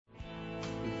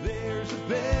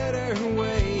better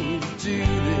way to do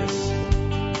this.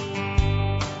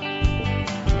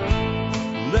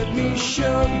 Let me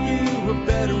show you a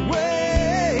better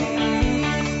way.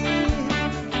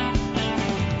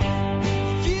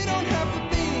 You don't have to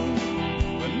be.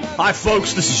 Hi,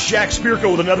 folks. This is Jack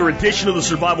Spirko with another edition of the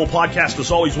Survival Podcast.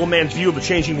 As always, one man's view of the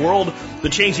changing world, the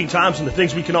changing times, and the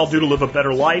things we can all do to live a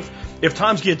better life if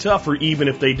times get tough or even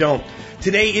if they don't.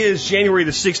 Today is January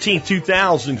the 16th,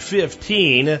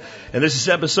 2015, and this is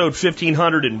episode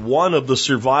 1501 of the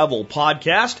Survival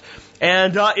Podcast.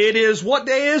 And it is, what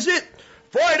day is it?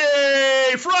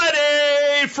 Friday.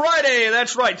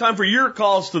 That's right. Time for your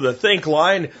calls to the Think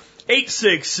line.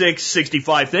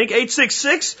 866-65-THINK.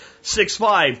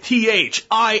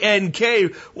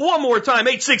 866-65-THINK. One more time.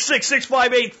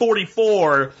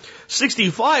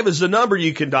 866-658-4465 is the number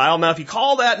you can dial. Now, if you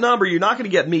call that number, you're not going to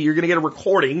get me. You're going to get a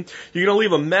recording. You're going to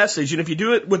leave a message. And if you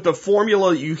do it with the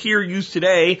formula that you hear used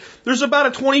today, there's about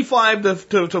a 25 to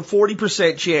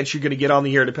 40% chance you're going to get on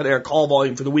the air, depending on call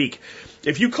volume for the week.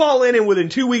 If you call in and within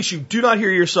 2 weeks you do not hear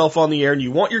yourself on the air and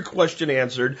you want your question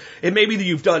answered, it may be that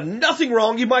you've done nothing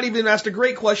wrong. You might even ask a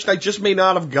great question I just may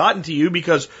not have gotten to you,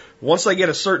 because once I get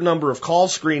a certain number of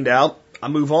calls screened out, I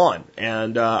move on.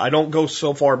 And I don't go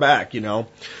so far back, you know.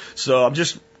 So I'm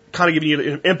just kind of giving you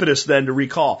an impetus then to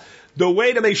recall. The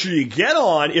way to make sure you get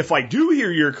on, if I do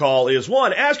hear your call, is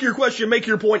one, ask your question, make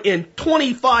your point in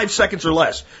 25 seconds or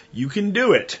less. You can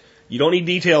do it. You don't need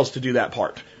details to do that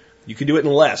part. You can do it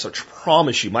in less, I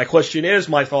promise you. My question is,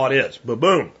 my thought is.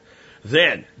 Ba-boom.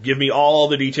 Then, give me all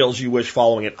the details you wish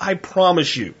following it. I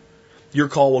promise you, your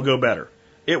call will go better.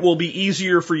 It will be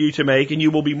easier for you to make, and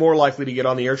you will be more likely to get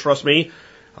on the air. Trust me,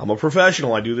 I'm a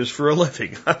professional. I do this for a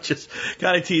living. I'm just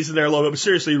kind of teasing there a little bit, but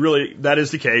seriously, really, that is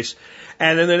the case.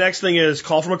 And then the next thing is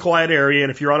call from a quiet area, and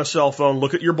if you're on a cell phone,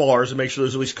 look at your bars and make sure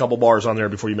there's at least a couple bars on there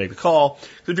before you make the call.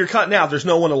 Because if you're cutting out, there's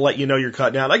no one to let you know you're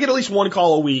cutting out. I get at least one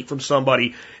call a week from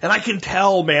somebody, and I can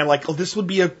tell, man, like, oh, this would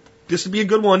be a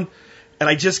good one, and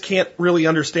I just can't really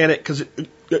understand it because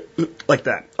like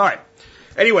that. All right.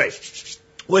 Anyway,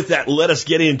 with that, let us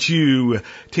get into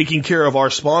taking care of our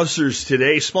sponsors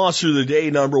today. Sponsor of the day,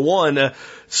 number one,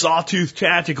 Sawtooth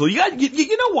Tactical.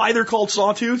 You know why they're called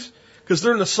Sawtooth? Because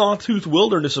they're in the Sawtooth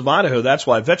Wilderness of Idaho. That's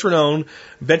why. Veteran-owned,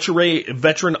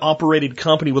 veteran-operated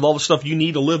company with all the stuff you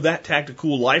need to live that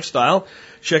tactical lifestyle.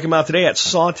 Check them out today at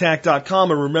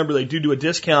sawtac.com. And remember, they do a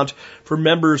discount for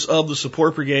members of the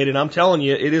support brigade. And I'm telling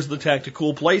you, it is the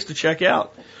tactical place to check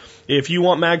out. If you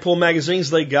want Magpul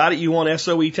magazines, they got it. You want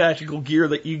SOE tactical gear,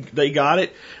 they got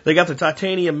it. They got the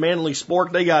titanium manly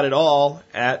sport. They got it all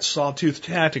at Sawtooth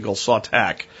Tactical,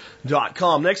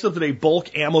 sawtac.com. Next up today,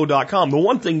 bulkammo.com. The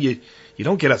one thing you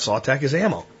don't get at Sawtac is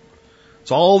ammo.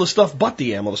 It's all the stuff but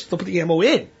the ammo. The stuff put the ammo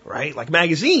in, right? Like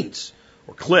magazines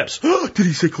or clips. Did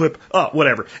he say clip? Oh,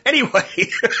 whatever. Anyway.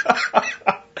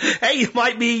 Hey, you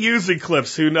might be using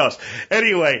clips. Who knows?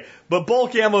 Anyway, but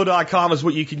bulkammo.com is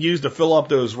what you can use to fill up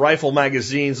those rifle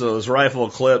magazines, those rifle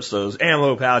clips, those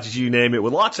ammo pouches, you name it,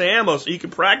 with lots of ammo so you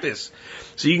can practice.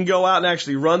 So you can go out and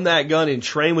actually run that gun and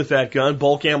train with that gun.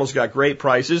 Bulk Ammo's got great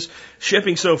prices.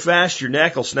 Shipping so fast your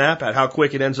neck will snap at how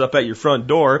quick it ends up at your front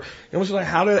door. And was like,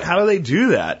 how do they do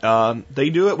that? They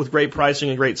do it with great pricing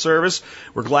and great service.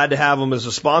 We're glad to have them as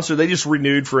a sponsor. They just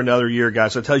renewed for another year,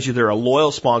 guys. That tells you they're a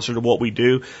loyal sponsor to what we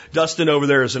do. Dustin over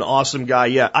there is an awesome guy.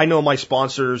 Yeah, I know my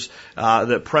sponsors,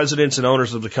 the presidents and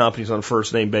owners of the companies on a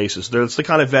first name basis. That's the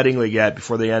kind of vetting they get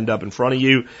before they end up in front of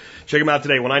you. Check them out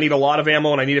today. When I need a lot of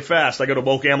ammo and I need it fast, I go to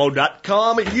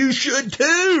bulkammo.com, and you should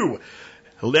too.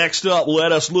 Next up,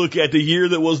 let us look at the year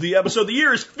that was the episode. The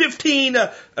year is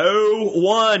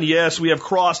 1501. Yes, we have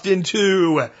crossed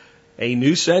into a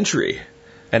new century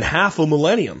and half a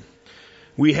millennium.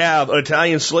 We have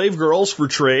Italian slave girls for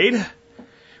trade.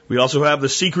 We also have the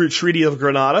secret Treaty of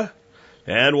Granada,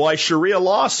 and why Sharia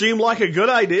law seemed like a good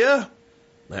idea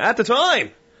at the time.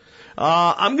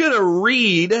 I'm going to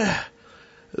read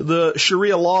the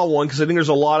Sharia law one because I think there's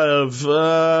a lot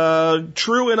of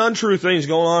true and untrue things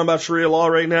going on about Sharia law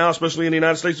right now, especially in the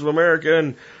United States of America,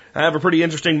 and I have a pretty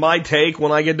interesting my take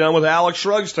when I get done with Alex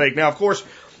Shrugg's take. Now, of course,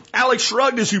 Alex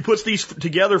Shrugged is who puts these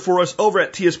together for us over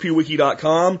at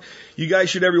tspwiki.com. You guys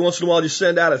should every once in a while just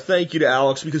send out a thank you to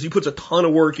Alex because he puts a ton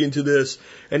of work into this,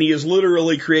 and he is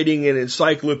literally creating an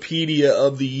encyclopedia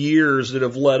of the years that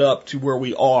have led up to where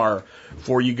we are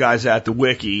for you guys at the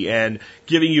wiki and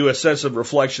giving you a sense of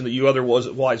reflection that you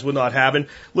otherwise would not have. And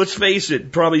let's face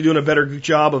it, probably doing a better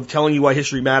job of telling you why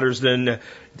history matters than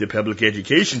the public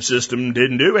education system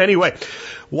didn't do. Anyway,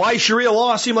 why Sharia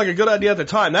law seemed like a good idea at the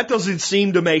time. That doesn't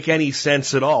seem to make any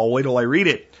sense at all. Wait till I read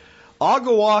it.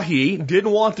 Al-Gawahi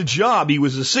didn't want the job. He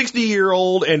was a 60 years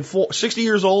old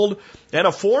and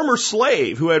a former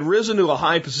slave who had risen to a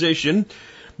high position.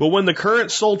 But when the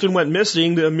current sultan went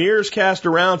missing, the emirs cast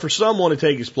around for someone to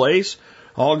take his place.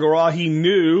 Al-Gawahi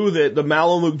knew that the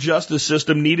Mameluke justice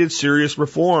system needed serious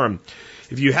reform.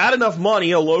 If you had enough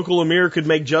money, a local emir could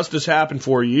make justice happen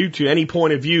for you. To any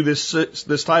point of view,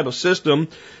 this type of system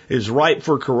is ripe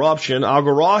for corruption.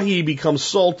 Al-Gawahi becomes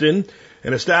sultan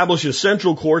and establishes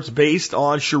central courts based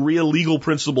on Sharia legal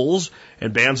principles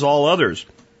and bans all others.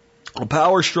 A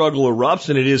power struggle erupts,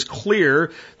 and it is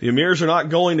clear the emirs are not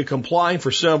going to comply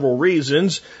for several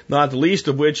reasons, not the least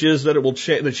of which is that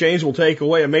the change will take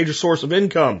away a major source of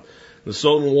income. The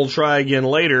sultan will try again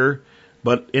later,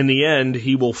 but in the end,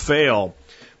 he will fail.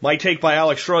 My take by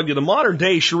Alex Shrugged. In the modern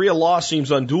day, Sharia law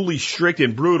seems unduly strict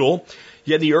and brutal,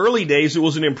 yet in the early days, it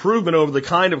was an improvement over the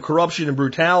kind of corruption and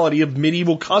brutality of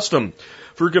medieval custom.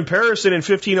 For comparison, in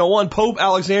 1501, Pope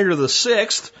Alexander VI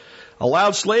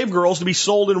allowed slave girls to be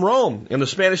sold in Rome, and the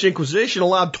Spanish Inquisition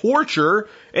allowed torture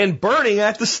and burning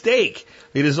at the stake.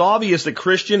 It is obvious that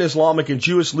Christian, Islamic, and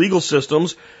Jewish legal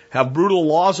systems have brutal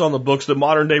laws on the books that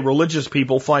modern-day religious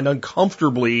people find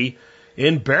uncomfortably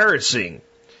embarrassing.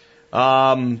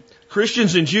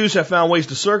 Christians and Jews have found ways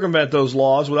to circumvent those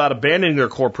laws without abandoning their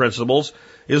core principles.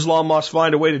 Islam must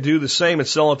find a way to do the same and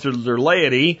sell it to their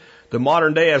laity. The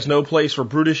modern day has no place for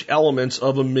brutish elements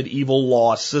of a medieval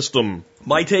law system.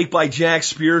 My take by Jack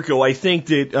Spirko. I think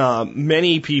that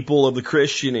many people of the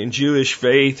Christian and Jewish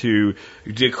faith who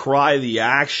decry the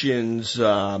actions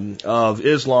of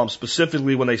Islam,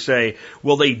 specifically when they say,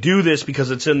 well, they do this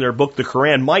because it's in their book, the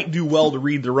Quran, might do well to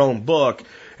read their own book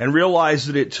and realize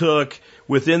that it took,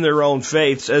 within their own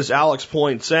faiths, as Alex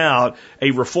points out,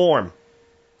 a reform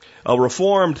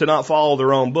to not follow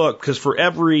their own book, because for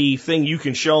everything you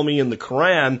can show me in the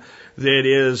Quran that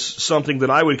is something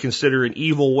that I would consider an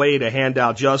evil way to hand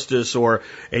out justice or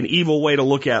an evil way to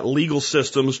look at legal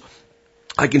systems,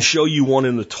 I can show you one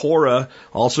in the Torah,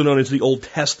 also known as the Old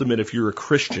Testament if you're a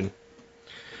Christian.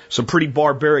 Some pretty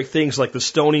barbaric things like the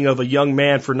stoning of a young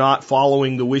man for not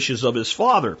following the wishes of his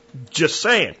father. Just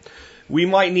saying. We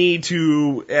might need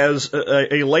to, as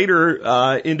a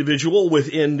later individual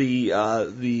within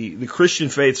the Christian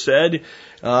faith said,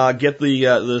 get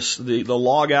the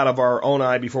log out of our own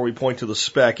eye before we point to the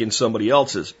speck in somebody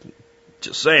else's.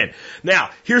 Just saying.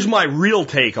 Now, here's my real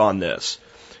take on this.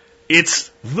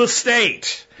 It's the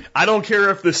state. I don't care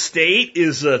if the state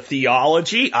is a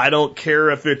theology. I don't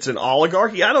care if it's an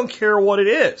oligarchy. I don't care what it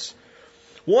is.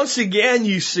 Once again,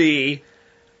 you see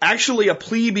actually a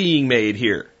plea being made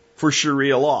here for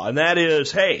Sharia law, and that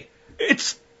is, hey,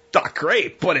 it's not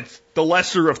great, but it's the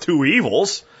lesser of two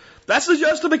evils. That's the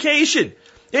justification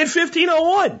in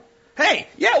 1501. Hey,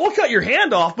 yeah, we'll cut your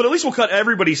hand off, but at least we'll cut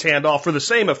everybody's hand off for the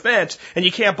same offense, and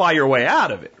you can't buy your way out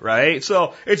of it, right?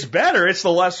 So it's better, it's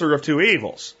the lesser of two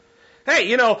evils. Hey,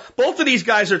 you know, both of these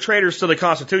guys are traitors to the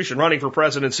Constitution, running for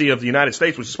presidency of the United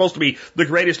States, which is supposed to be the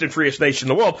greatest and freest nation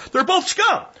in the world. They're both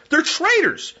scum. They're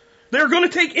traitors. They're going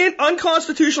to take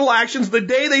unconstitutional actions the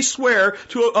day they swear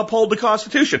to uphold the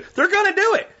Constitution. They're going to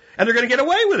do it, and they're going to get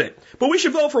away with it. But we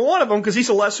should vote for one of them because he's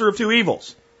the lesser of two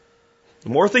evils. The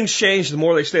more things change, the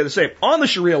more they stay the same. On the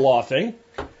Sharia law thing,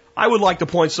 I would like to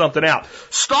point something out.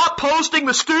 Stop posting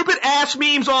the stupid ass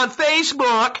memes on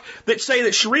Facebook that say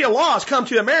that Sharia law has come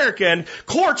to America and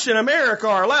courts in America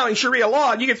are allowing Sharia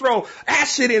law and you can throw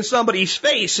acid in somebody's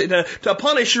face to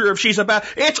punish her if she's about.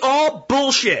 It's all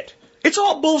bullshit. It's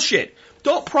all bullshit.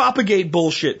 Don't propagate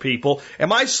bullshit, people.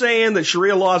 Am I saying that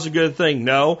Sharia law is a good thing?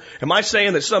 No. Am I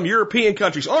saying that some European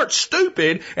countries aren't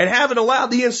stupid and haven't allowed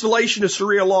the installation of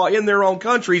Sharia law in their own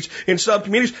countries in some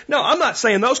communities? No, I'm not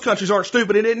saying those countries aren't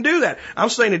stupid and didn't do that. I'm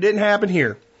saying it didn't happen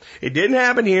here. It didn't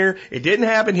happen here. It didn't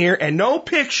happen here. And no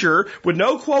picture with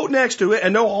no quote next to it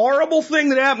and no horrible thing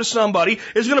that happened to somebody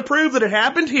is going to prove that it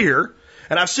happened here.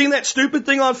 And I've seen that stupid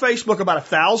thing on Facebook about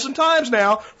 1,000 times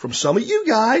now from some of you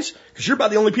guys, because you're about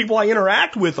the only people I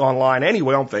interact with online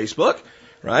anyway on Facebook,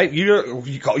 right?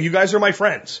 You guys are my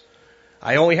friends.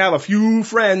 I only have a few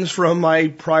friends from my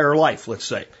prior life, let's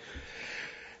say.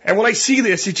 And when I see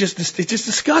this, it just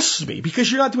disgusts me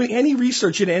because you're not doing any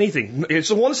research into anything. It's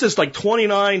the one that says like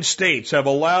 29 states have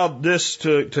allowed this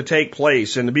to take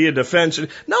place and to be a defense.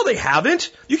 No, they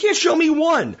haven't. You can't show me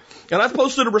one. And I've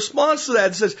posted a response to that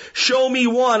that says, show me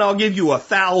one, I'll give you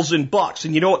 $1,000.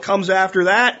 And you know what comes after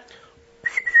that?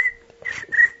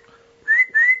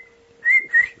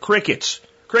 Crickets.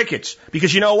 Crickets.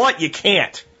 Because you know what? You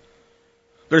can't.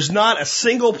 There's not a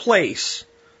single place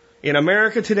in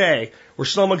America today where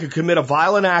someone could commit a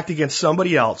violent act against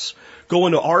somebody else, go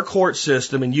into our court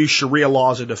system and use Sharia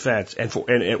laws of defense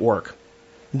and it work.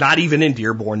 Not even in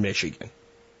Dearborn, Michigan.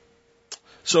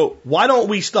 So why don't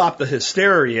we stop the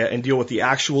hysteria and deal with the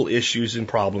actual issues and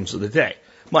problems of the day?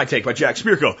 My take by Jack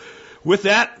Spirko. With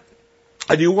that,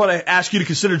 I do want to ask you to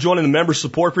consider joining the Member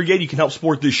Support Brigade. You can help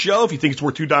support this show if you think it's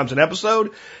worth $2 an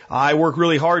episode. I work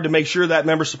really hard to make sure that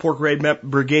Member Support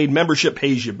Brigade membership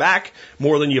pays you back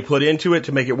more than you put into it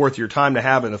to make it worth your time to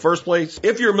have in the first place.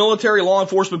 If you're military, law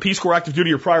enforcement, Peace Corps, active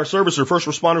duty, or prior service, or first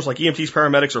responders like EMTs,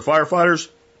 paramedics, or firefighters,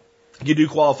 you do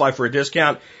qualify for a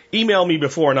discount. Email me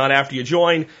before, not after you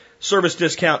join. Service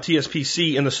discount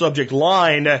TSPC in the subject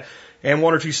line. And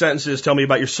 1 or 2 sentences tell me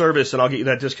about your service, and I'll get you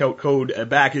that discount code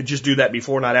back. And just do that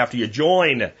before, not after you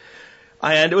join.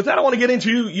 And with that, I want to get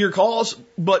into your calls.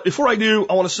 But before I do,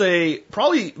 I want to say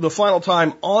probably the final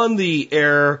time on the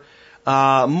air,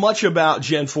 much about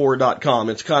Gen4.com.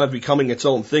 It's kind of becoming its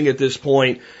own thing at this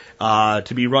point,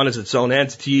 to be run as its own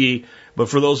entity. But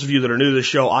for those of you that are new to the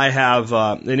show, I have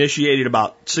initiated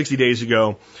about 60 days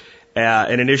ago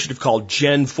an initiative called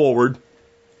Gen Forward.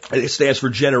 It stands for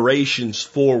Generations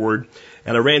Forward.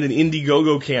 And I ran an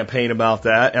Indiegogo campaign about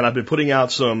that. And I've been putting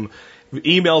out some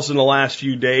emails in the last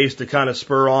few days to kind of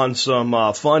spur on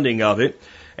some funding of it.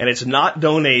 And it's not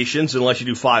donations unless you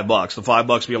do $5. The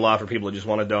 $5 be allowed for people that just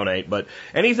want to donate. But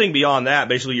anything beyond that,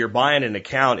 basically you're buying an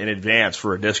account in advance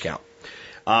for a discount.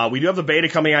 We do have the beta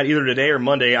coming out either today or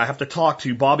Monday. I have to talk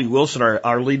to Bobby Wilson,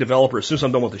 our lead developer, as soon as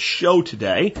I'm done with the show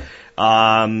today.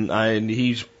 And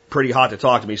he's pretty hot to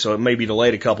talk to me, so it may be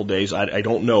delayed a couple days. I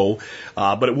don't know.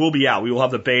 But it will be out. We will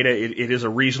have the beta. It is a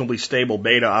reasonably stable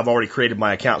beta. I've already created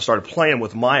my account and started playing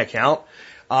with my account.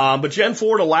 But Gen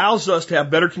Forward allows us to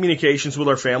have better communications with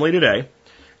our family today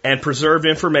and preserve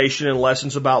information and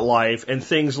lessons about life and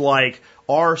things like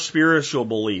our spiritual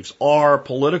beliefs, our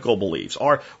political beliefs,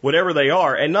 our whatever they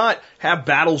are, and not have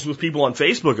battles with people on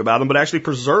Facebook about them, but actually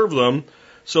preserve them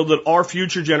so that our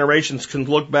future generations can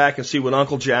look back and see what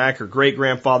Uncle Jack or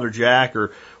great-grandfather Jack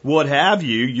or what have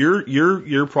you,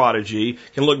 your prodigy,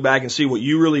 can look back and see what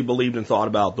you really believed and thought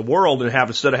about the world and have,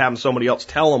 instead of having somebody else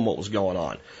tell them what was going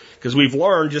on. Because we've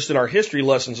learned just in our history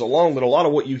lessons alone that a lot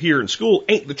of what you hear in school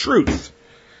ain't the truth.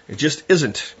 It just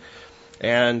isn't.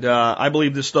 And I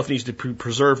believe this stuff needs to be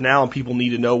preserved now, and people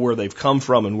need to know where they've come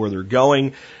from and where they're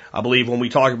going. I believe when we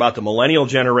talk about the millennial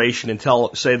generation and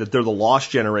say that they're the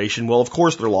lost generation, well, of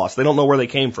course they're lost. They don't know where they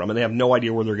came from, and they have no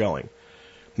idea where they're going.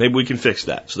 Maybe we can fix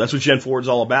that. So that's what Gen Forward's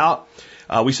all about.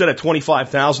 We set a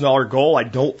 $25,000 goal. I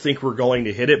don't think we're going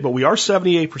to hit it, but we are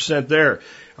 78% there.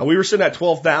 We were sitting at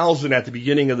 12,000 at the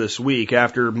beginning of this week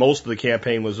after most of the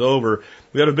campaign was over.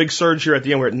 We had a big surge here at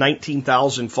the end. We're at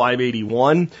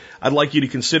 19,581. I'd like you to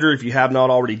consider, if you have not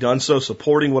already done so,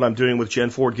 supporting what I'm doing with Gen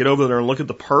Forward. Get over there and look at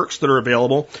the perks that are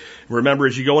available. Remember,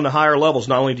 as you go into higher levels,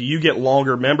 not only do you get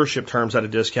longer membership terms at a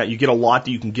discount, you get a lot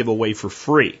that you can give away for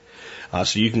free.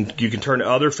 So you can turn to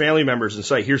other family members and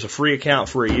say, here's a free account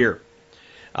for a year.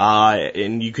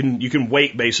 And you can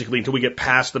wait basically until we get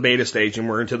past the beta stage and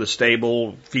we're into the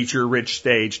stable, feature-rich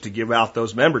stage to give out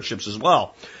those memberships as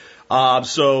well.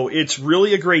 So it's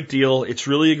really a great deal. It's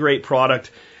really a great product.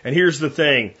 And here's the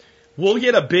thing. We'll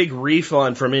get a big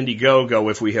refund from Indiegogo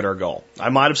if we hit our goal. I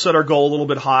might have set our goal a little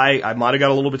bit high. I might have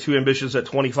got a little bit too ambitious at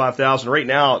 25,000. Right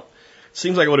now, it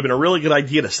seems like it would have been a really good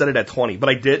idea to set it at 20, but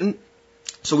I didn't.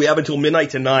 So we have until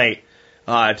midnight tonight,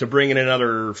 to bring in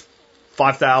another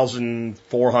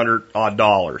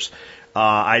 $5,400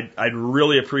 odd. I'd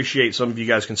really appreciate some of you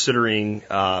guys considering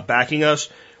backing us.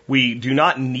 We do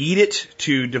not need it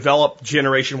to develop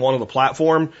Generation 1 of the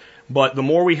platform, but the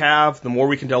more we have, the more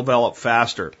we can develop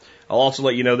faster. I'll also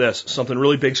let you know this. Something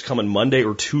really big's coming Monday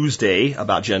or Tuesday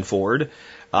about Gen Forward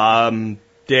that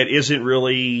isn't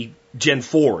really Gen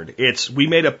Forward. We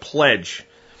made a pledge.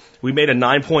 We made a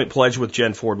 9-point pledge with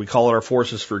Gen Forward. We call it our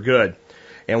Forces for Good.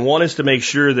 And one is to make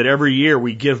sure that every year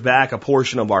we give back a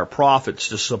portion of our profits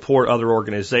to support other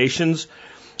organizations.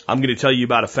 I'm going to tell you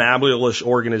about a fabulous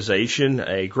organization,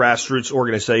 a grassroots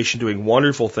organization doing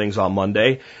wonderful things on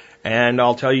Monday. And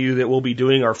I'll tell you that we'll be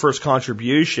doing our first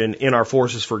contribution in our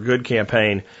Forces for Good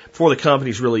campaign before the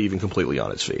company's really even completely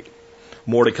on its feet.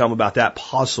 More to come about that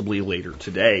possibly later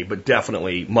today, but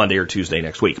definitely Monday or Tuesday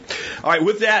next week. All right,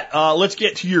 with that, let's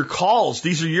get to your calls.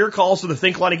 These are your calls to the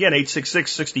Think line again,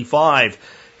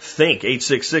 866-65-THINK,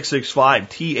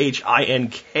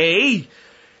 866-65-THINK.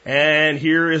 And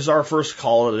here is our first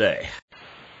call of the day.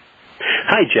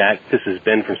 Hi, Jack. This is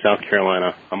Ben from South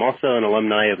Carolina. I'm also an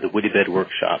alumni of the Woody Bed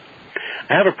Workshop.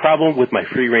 I have a problem with my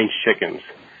free-range chickens.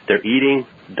 They're eating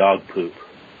dog poop.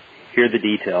 Here are the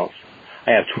details.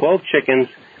 I have 12 chickens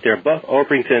They're Buff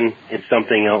Orpington and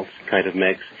something else kind of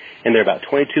mix, and they're about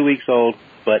 22 weeks old,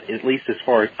 but at least as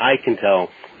far as I can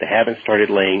tell, they haven't started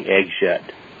laying eggs yet.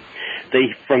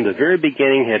 They, from the very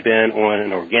beginning, have been on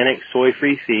an organic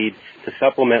soy-free feed to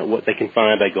supplement what they can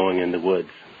find by going in the woods.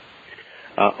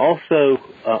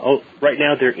 Right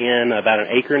now they're in about an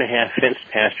 1.5 acre fenced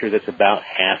pasture that's about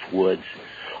half woods.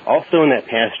 Also in that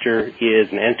pasture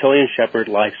is an Anatolian Shepherd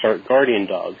Livestock Guardian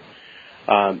dog.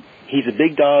 He's a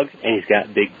big dog, and he's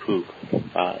got big poop.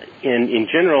 In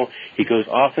general, he goes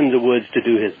off in the woods to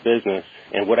do his business,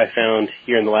 and what I found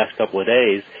here in the last couple of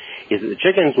days is that the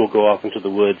chickens will go off into the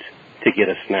woods to get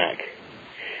a snack.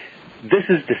 This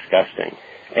is disgusting,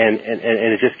 and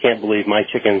I just can't believe my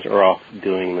chickens are off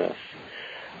doing this.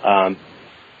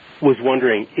 Was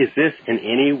wondering, is this in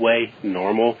any way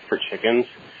normal for chickens?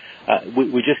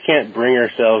 We just can't bring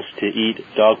ourselves to eat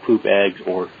dog poop eggs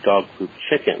or dog poop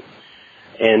chicken,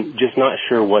 and just not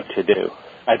sure what to do.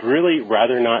 I'd really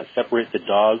rather not separate the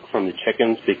dog from the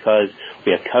chickens because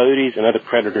we have coyotes and other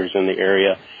predators in the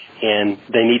area, and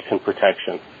they need some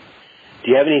protection. Do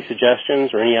you have any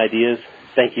suggestions or any ideas?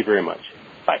 Thank you very much.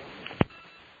 Bye.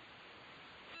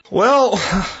 Well,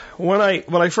 when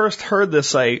I first heard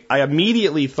this, I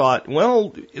immediately thought,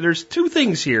 well, there's two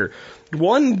things here.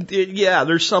 One,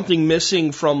 there's something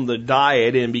missing from the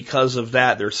diet, and because of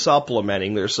that, they're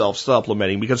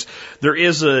self-supplementing, because there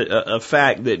is a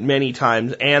fact that many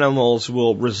times animals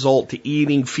will result to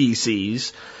eating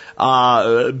feces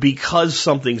because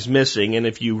something's missing, and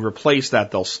if you replace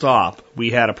that, they'll stop. We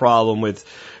had a problem with,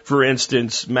 for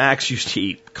instance, Max used to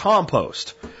eat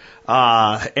compost.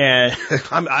 And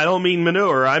I don't mean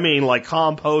manure, I mean like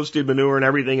composted manure and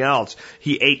everything else.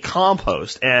 He ate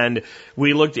compost, and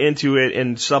we looked into it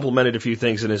and supplemented a few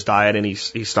things in his diet, and he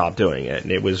stopped doing it.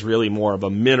 And it was really more of a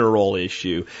mineral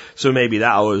issue. So maybe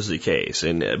that was the case,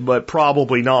 but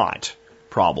probably not.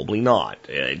 Probably not.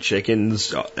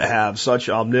 Chickens have such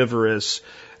omnivorous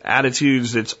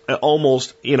attitudes, it's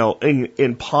almost,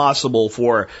 impossible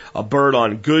for a bird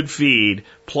on good feed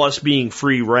plus being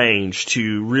free range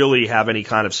to really have any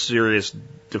kind of serious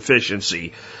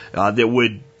deficiency that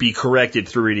would be corrected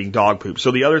through eating dog poop. So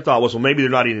the other thought was, well, maybe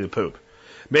they're not eating the poop.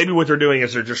 Maybe what they're doing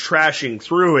is they're just trashing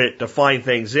through it to find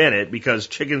things in it, because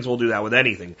chickens will do that with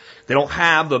anything. They don't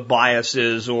have the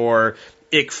biases or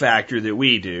ick factor that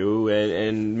we do,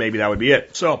 and maybe that would be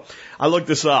it. So I looked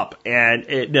this up, and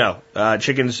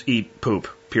chickens eat poop,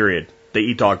 period. They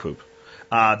eat dog poop.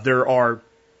 There are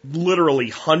literally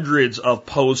hundreds of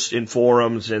posts in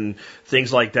forums and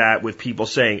things like that with people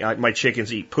saying, my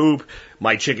chickens eat poop,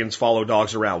 my chickens follow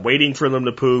dogs around waiting for them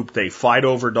to poop, they fight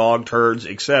over dog turds,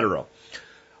 etc.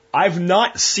 I've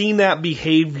not seen that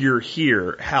behavior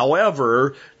here.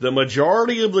 However, the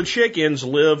majority of the chickens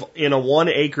live in a 1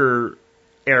 acre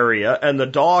area, and the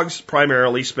dogs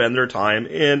primarily spend their time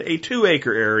in a 2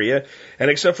 acre area. And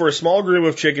except for a small group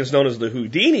of chickens known as the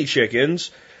Houdini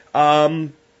chickens, they're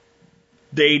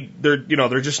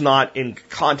just not in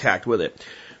contact with it.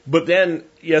 But then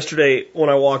yesterday when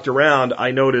I walked around,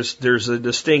 I noticed there's a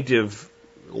distinctive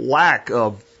lack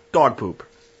of dog poop.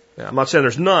 Now, I'm not saying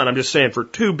there's none. I'm just saying for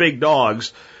two big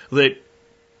dogs that,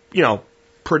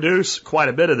 produce quite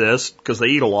a bit of this because they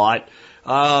eat a lot,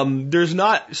 there's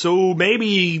not, so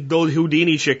maybe those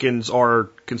Houdini chickens are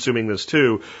consuming this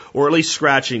too, or at least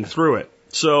scratching through it.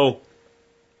 So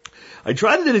I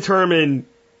tried to determine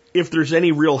if there's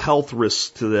any real health risks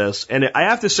to this, and I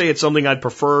have to say it's something I'd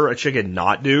prefer a chicken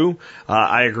not do.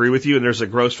 I agree with you, and there's a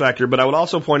gross factor, but I would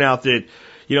also point out that,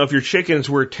 if your chickens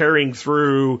were tearing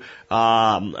through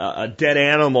a dead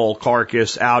animal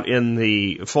carcass out in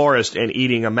the forest and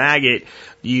eating a maggot,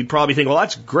 you'd probably think, well,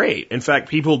 that's great. In fact,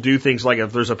 people do things like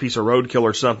if there's a piece of roadkill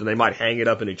or something, they might hang it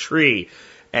up in a tree,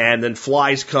 and then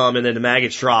flies come, and then the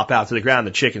maggots drop out to the ground,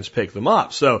 and the chickens pick them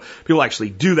up. So people actually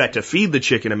do that to feed the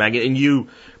chicken a maggot, and you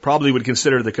probably would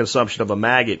consider the consumption of a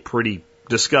maggot pretty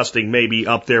disgusting, maybe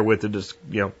up there with the,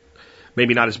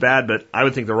 maybe not as bad, but I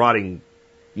would think the rotting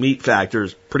meat factor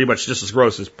is pretty much just as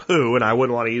gross as poo, and I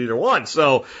wouldn't want to eat either one.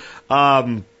 So,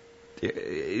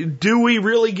 do we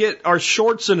really get our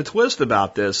shorts in a twist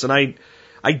about this? And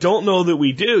I don't know that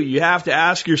we do. You have to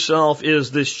ask yourself,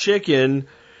 is this chicken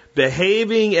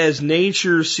behaving as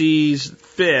nature sees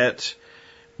fit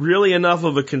really enough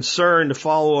of a concern to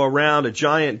follow around a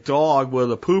giant dog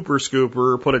with a pooper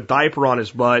scooper, put a diaper on his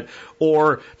butt,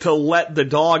 or to let the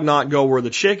dog not go where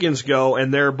the chickens go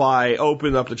and thereby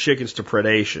open up the chickens to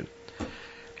predation?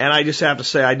 And I just have to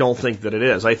say I don't think that it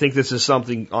is. I think this is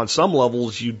something on some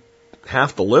levels you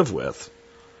have to live with.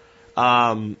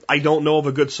 I don't know of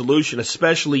a good solution,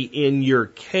 especially in your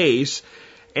case.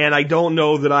 And I don't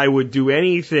know that I would do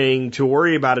anything to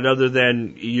worry about it other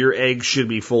than your eggs should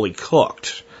be fully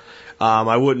cooked.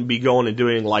 I wouldn't be going and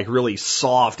doing like really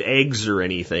soft eggs or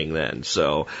anything then.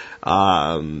 So,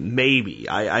 maybe.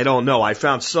 I don't know. I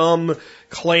found some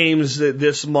claims that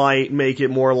this might make it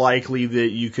more likely that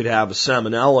you could have a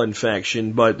salmonella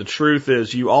infection, but the truth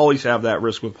is you always have that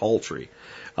risk with poultry.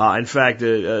 In fact,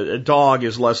 a dog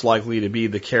is less likely to be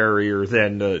the carrier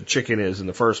than the chicken is in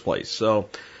the first place. So,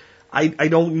 I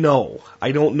don't know.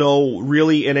 I don't know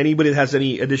really, and anybody that has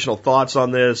any additional thoughts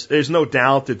on this, there's no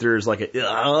doubt that there's like a,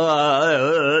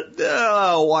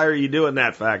 why are you doing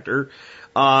that factor?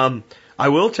 I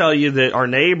will tell you that our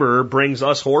neighbor brings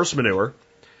us horse manure,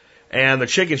 and the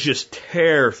chickens just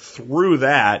tear through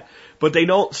that, but they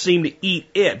don't seem to eat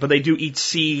it, but they do eat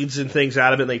seeds and things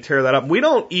out of it, and they tear that up. We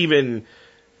don't even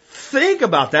think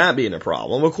about that being a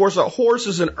problem. Of course, a horse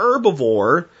is an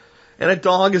herbivore, and a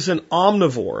dog is an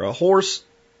omnivore. A horse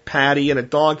patty and a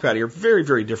dog patty are very,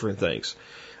 very different things.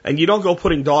 And you don't go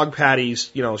putting dog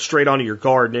patties, straight onto your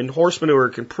garden. And horse manure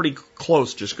can pretty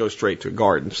close just go straight to a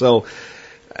garden. So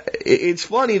it's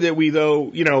funny that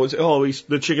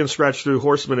the chickens scratch through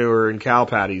horse manure and cow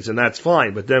patties, and that's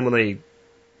fine. But then when they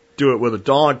do it with a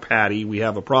dog patty, we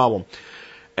have a problem.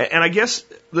 And I guess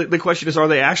the question is, are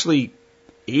they actually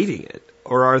eating it?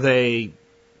 Or are they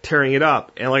tearing it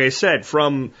up? And like I said,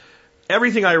 from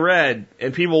everything I read,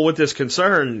 and people with this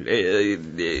concern,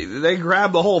 they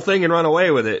grab the whole thing and run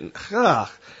away with it.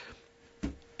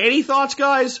 Any thoughts,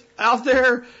 guys, out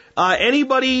there?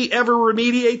 Anybody ever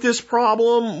remediate this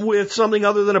problem with something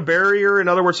other than a barrier? In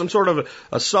other words, some sort of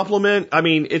a supplement? I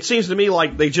mean, it seems to me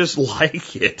like they just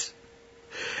like it.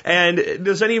 And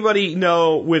does anybody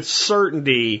know with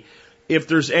certainty if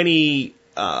there's any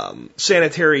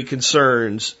sanitary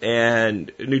concerns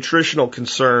and nutritional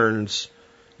concerns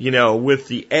with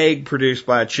the egg produced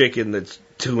by a chicken that's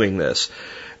doing this?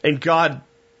 And God,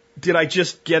 did I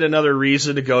just get another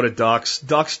reason to go to ducks?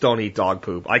 Ducks don't eat dog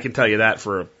poop. I can tell you that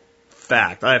for a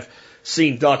fact. I've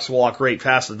seen ducks walk right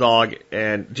past the dog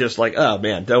and just like, oh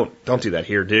man, don't do that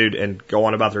here, dude, and go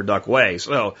on about their duck way.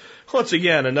 So once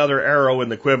again, another arrow in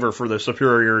the quiver for the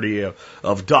superiority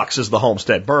of ducks as the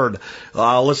homestead bird.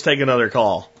 Let's take another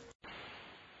call.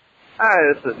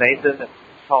 Hi, this is Nathan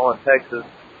calling Texas.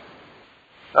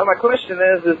 My question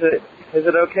is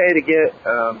it okay to get,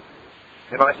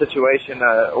 in my situation,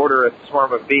 order a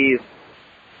swarm of bees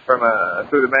from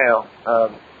through the mail?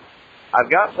 I've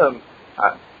got some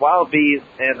wild bees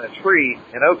in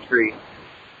an oak tree,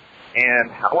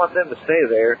 and I want them to stay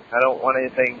there. I don't want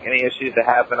any issues to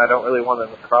happen. I don't really want them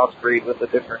to crossbreed with a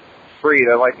different breed.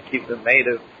 I like to keep them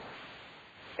native.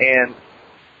 And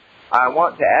I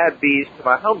want to add bees to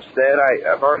my homestead.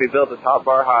 I've already built a top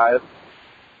bar hive.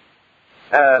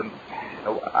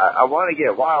 I want to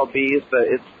get wild bees, but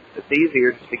it's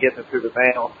easier just to get them through the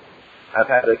mail. I've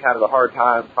had kind of a hard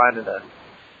time finding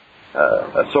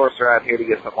a source around here to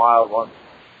get some wild ones.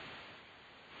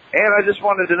 And I just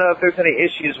wanted to know if there's any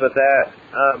issues with that.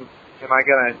 Am I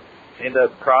going to end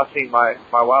up crossing my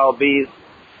wild bees?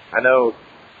 I know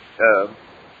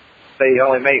they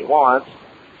only mate once,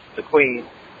 the queen,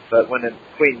 but when the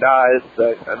queen dies,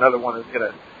 another one is going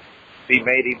to be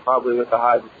mating probably with the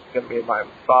hive that's going to be in my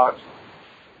box.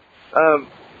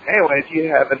 Anyway, if you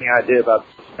have any idea about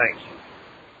this, thanks.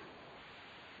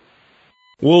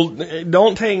 Well,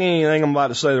 don't take anything I'm about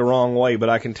to say the wrong way, but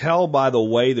I can tell by the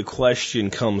way the question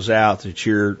comes out that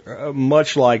you're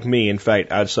much like me. In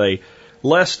fact, I'd say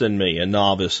less than me, a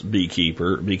novice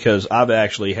beekeeper, because I've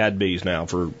actually had bees now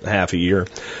for half a year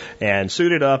and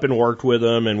suited up and worked with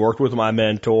them and worked with my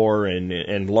mentor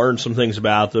and learned some things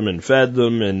about them and fed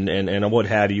them and what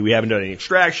have you. We haven't done any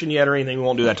extraction yet or anything. We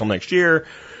won't do that till next year.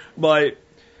 But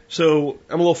so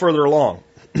I'm a little further along.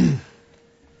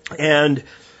 And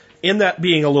in that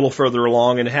being a little further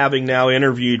along and having now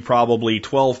interviewed probably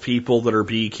 12 people that are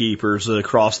beekeepers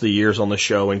across the years on the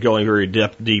show and going very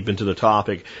deep into the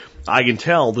topic, I can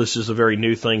tell this is a very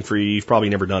new thing for you. You've probably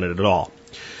never done it at all.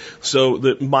 So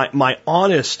my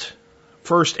honest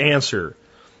first answer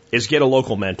is get a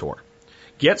local mentor.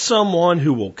 Get someone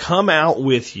who will come out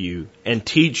with you and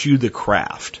teach you the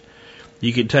craft.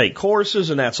 You can take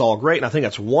courses, and that's all great, and I think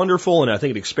that's wonderful, and I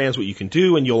think it expands what you can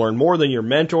do, and you'll learn more than your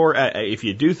mentor if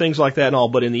you do things like that and all.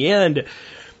 But in the end,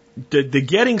 the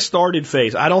getting started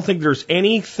phase, I don't think there's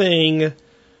anything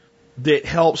that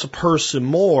helps a person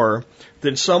more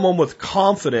than someone with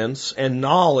confidence and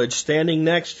knowledge standing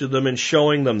next to them and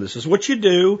showing them this is what you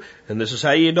do, and this is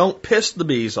how you don't piss the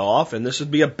bees off, and this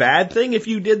would be a bad thing if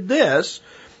you did this.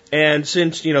 And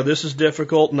since, this is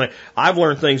difficult, and I've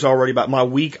learned things already about my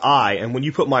weak eye, and when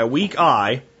you put my weak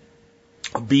eye,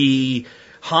 the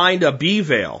behind a bee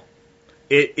veil,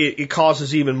 it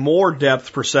causes even more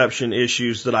depth perception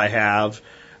issues that I have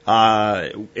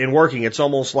in working. It's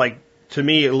almost like, to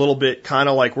me, a little bit kind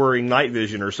of like wearing night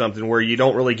vision or something, where you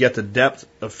don't really get the depth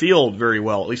of field very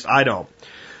well. At least I don't.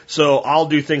 So I'll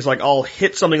do things like I'll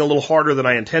hit something a little harder than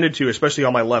I intended to, especially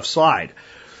on my left side.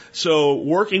 So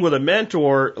working with a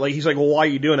mentor, like, he's like, well, why are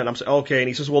you doing it? And I'm saying, okay. And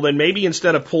he says, well, then maybe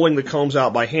instead of pulling the combs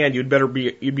out by hand, you'd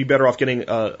be better off getting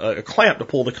a clamp to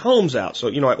pull the combs out. So,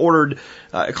 I ordered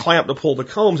a clamp to pull the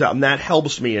combs out, and that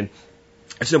helps me. And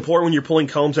it's important when you're pulling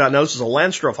combs out. Now, this is a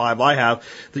Lenstra hive I have,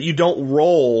 that you don't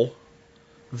roll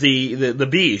the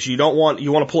bees. You want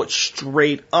to pull it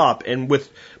straight up. And with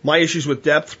my issues with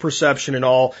depth perception and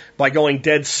all, by going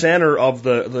dead center of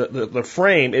the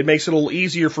frame, it makes it a little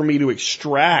easier for me to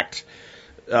extract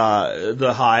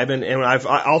the hive. And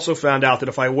I also found out that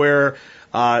if I wear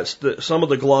some of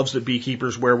the gloves that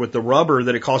beekeepers wear with the rubber,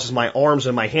 that it causes my arms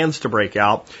and my hands to break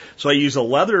out. So I use a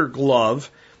leather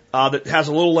glove that has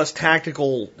a little less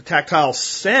tactile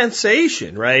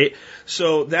sensation, right?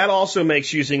 So that also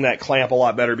makes using that clamp a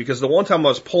lot better, because the one time I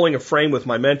was pulling a frame with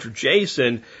my mentor,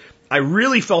 Jason, I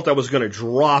really felt I was going to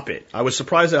drop it. I was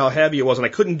surprised at how heavy it was, and I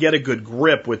couldn't get a good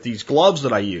grip with these gloves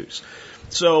that I use.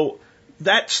 So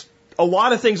that's a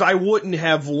lot of things I wouldn't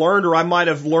have learned, or I might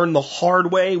have learned the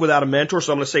hard way without a mentor.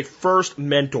 So I'm going to say first,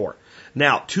 mentor.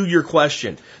 Now, to your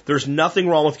question, there's nothing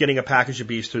wrong with getting a package of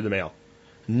bees through the mail.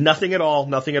 Nothing at all,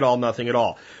 nothing at all, nothing at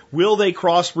all. Will they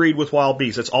crossbreed with wild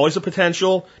bees? It's always a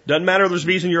potential. Doesn't matter if there's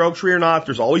bees in your oak tree or not.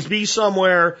 There's always bees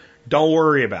somewhere. Don't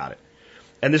worry about it.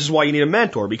 And this is why you need a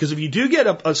mentor, because if you do get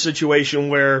a situation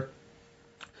where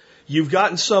you've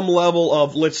gotten some level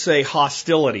of, let's say,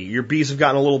 hostility, your bees have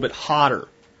gotten a little bit hotter,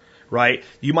 right?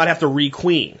 You might have to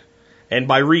requeen. And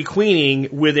by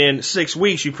requeening, within 6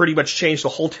 weeks, you pretty much change the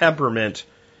whole temperament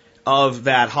of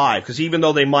that hive. Because even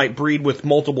though they might breed with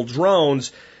multiple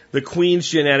drones, the queen's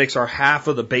genetics are half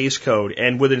of the base code.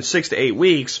 And within 6 to 8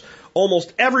 weeks,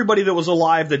 almost everybody that was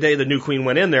alive the day the new queen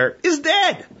went in there is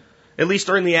dead, at least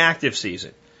during the active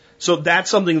season. So that's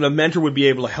something the mentor would be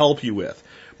able to help you with.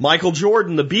 Michael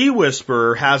Jordan, the bee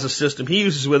whisperer, has a system he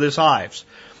uses with his hives.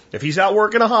 If he's out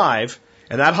working a hive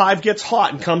and that hive gets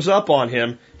hot and comes up on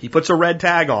him, he puts a red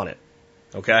tag on it.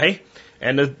 Okay?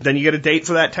 And then you get a date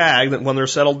for that tag when they're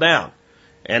settled down.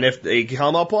 And if they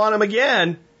come up on him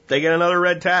again, they get another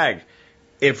red tag.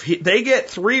 If they get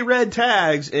 3 red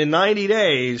tags in 90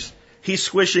 days, he's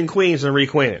squishing queens and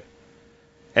requeening.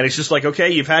 And it's just like, okay,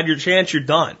 you've had your chance, you're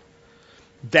done.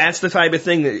 That's the type of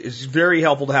thing that is very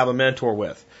helpful to have a mentor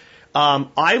with.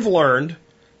 I've learned,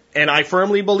 and I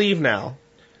firmly believe now,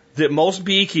 that most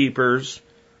beekeepers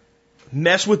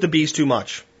mess with the bees too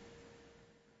much.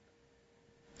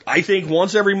 I think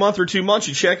once every month or 2 months,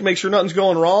 you check, make sure nothing's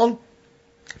going wrong.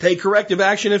 Take corrective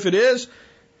action if it is.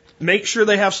 Make sure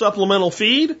they have supplemental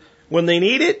feed when they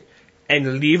need it,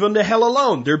 and leave them the hell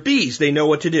alone. They're bees. They know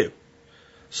what to do.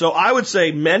 So I would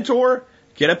say mentor,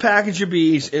 get a package of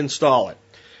bees, install it.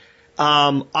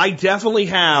 I definitely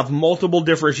have multiple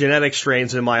different genetic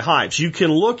strains in my hives. You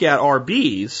can look at our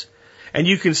bees, and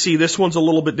you can see this one's a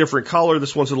little bit different color,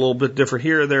 this one's a little bit different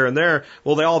here, there, and there.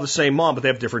 Well, they all have the same mom, but they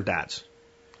have different dads.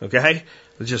 Okay?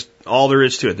 That's just all there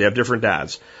is to it. They have different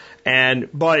dads.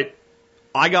 But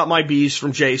I got my bees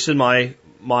from Jason, my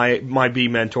bee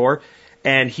mentor,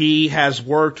 and he has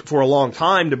worked for a long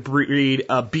time to breed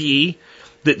a bee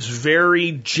that's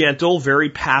very gentle, very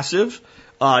passive,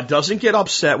 doesn't get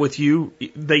upset with you.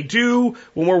 They do,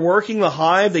 when we're working the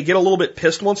hive, they get a little bit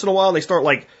pissed once in a while, and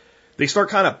they start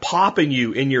kind of popping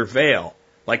you in your veil.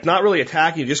 Like, not really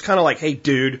attacking you, just kind of like, hey,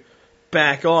 dude,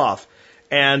 back off.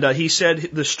 And he said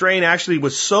the strain actually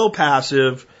was so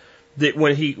passive that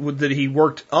when he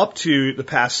worked up to the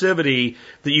passivity,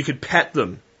 that you could pet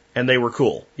them and they were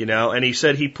cool, you know. And he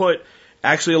said he put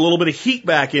actually a little bit of heat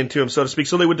back into them, so to speak,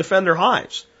 so they would defend their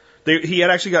hives. He had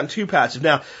actually gotten too passive.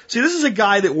 Now, see, this is a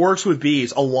guy that works with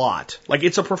bees a lot. Like,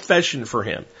 it's a profession for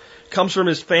him. Comes from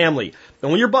his family.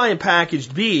 And when you're buying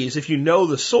packaged bees, if you know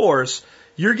the source,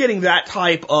 you're getting that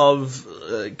type of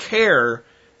care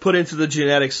put into the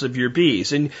genetics of your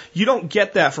bees. And you don't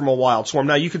get that from a wild swarm.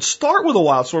 Now, you could start with a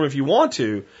wild swarm if you want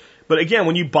to, but again,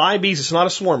 when you buy bees, it's not a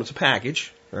swarm, it's a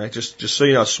package. All right, just so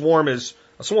you know, a swarm is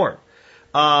a swarm.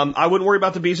 I wouldn't worry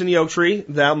about the bees in the oak tree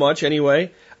that much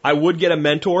anyway. I would get a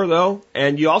mentor, though,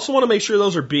 and you also want to make sure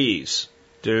those are bees,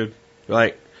 dude.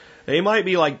 Like, they might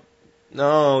be like,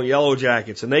 no, yellow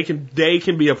jackets, and they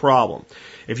can be a problem.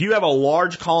 If you have a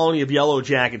large colony of yellow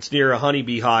jackets near a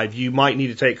honeybee hive, you might need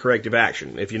to take corrective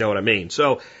action, if you know what I mean.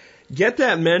 So Get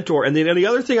that mentor. And then the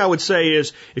other thing I would say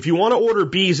is if you want to order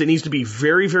bees, it needs to be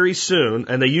very, very soon.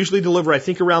 And they usually deliver, I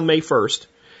think, around May 1st.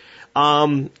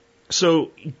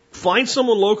 So find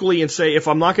someone locally and say, if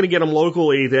I'm not going to get them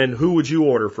locally, then who would you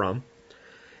order from?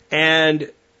 And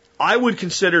I would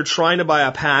consider trying to buy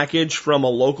a package from a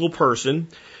local person.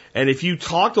 And if you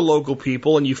talk to local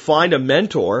people and you find a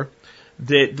mentor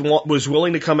that was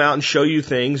willing to come out and show you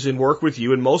things and work with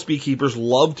you, and most beekeepers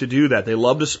love to do that. They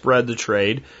love to spread the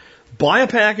trade. Buy a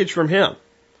package from him.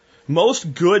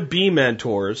 Most good bee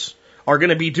mentors are going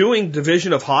to be doing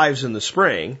division of hives in the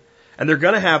spring, and they're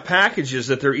going to have packages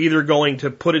that they're either going to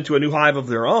put into a new hive of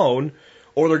their own,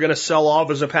 or they're going to sell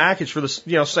off as a package for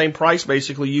the same price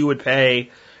basically you would pay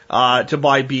to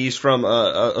buy bees from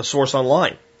a source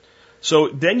online. So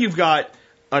then you've got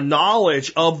a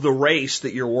knowledge of the race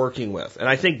that you're working with, and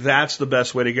I think that's the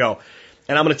best way to go.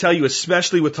 And I'm going to tell you,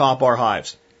 especially with top bar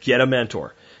hives, get a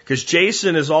mentor. Because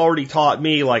Jason has already taught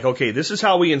me, like, okay, this is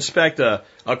how we inspect a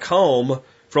comb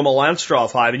from a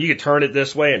Langstroth hive, and you can turn it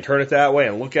this way and turn it that way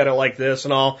and look at it like this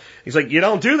and all. He's like, you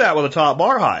don't do that with a top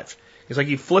bar hive. He's like,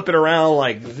 you flip it around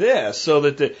like this so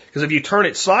that because if you turn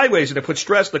it sideways and it puts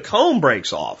stress, the comb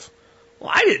breaks off.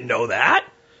 Well, I didn't know that.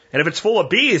 And if it's full of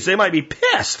bees, they might be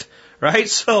pissed, right?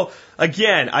 So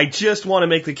again, I just want to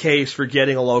make the case for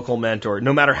getting a local mentor.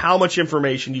 No matter how much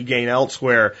information you gain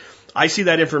elsewhere, I see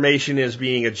that information as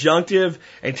being adjunctive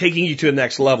and taking you to the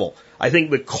next level. I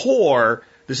think the core,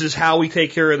 this is how we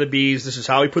take care of the bees. This is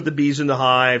how we put the bees in the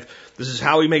hive. This is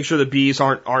how we make sure the bees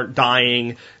aren't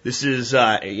dying. This is,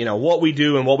 what we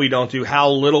do and what we don't do, how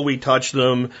little we touch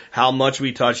them, how much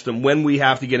we touch them, when we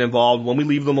have to get involved, when we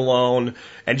leave them alone,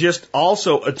 and just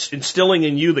also instilling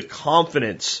in you the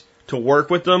confidence to work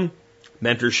with them.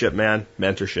 Mentorship, man,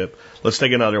 mentorship. Let's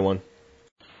take another one.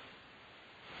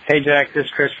 Hey, Jack, this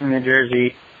is Chris from New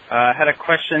Jersey. I had a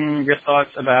question, your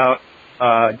thoughts about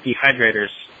dehydrators.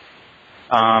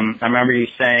 I remember you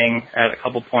saying at a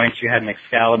couple points you had an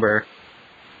Excalibur.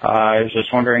 I was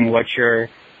just wondering what your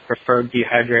preferred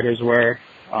dehydrators were,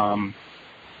 pluses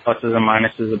and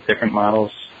minuses of different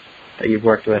models that you've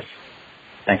worked with.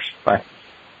 Thanks. Bye.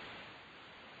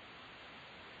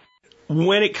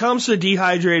 When it comes to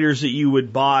dehydrators that you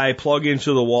would buy, plug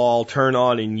into the wall, turn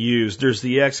on, and use, there's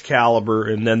the Excalibur,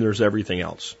 and then there's everything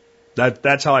else.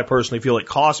 That's how I personally feel. It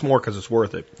costs more because it's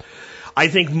worth it. I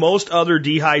think most other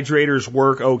dehydrators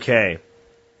work okay.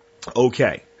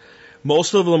 Okay.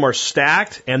 Most of them are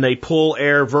stacked, and they pull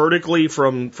air vertically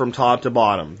from top to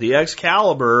bottom. The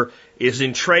Excalibur is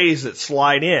in trays that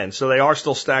slide in, so they are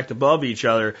still stacked above each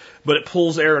other, but it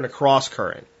pulls air in a cross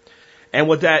current. And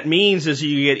what that means is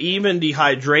you get even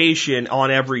dehydration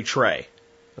on every tray.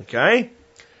 Okay?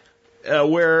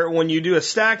 Where when you do a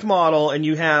stacked model and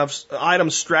you have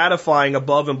items stratifying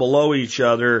above and below each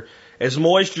other, as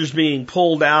moisture is being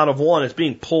pulled out of one, it's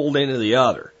being pulled into the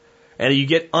other. And you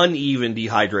get uneven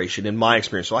dehydration in my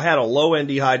experience. So I had a low-end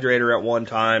dehydrator at one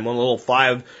time, one little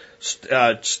 5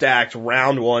 stacked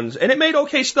round ones, and it made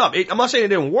okay stuff. I'm not saying it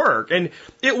didn't work, and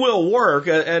it will work.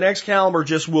 An Excalibur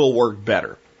just will work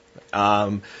better.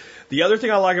 The other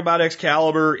thing I like about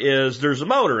Excalibur is there's a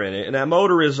motor in it, and that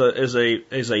motor is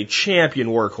a champion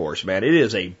workhorse, man. It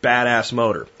is a badass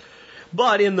motor.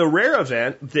 But in the rare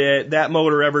event that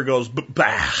motor ever goes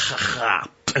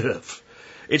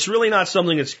it's really not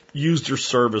something that's used or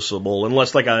serviceable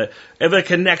unless if a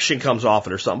connection comes off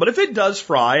it or something. But if it does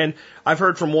fry, and I've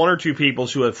heard from 1 or 2 people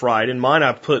who have fried, and mine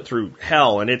I've put through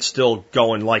hell and it's still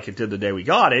going like it did the day we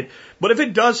got it. But if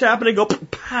it does happen to go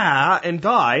and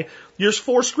die, there's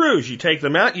 4 screws. You take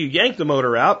them out, you yank the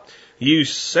motor out, you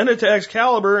send it to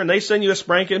Excalibur, and they send you a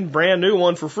spanking brand new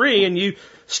one for free, and you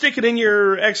stick it in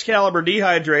your Excalibur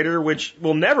dehydrator, which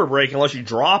will never break unless you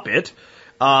drop it.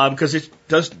 Because it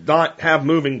does not have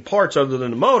moving parts other than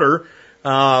the motor,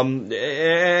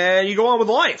 and you go on with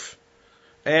life.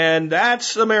 And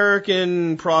that's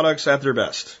American products at their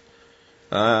best.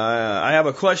 I have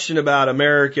a question about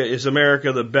America. Is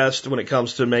America the best when it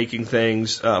comes to making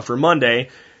things for Monday?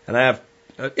 And I have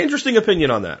an interesting opinion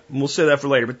on that. And we'll say that for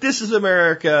later. But this is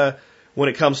America when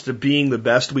it comes to being the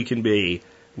best we can be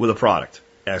with a product,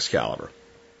 Excalibur.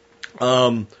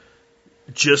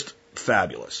 Just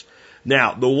fabulous.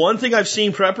 Now, the one thing I've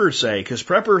seen preppers say, because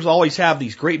preppers always have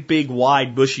these great big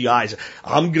wide bushy eyes,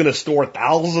 I'm going to store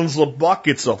thousands of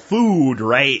buckets of food,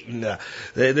 right? And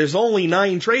there's only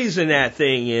 9 trays in that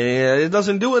thing, and it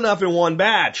doesn't do enough in one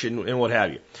batch, and what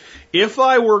have you. If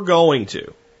I were going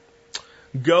to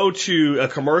go to a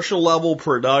commercial level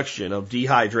production of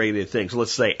dehydrated things,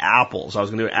 let's say apples, I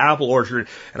was going to do an apple orchard,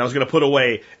 and I was going to put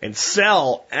away and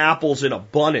sell apples in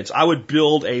abundance, I would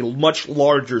build a much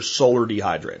larger solar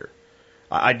dehydrator.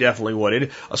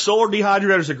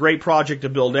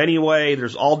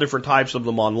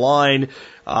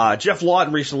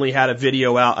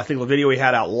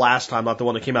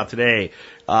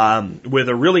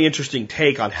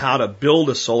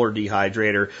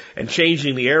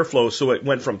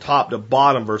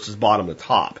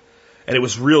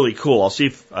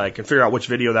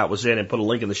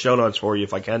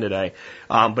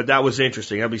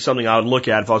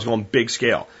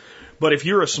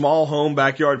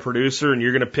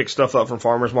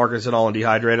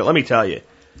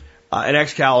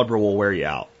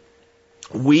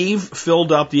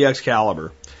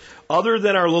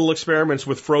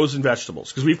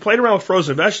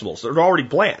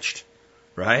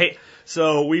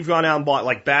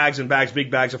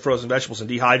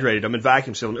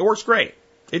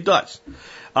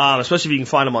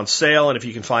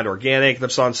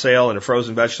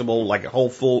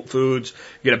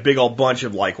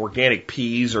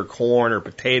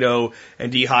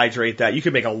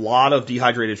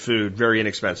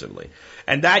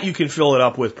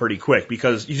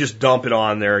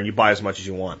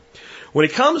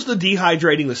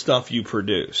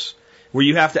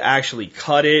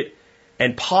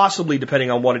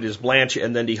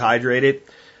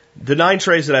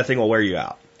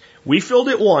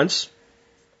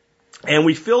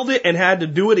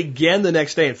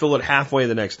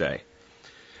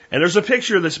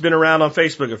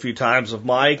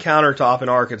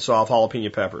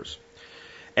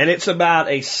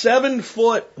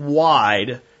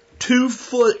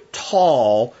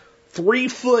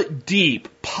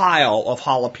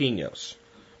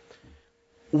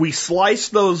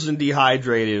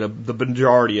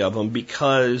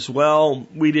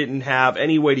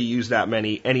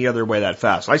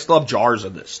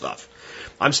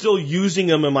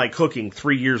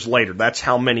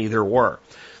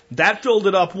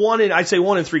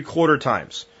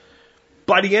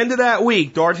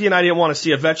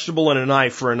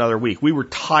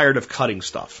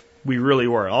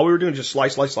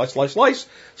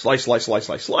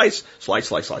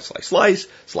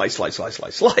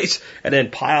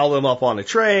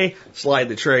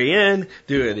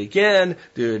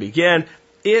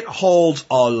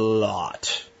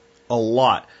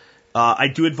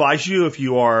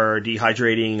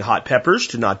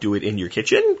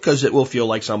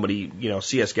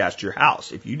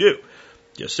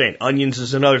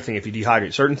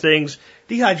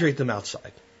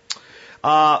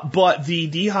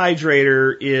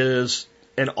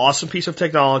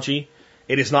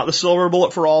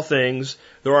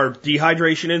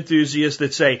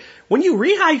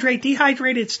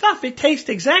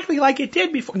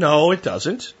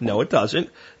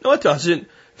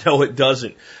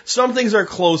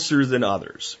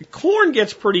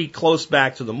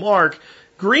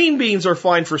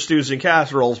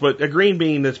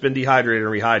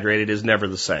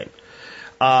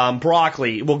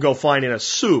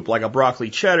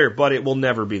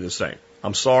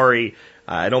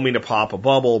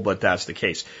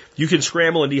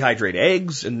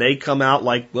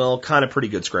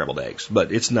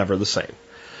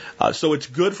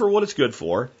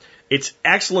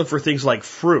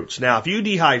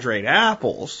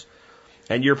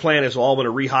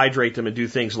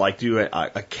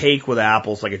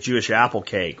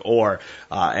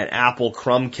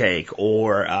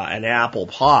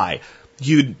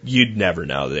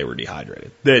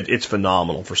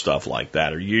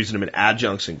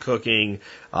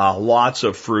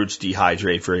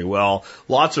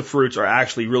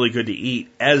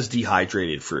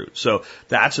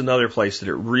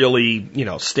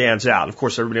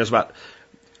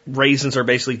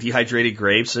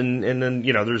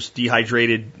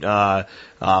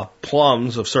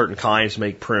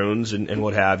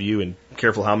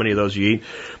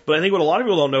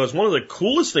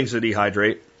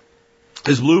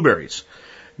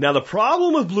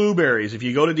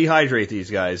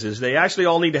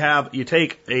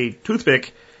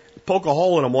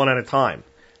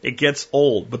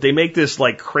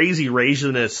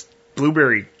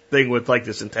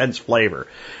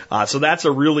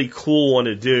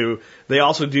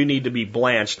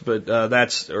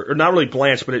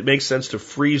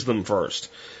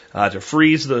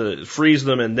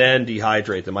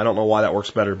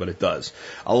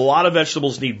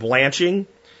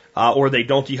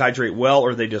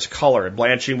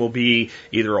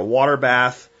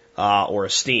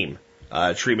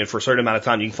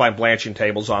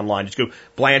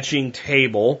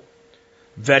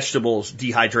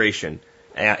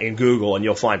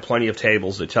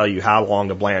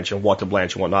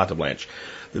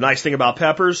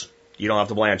 You don't have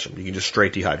to blanch them. You can just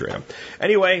straight dehydrate them.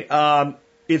 Anyway,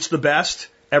 it's the best.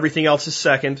 Everything else is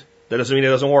second. That doesn't mean it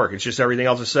doesn't work. It's just everything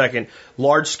else is second.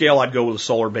 Large scale, I'd go with a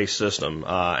solar-based system,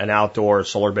 an outdoor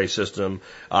solar-based system,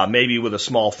 maybe with a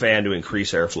small fan to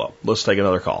increase airflow. Let's take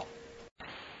another call.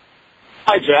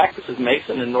 Hi, Jack. This is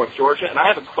Mason in North Georgia, and I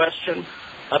have a question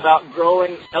about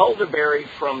growing elderberry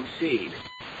from seed.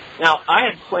 Now, I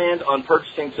had planned on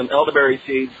purchasing some elderberry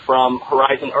seeds from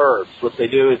Horizon Herbs. What they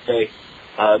do is they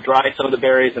dry some of the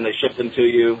berries and they ship them to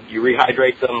you. You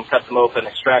rehydrate them, cut them open,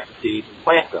 extract the seeds, and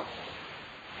plant them.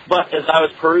 But as I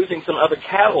was perusing some other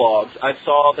catalogs, I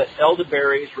saw that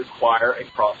elderberries require a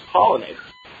cross-pollinator.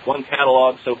 One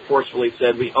catalog so forcefully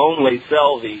said we only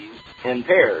sell these in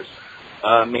pairs,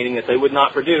 meaning that they would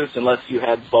not produce unless you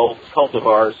had both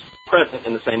cultivars present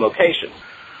in the same location.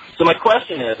 So my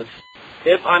question is,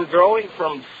 if I'm growing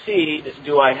from seed,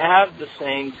 do I have the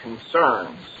same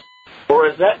concerns? Or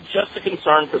is that just a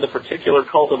concern for the particular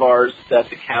cultivars that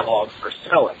the catalogs are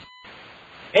selling?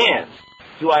 And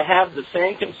do I have the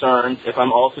same concerns if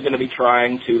I'm also going to be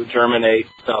trying to germinate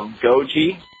some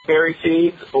goji berry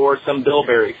seeds or some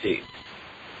bilberry seeds?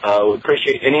 Would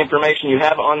appreciate any information you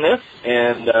have on this,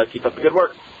 and keep up the good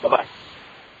work. Bye-bye.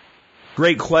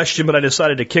 Great question, but I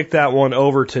decided to kick that one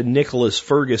over to Nicholas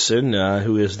Ferguson,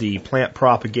 who is the plant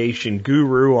propagation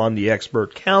guru on the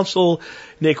Expert Council.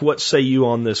 Nick, what say you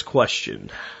on this question?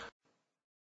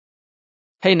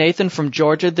 Hey, Nathan from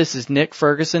Georgia. This is Nick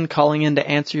Ferguson calling in to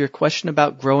answer your question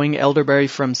about growing elderberry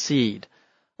from seed.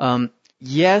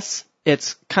 Yes,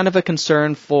 it's kind of a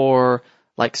concern for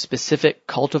like specific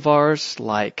cultivars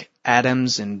like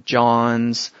Adams and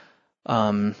Johns,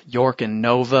 York and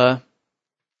Nova.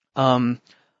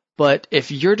 But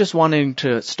if you're just wanting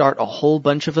to start a whole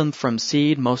bunch of them from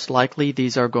seed, most likely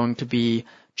these are going to be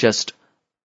just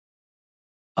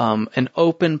an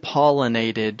open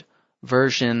pollinated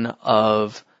version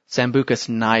of Sambucus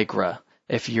nigra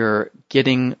if you're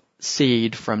getting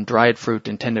seed from dried fruit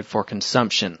intended for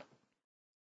consumption.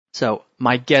 So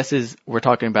my guess is we're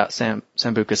talking about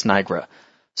Sambucus nigra.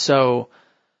 So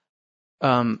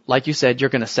like you said, you're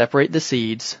going to separate the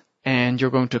seeds and you're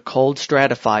going to cold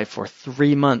stratify for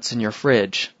 3 months in your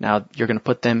fridge. Now you're going to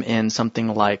put them in something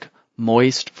like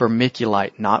moist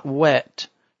vermiculite, not wet,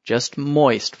 just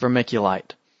moist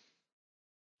vermiculite.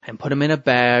 And put them in a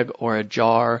bag or a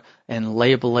jar and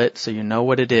label it so you know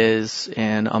what it is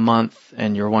in a month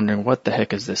and you're wondering what the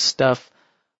heck is this stuff.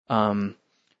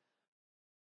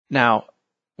 Now,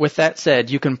 with that said,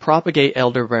 you can propagate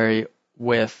elderberry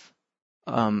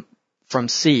from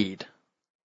seed.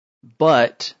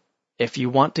 But if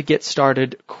you want to get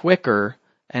started quicker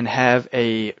and have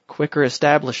a quicker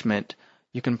establishment,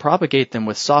 you can propagate them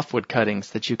with softwood cuttings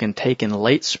that you can take in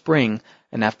late spring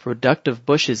and have productive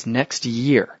bushes next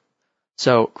year.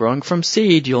 So growing from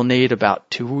seed, you'll need about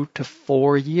 2 to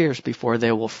 4 years before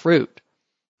they will fruit.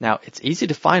 Now, it's easy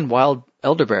to find wild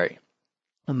elderberry.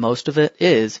 Most of it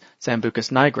is Sambucus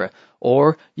nigra.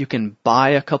 Or you can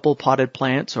buy a couple potted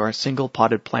plants or a single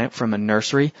potted plant from a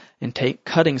nursery and take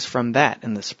cuttings from that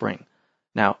in the spring.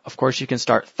 Now, of course, you can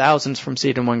start thousands from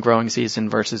seed in one growing season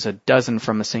versus a dozen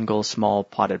from a single small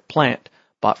potted plant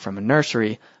bought from a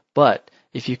nursery, but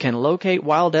if you can locate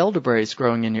wild elderberries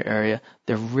growing in your area,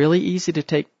 they're really easy to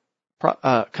take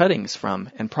cuttings from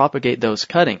and propagate those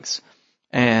cuttings.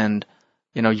 And,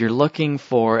 you know, you're looking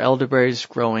for elderberries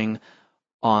growing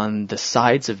on the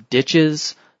sides of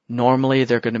ditches. Normally,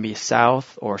 they're going to be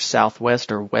south or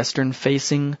southwest or western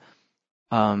facing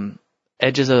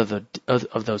edges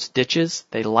of those ditches.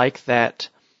 They like that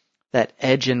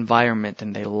edge environment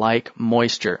and they like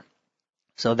moisture.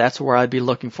 So that's where I'd be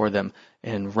looking for them,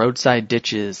 in roadside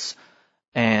ditches.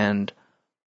 And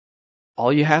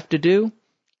all you have to do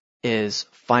is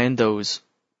find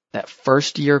that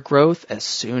first year growth as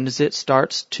soon as it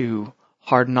starts to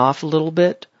harden off a little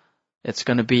bit. It's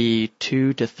going to be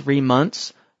 2 to 3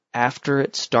 months after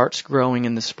it starts growing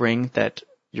in the spring that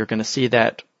you're going to see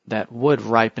that wood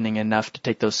ripening enough to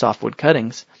take those softwood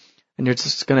cuttings. And you're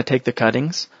just going to take the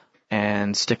cuttings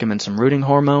and stick them in some rooting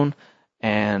hormone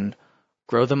and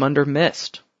grow them under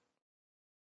mist.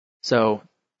 So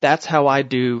that's how I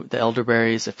do the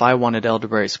elderberries. If I wanted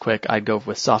elderberries quick, I'd go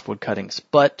with softwood cuttings.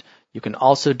 But you can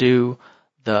also do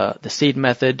the seed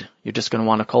method. You're just going to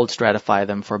want to cold stratify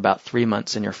them for about 3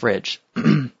 months in your fridge.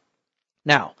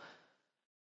 Now,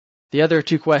 the other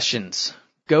 2 questions.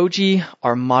 Goji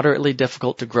are moderately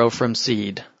difficult to grow from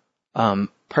seed.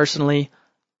 Personally,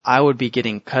 I would be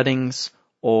getting cuttings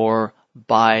or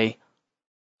buy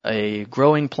a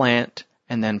growing plant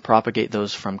and then propagate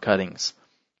those from cuttings.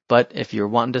 But if you're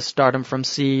wanting to start them from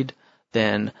seed,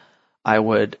 then I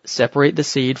would separate the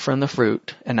seed from the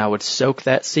fruit, and I would soak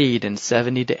that seed in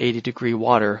 70 to 80 degree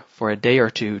water for a day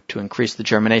or two to increase the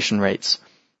germination rates.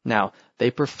 Now, they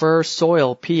prefer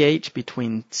soil pH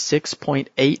between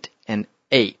 6.8 and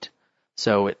 8.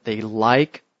 So they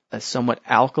like a somewhat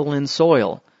alkaline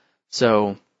soil.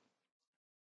 So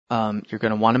you're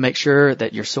going to want to make sure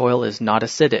that your soil is not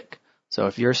acidic. So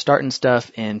if you're starting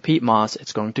stuff in peat moss,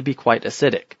 it's going to be quite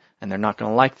acidic, and they're not going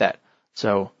to like that.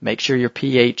 So make sure your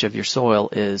pH of your soil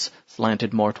is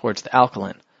slanted more towards the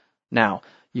alkaline. Now,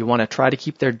 you want to try to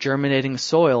keep their germinating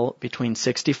soil between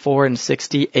 64 and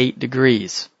 68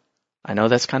 degrees. I know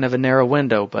that's kind of a narrow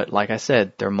window, but like I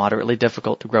said, they're moderately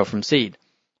difficult to grow from seed.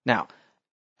 Now,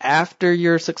 after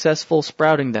you're successful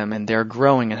sprouting them and they're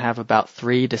growing and have about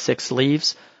 3 to 6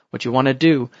 leaves, what you want to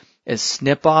do is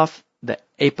snip off the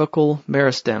apical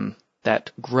meristem,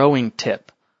 that growing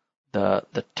tip,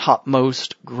 the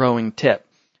topmost growing tip.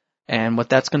 And what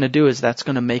that's going to do is that's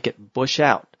going to make it bush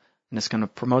out. And it's going to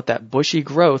promote that bushy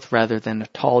growth rather than a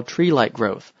tall tree-like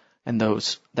growth. And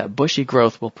that bushy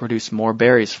growth will produce more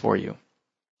berries for you.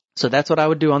 So that's what I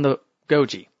would do on the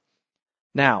goji.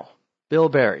 Now,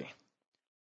 bilberry.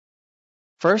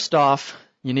 First off,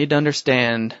 you need to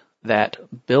understand that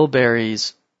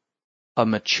bilberries, a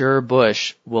mature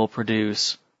bush, will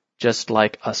produce just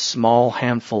like a small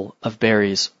handful of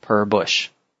berries per bush.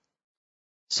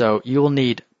 So you will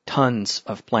need tons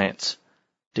of plants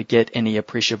to get any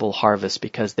appreciable harvest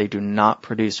because they do not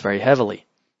produce very heavily.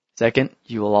 Second,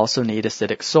 you will also need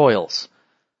acidic soils.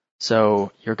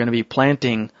 So you're going to be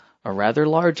planting a rather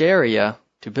large area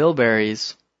to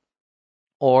bilberries,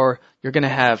 or you're going to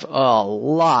have a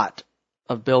lot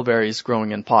of bilberries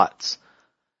growing in pots.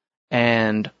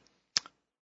 And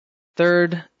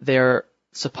third, they're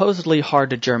supposedly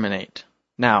hard to germinate.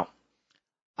 Now,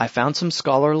 I found some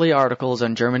scholarly articles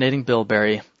on germinating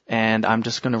bilberry, and I'm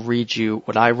just going to read you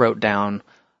what I wrote down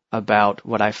about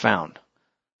what I found.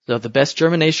 So the best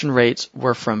germination rates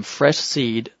were from fresh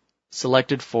seed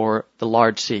selected for the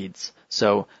large seeds.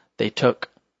 So they took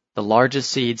the largest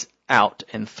seeds out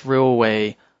and threw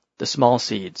away the small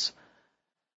seeds.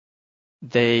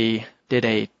 They did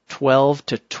a 12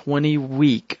 to 20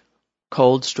 week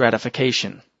cold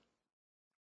stratification.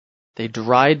 They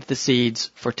dried the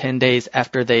seeds for 10 days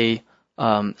after they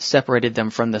separated them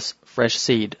from the fresh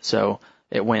seed. So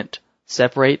it went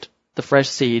separate the fresh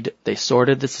seed, they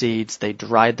sorted the seeds, they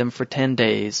dried them for 10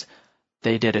 days,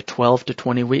 they did a 12 to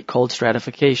 20 week cold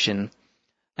stratification,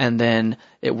 and then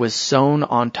it was sown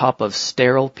on top of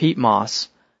sterile peat moss.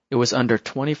 It was under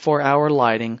 24-hour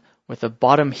lighting with a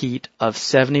bottom heat of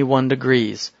 71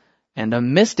 degrees. And a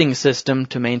misting system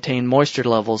to maintain moisture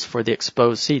levels for the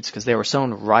exposed seeds because they were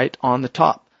sown right on the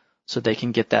top so they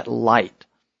can get that light.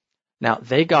 Now,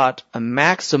 they got a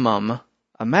maximum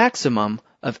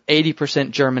of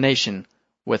 80% germination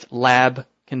with lab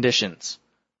conditions.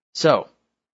 So,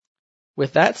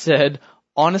 with that said,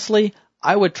 honestly,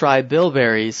 I would try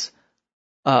bilberries.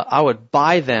 I would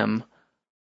buy them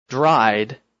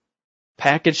dried,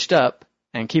 packaged up,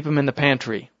 and keep them in the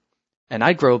pantry. And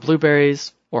I'd grow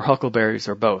blueberries or huckleberries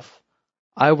or both.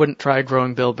 I wouldn't try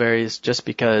growing bilberries just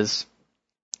because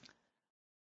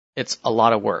it's a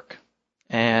lot of work.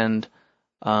 And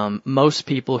most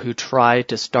people who try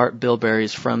to start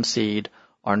bilberries from seed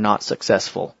are not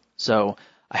successful. So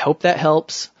I hope that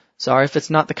helps. Sorry if it's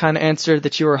not the kind of answer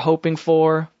that you were hoping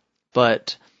for,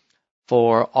 but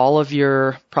for all of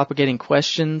your propagating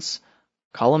questions,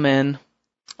 call them in.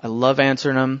 I love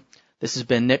answering them. This has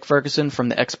been Nick Ferguson from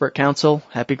the Expert Council.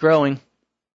 Happy growing.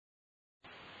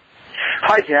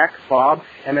 Hi, Jack. Bob,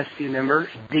 MSC member,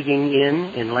 digging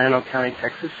in Llano County,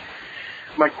 Texas.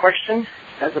 My question,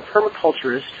 as a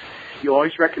permaculturist, you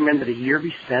always recommend that a year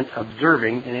be spent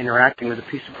observing and interacting with a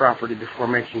piece of property before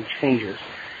making changes.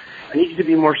 I need you to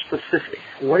be more specific.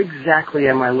 What exactly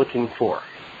am I looking for?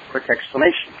 Quick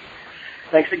explanation.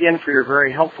 Thanks again for your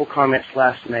very helpful comments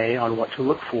last May on what to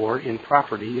look for in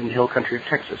property in the hill country of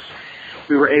Texas.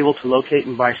 We were able to locate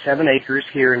and buy 7 acres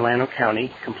here in Llano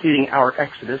County, completing our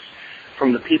exodus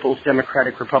from the People's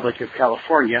Democratic Republic of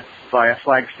California via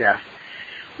Flagstaff.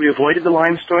 We avoided the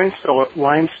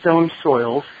limestone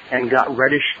soils and got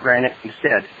reddish granite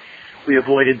instead. We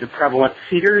avoided the prevalent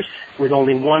cedars with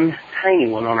only one tiny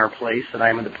one on our place that I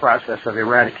am in the process of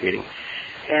eradicating.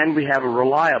 And we have a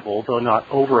reliable, though not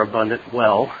overabundant,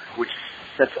 well, which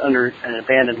sits under an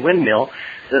abandoned windmill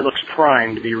that looks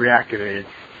primed to be reactivated.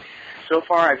 So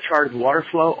far, I've charted water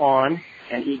flow on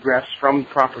and egress from the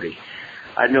property.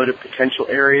 I've noted potential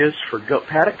areas for goat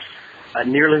paddocks, a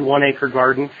nearly 1 acre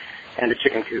garden, and a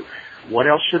chicken coop. What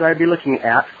else should I be looking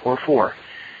at or for?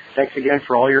 Thanks again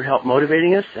for all your help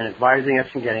motivating us and advising us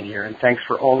in getting here. And thanks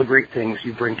for all the great things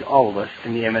you bring to all of us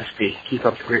in the MSP. Keep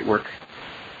up the great work.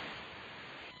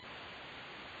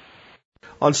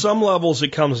 On some levels, it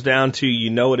comes down to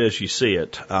you know it as you see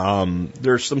it.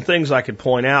 There's some things I could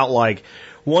point out, like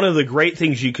one of the great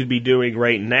things you could be doing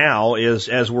right now is,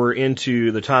 as we're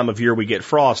into the time of year we get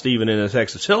frost, even in the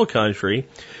Texas Hill Country,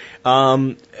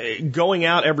 going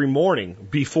out every morning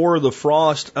before the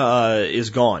frost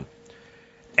is gone.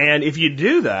 And if you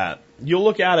do that, you'll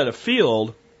look out at a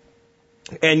field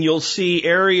and you'll see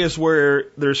areas where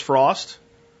there's frost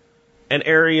and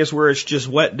areas where it's just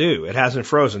wet dew. It hasn't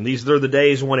frozen. These are the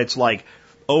days when it's like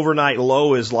overnight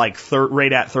low is like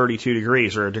right at 32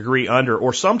 degrees or a degree under,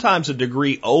 or sometimes a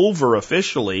degree over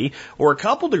officially, or a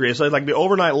couple degrees. Like the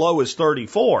overnight low is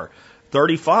 34,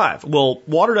 35. Well,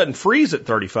 water doesn't freeze at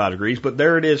 35 degrees, but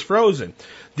there it is frozen.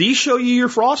 These show you your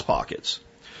frost pockets.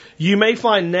 You may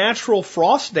find natural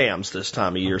frost dams this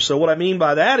time of year. So what I mean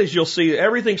by that is you'll see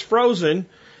everything's frozen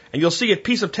and you'll see a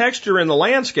piece of texture in the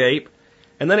landscape,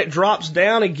 and then it drops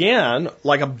down again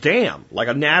like a dam, like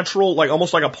a natural, like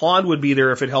almost like a pond would be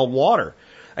there if it held water.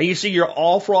 And you see you're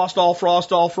all frost, all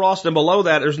frost, all frost, and below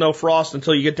that there's no frost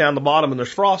until you get down the bottom and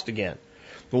there's frost again.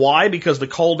 Why? Because the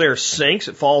cold air sinks,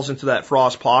 it falls into that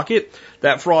frost pocket.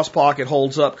 That frost pocket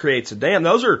holds up, creates a dam.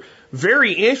 Those are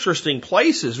very interesting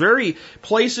places, very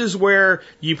places where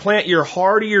you plant your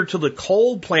hardier to the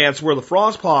cold plants where the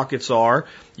frost pockets are.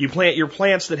 You plant your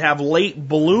plants that have late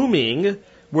blooming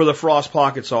where the frost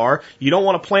pockets are. You don't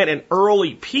want to plant an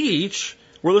early peach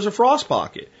where there's a frost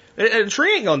pocket. A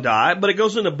tree ain't gonna die, but it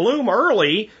goes into bloom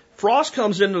early, frost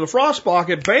comes into the frost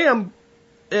pocket, bam,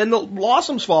 and the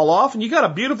blossoms fall off, and you got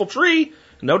a beautiful tree,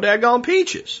 no daggone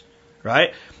peaches,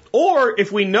 right? Or if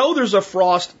we know there's a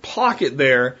frost pocket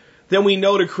there, then we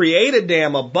know to create a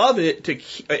dam above it to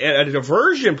at a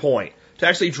diversion point to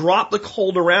actually drop the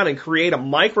cold around and create a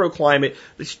microclimate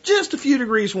that's just a few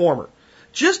degrees warmer.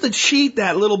 Just to cheat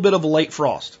that little bit of a late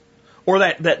frost. Or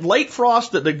that late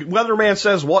frost that the weatherman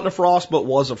says wasn't a frost but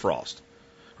was a frost.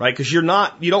 Right? Because you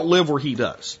don't live where he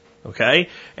does. Okay?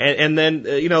 And then,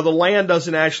 the land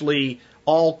doesn't actually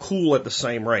all cool at the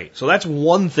same rate. So that's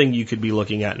one thing you could be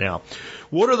looking at now.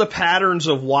 What are the patterns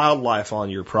of wildlife on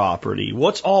your property?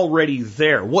 What's already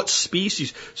there? What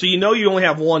species? So you only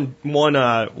have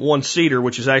one cedar,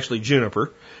 which is actually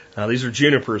juniper. These are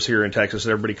junipers here in Texas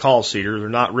that everybody calls cedar. They're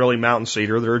not really mountain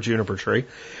cedar. They're a juniper tree.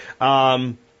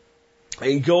 And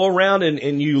you go around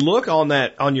and you look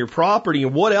on your property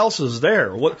and what else is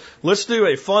there? Let's do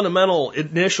a fundamental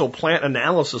initial plant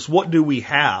analysis. What do we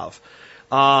have?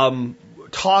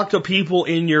 Talk to people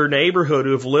in your neighborhood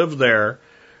who have lived there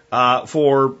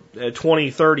for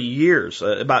 20, 30 years.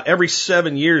 About every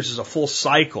 7 years is a full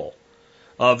cycle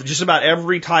of just about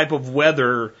every type of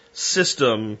weather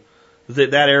system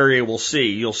that area will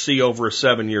see. You'll see over a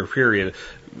 7-year period.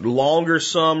 Longer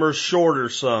summers, shorter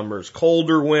summers,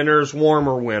 colder winters,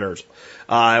 warmer winters,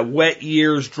 wet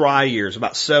years, dry years,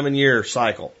 about 7-year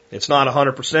cycle. It's not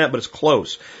 100%, but it's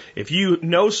close. If you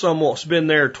know someone that's been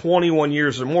there 21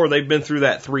 years or more, they've been through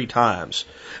that 3 times.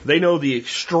 They know the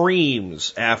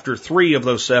extremes after 3 of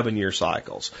those 7-year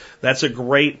cycles. That's a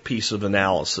great piece of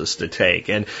analysis to take.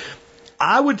 And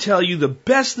I would tell you the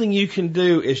best thing you can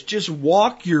do is just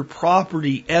walk your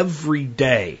property every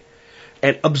day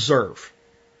and observe.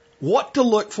 What to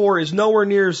look for is nowhere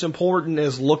near as important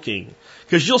as looking.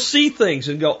 Because you'll see things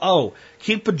and go, oh,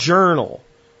 keep a journal.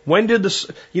 When did this,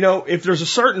 if there's a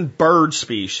certain bird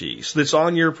species that's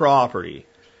on your property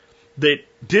that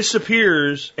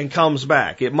disappears and comes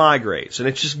back, it migrates and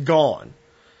it's just gone,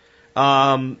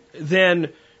 then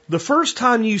the first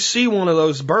time you see one of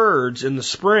those birds in the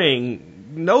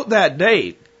spring, note that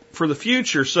date for the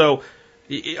future. So,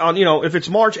 if it's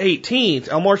March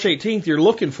 18th, on March 18th you're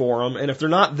looking for them, and if they're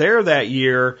not there that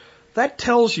year, that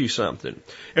tells you something.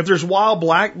 If there's wild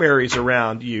blackberries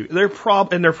around you, and there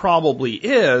probably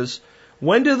is,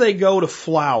 when do they go to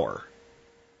flower?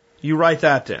 You write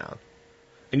that down.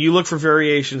 And you look for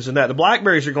variations in that. The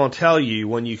blackberries are going to tell you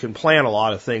when you can plant a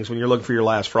lot of things when you're looking for your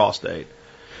last frost date.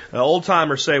 Old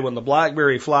timers say when the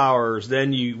blackberry flowers,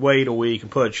 then you wait a week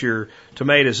and put your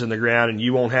tomatoes in the ground and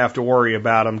you won't have to worry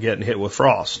about them getting hit with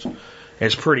frost.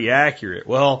 It's pretty accurate.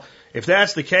 Well, if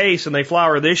that's the case and they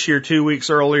flower this year 2 weeks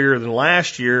earlier than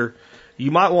last year, you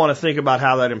might want to think about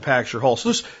how that impacts your whole. So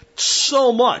there's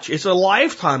so much. It's a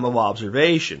lifetime of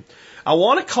observation. I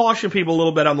want to caution people a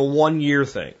little bit on the 1 year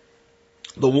thing.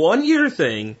 The 1 year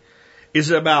thing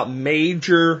is about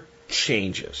major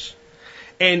changes.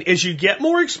 And as you get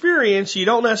more experience, you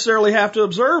don't necessarily have to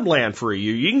observe land for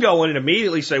you. You can go in and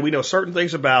immediately say, we know certain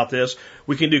things about this.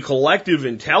 We can do collective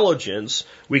intelligence.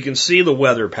 We can see the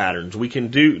weather patterns. We can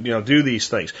do these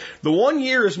things. The 1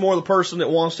 year is more the person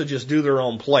that wants to just do their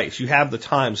own place. You have the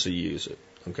time to use it.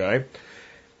 Okay?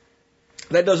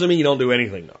 That doesn't mean you don't do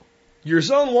anything, though. Your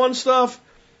Zone 1 stuff,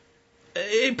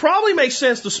 it probably makes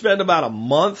sense to spend about a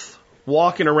month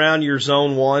walking around your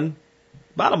Zone 1.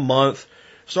 About a month.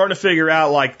 Starting to figure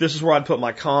out, like, this is where I'd put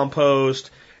my compost,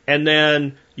 and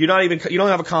then you don't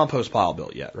have a compost pile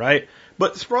built yet, right?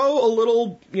 But throw a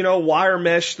little, wire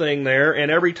mesh thing there, and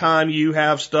every time you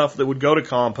have stuff that would go to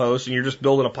compost, and you're just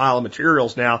building a pile of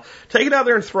materials now, take it out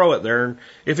there and throw it there. And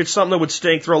if it's something that would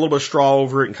stink, throw a little bit of straw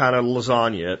over it and kind of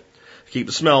lasagna it. Keep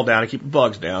the smell down and keep the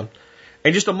bugs down.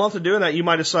 And just a month of doing that, you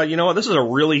might decide, you know what, this is a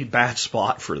really bad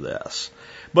spot for this.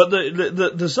 But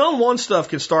the Zone 1 stuff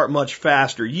can start much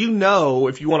faster. If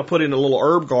you want to put in a little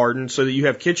herb garden so that you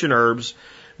have kitchen herbs,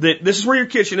 that this is where your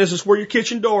kitchen is, this is where your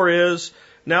kitchen door is.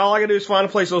 Now all I got to do is find a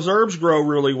place those herbs grow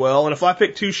really well. And if I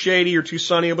pick too shady or too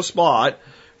sunny of a spot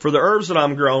for the herbs that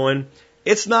I'm growing,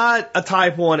 it's not a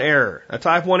type 1 error. A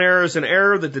type 1 error is an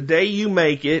error that the day you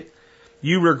make it,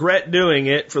 you regret doing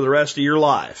it for the rest of your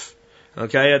life.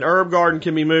 Okay? An herb garden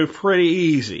can be moved pretty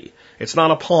easy. It's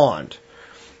not a pond.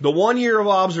 The 1 year of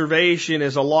observation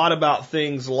is a lot about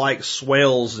things like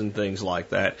swales and things like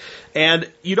that.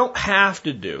 And you don't have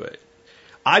to do it.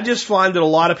 I just find that a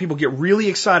lot of people get really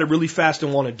excited really fast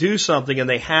and want to do something, and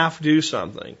they have to do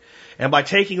something. And by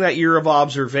taking that year of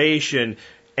observation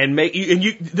and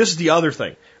this is the other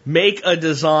thing, make a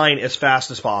design as fast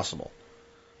as possible.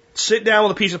 Sit down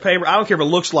with a piece of paper. I don't care if it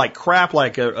looks like crap,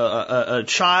 like a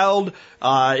child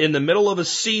in the middle of a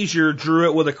seizure drew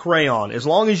it with a crayon. As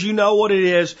long as you know what it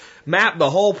is, map the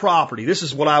whole property. This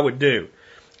is what I would do.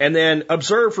 And then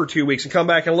observe for 2 weeks and come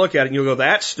back and look at it. And you'll go,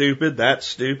 that's stupid,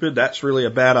 that's really a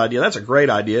bad idea. That's a great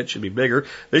idea. It should be bigger.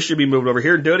 This should be moved over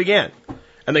here, and do it again.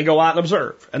 And then go out and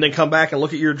observe. And then come back and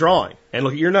look at your drawing and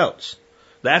look at your notes.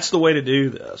 That's the way to do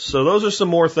this. So those are some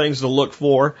more things to look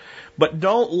for. But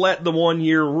don't let the 1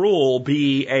 year rule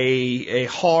be a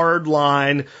hard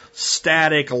line,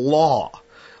 static law.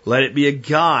 Let it be a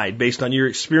guide based on your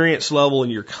experience level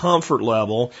and your comfort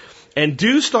level. And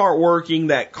do start working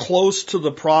that close to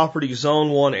the property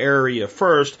Zone 1 area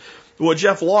first. What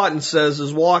Jeff Lawton says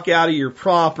is walk out of your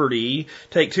property,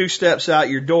 take 2 steps out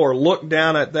your door, look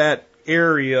down at that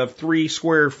area of 3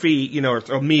 square feet, or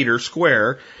a meter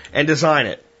square, and design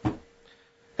it.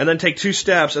 And then take 2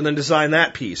 steps and then design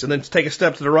that piece. And then take a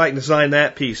step to the right and design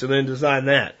that piece and then design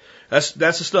that. That's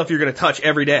the stuff you're going to touch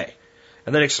every day.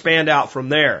 And then expand out from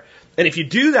there. And if you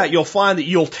do that, you'll find that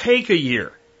you'll take a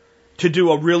year to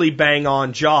do a really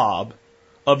bang-on job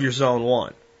of your Zone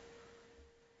 1.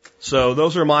 So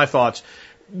those are my thoughts.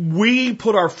 We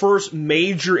put our first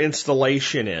major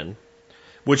installation in,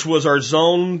 which was our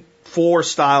Zone 4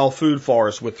 style food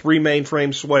forest with 3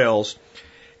 mainframe swales,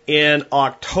 in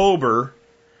October.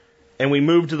 And we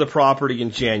moved to the property in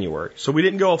January. So we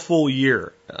didn't go a full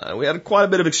year. We had quite a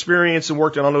bit of experience and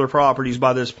worked on other properties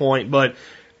by this point. But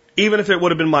even if it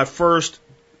would have been my first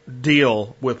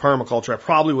deal with permaculture, I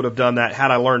probably would have done that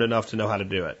had I learned enough to know how to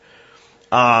do it.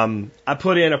 I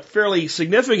put in a fairly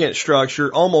significant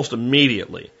structure almost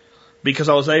immediately because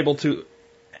I was able to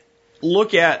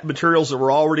look at materials that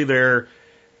were already there,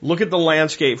 look at the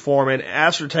landscape form, and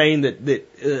ascertain that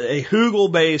a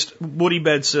hugel-based woody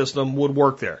bed system would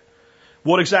work there.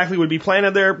 What exactly would be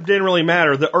planted there didn't really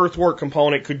matter. The earthwork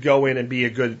component could go in and be a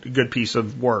good piece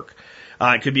of work.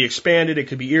 It could be expanded, it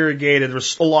could be irrigated.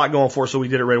 There's a lot going for it, so we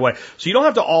did it right away. So you don't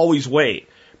have to always wait.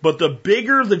 But the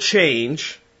bigger the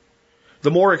change, the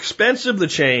more expensive the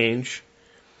change,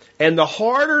 and the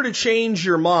harder to change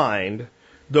your mind,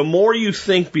 the more you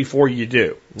think before you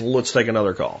do. Let's take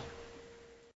another call.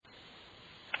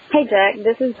 Hey, Jack.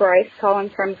 This is Bryce calling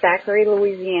from Zachary,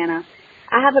 Louisiana.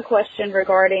 I have a question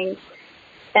regarding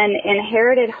an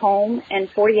inherited home and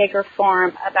 40-acre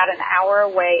farm about an hour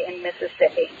away in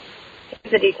Mississippi.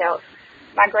 Here's the details.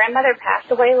 My grandmother passed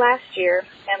away last year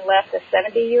and left a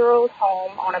 70-year-old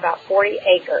home on about 40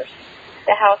 acres.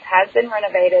 The house has been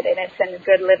renovated and it's in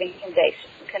good living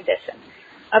condition.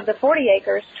 Of the 40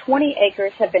 acres, 20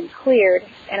 acres have been cleared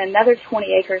and another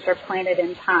 20 acres are planted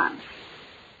in pines.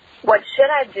 What should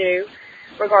I do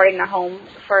regarding the home,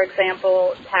 for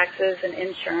example, taxes and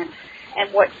insurance?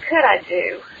 And what could I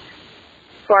do,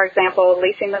 for example,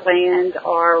 leasing the land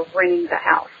or renting the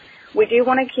house? We do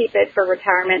want to keep it for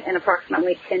retirement in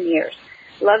approximately 10 years.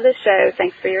 Love the show.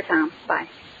 Thanks for your time. Bye.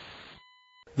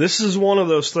 This is one of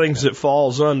those things that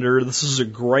falls under, this is a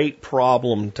great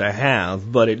problem to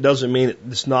have, but it doesn't mean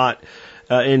it's not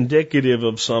indicative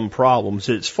of some problems.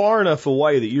 It's far enough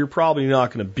away that you're probably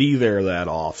not going to be there that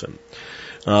often.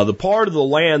 The part of the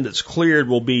land that's cleared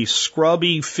will be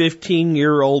scrubby,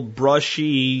 15-year-old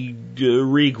brushy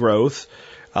regrowth,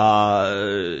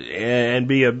 and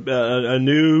be a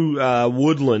new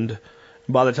woodland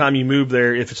by the time you move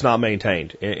there if it's not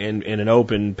maintained in an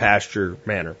open pasture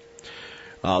manner.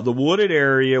 The wooded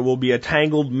area will be a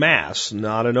tangled mass,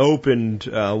 not an opened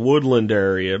woodland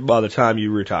area by the time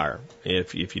you retire,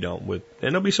 if you don't. And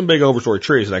there'll be some big overstory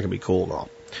trees, and that can be cool and all.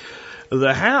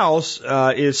 The house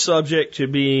is subject to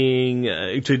being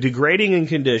to degrading in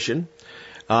condition.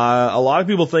 A lot of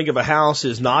people think if a house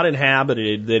is not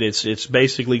inhabited, that it's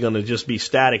basically going to just be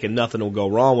static and nothing will go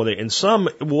wrong with it. In some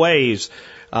ways,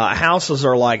 houses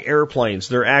are like airplanes.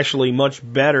 They're actually much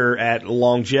better at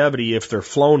longevity if they're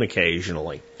flown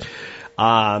occasionally,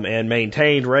 and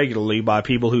maintained regularly by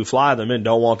people who fly them and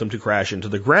don't want them to crash into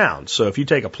the ground. So if you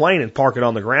take a plane and park it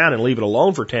on the ground and leave it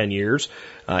alone for 10 years,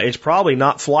 it's probably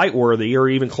not flight worthy or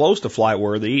even close to flight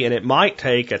worthy, and it might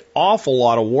take an awful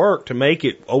lot of work to make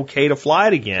it okay to fly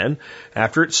it again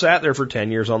after it's sat there for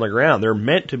 10 years on the ground. They're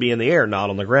meant to be in the air, not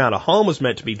on the ground. A home is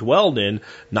meant to be dwelled in,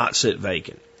 not sit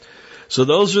vacant. So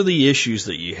those are the issues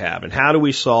that you have, and how do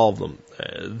we solve them?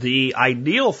 The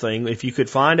ideal thing, if you could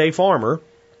find a farmer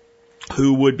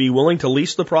who would be willing to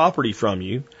lease the property from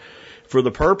you for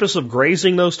the purpose of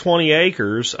grazing those 20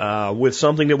 acres with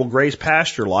something that will graze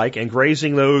pasture-like, and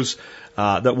grazing those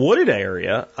that wooded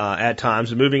area at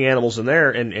times, and moving animals in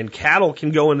there, and cattle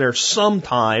can go in there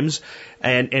sometimes,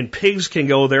 and pigs can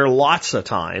go there lots of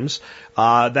times.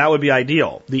 That would be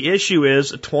ideal. The issue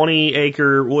is a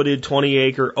 20-acre wooded,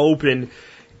 20-acre open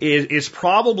is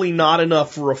probably not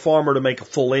enough for a farmer to make a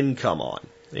full income on.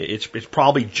 It's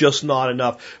probably just not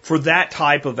enough for that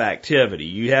type of activity.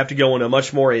 You have to go into a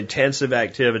much more intensive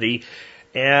activity,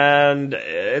 and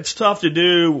it's tough to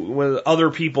do with other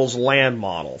people's land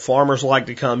model. Farmers like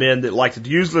to come in that like to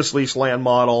use this lease land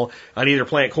model and either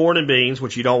plant corn and beans,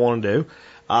 which you don't want to do,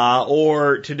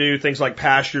 or to do things like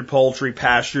pastured poultry,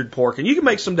 pastured pork, and you can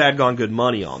make some dadgone good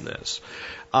money on this.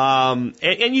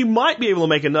 And you might be able to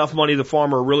make enough money the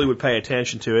farmer really would pay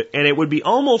attention to it, and it would be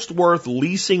almost worth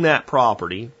leasing that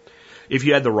property if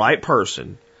you had the right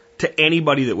person to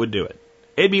anybody that would do it.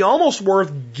 It'd be almost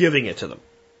worth giving it to them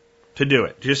to do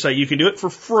it. Just say you can do it for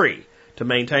free to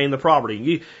maintain the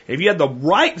property. If you had the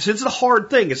right, since it's a hard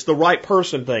thing, it's the right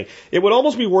person thing, it would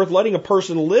almost be worth letting a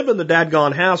person live in the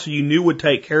dadgone house who you knew would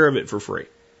take care of it for free.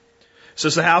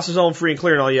 Since the house is owned free and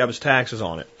clear and all you have is taxes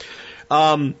on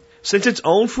it. Since it's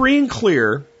owned free and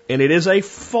clear, and it is a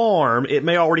farm, it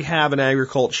may already have an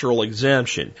agricultural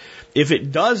exemption. If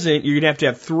it doesn't, you're going to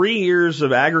have 3 years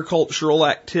of agricultural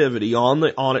activity on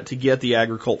it to get the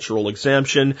agricultural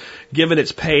exemption. Given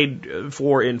it's paid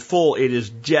for in full, it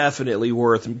is definitely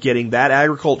worth getting that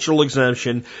agricultural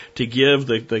exemption to give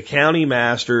the county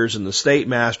masters and the state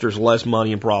masters less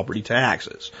money in property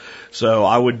taxes. So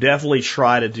I would definitely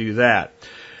try to do that.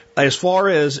 As far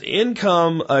as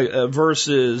income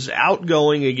versus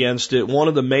outgoing against it, one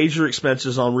of the major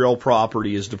expenses on real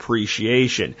property is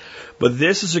depreciation. But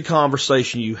this is a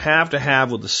conversation you have to have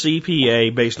with the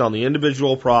CPA based on the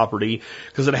individual property,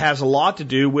 because it has a lot to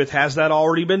do with, has that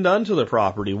already been done to the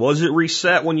property? Was it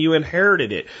reset when you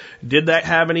inherited it? Did that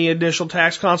have any additional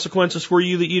tax consequences for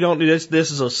you that you don't do?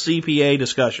 This is a CPA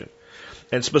discussion.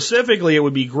 And specifically, it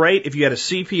would be great if you had a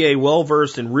CPA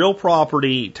well-versed in real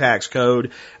property tax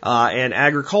code and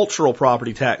agricultural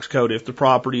property tax code if the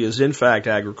property is in fact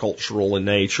agricultural in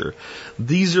nature.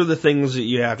 These are the things that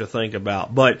you have to think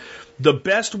about. But the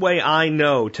best way I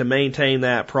know to maintain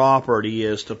that property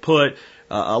is to put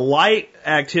a light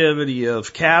activity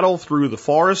of cattle through the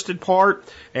forested part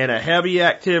and a heavy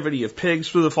activity of pigs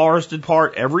through the forested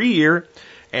part every year,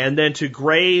 and then to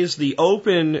graze the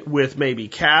open with maybe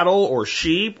cattle or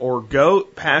sheep or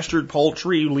goat, pastured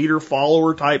poultry,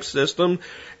 leader-follower type system.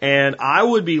 And I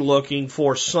would be looking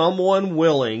for someone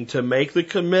willing to make the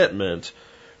commitment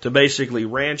to basically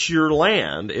ranch your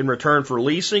land in return for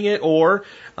leasing it, or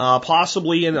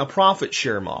possibly in a profit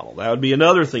share model. That would be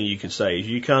another thing you could say.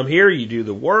 You come here, you do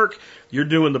the work, you're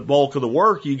doing the bulk of the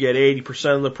work, you get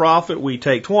 80% of the profit, we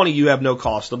take 20%, you have no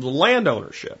cost of the land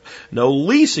ownership, no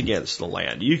lease against the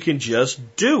land. You can just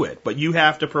do it, but you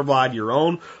have to provide your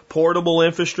own portable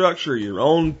infrastructure, your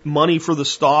own money for the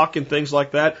stock and things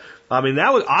like that. I mean,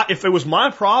 if it was my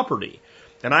property,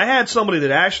 and I had somebody that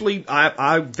actually,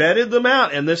 I vetted them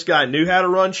out, and this guy knew how to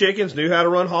run chickens, knew how to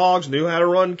run hogs, knew how to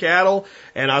run cattle,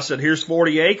 and I said, here's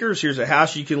 40 acres, here's a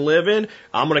house you can live in,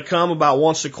 I'm going to come about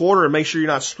once a quarter and make sure you're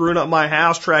not screwing up my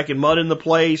house, tracking mud in the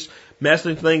place,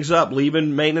 messing things up,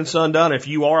 leaving maintenance undone. If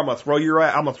you are, I'm gonna throw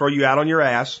you out on your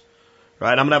ass.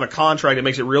 Right? I'm gonna have a contract that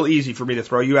makes it real easy for me to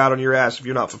throw you out on your ass if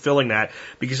you're not fulfilling that,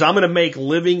 because I'm gonna make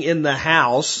living in the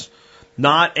house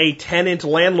not a tenant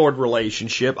landlord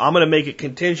relationship. I'm gonna make it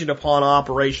contingent upon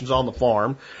operations on the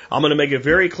farm. I'm gonna make it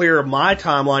very clear of my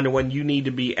timeline to when you need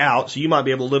to be out. So you might be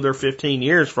able to live there 15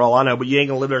 years for all I know, but you ain't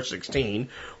gonna live there 16.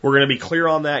 We're gonna be clear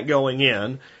on that going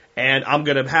in, and I'm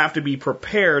gonna have to be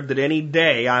prepared that any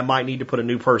day I might need to put a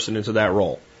new person into that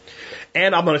role.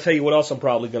 And I'm going to tell you what else I'm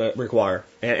probably going to require.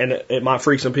 And it might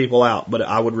freak some people out, but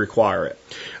I would require it.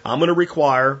 I'm going to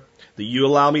require that you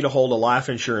allow me to hold a life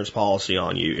insurance policy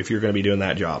on you if you're going to be doing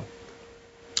that job.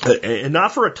 And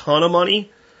not for a ton of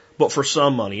money, but for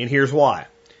some money. And here's why.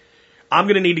 I'm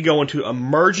going to need to go into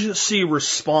emergency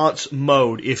response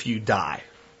mode if you die.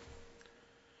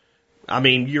 I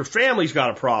mean, your family's got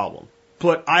a problem,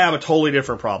 but I have a totally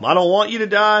different problem. I don't want you to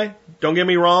die. Don't get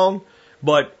me wrong.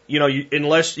 But, you know,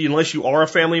 unless you are a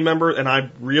family member, and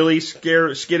I'm really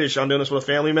skittish on doing this with a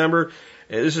family member,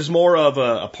 this is more of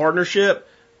a partnership.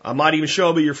 I might even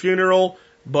show up at your funeral,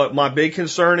 but my big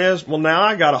concern is, well, now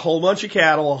I got a whole bunch of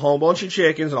cattle, a whole bunch of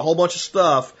chickens, and a whole bunch of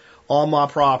stuff on my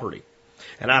property.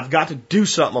 And I've got to do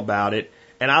something about it,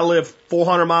 and I live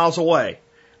 400 miles away.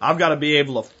 I've got to be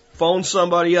able to phone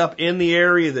somebody up in the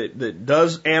area that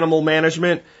does animal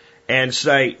management and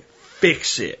say,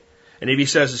 fix it. And if he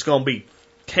says it's going to be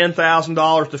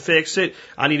 $10,000 to fix it,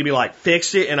 I need to be like,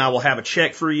 fix it, and I will have a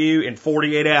check for you in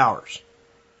 48 hours.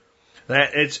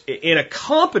 That it's in a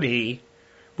company,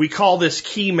 we call this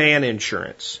key man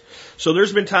insurance. So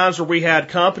there's been times where we had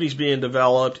companies being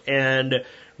developed, and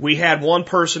we had one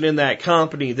person in that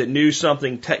company that knew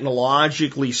something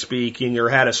technologically speaking, or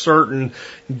had a certain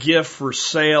gift for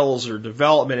sales or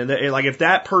development. And like if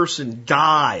that person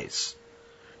dies,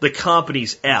 the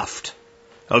company's effed.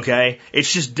 Okay?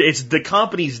 It's the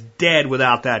company's dead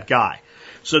without that guy.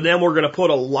 So then we're going to put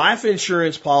a life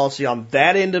insurance policy on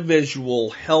that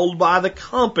individual held by the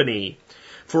company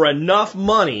for enough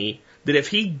money that if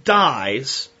he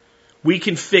dies, we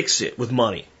can fix it with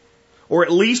money. Or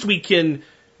at least we can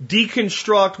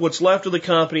deconstruct what's left of the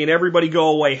company and everybody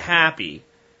go away happy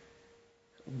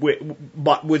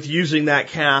with using that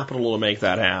capital to make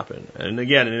that happen. And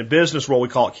again, in a business world, we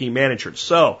call it key management.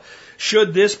 So,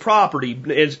 should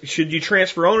you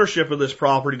transfer ownership of this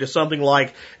property to something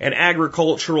like an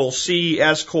agricultural C,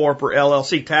 S Corp, or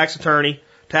LLC? Tax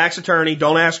attorney,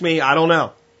 don't ask me, I don't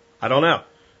know.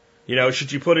 You know,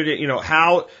 should you put it in, you know,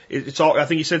 how, I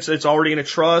think you said it's already in a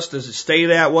trust. Does it stay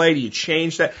that way? Do you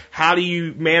change that? How do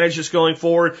you manage this going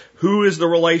forward? Who is the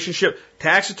relationship?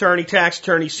 Tax attorney,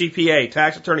 CPA,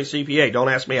 tax attorney, CPA. Don't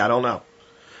ask me, I don't know.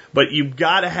 But you've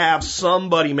got to have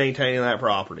somebody maintaining that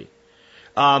property.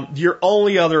 Your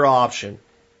only other option,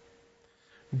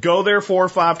 go there 4 or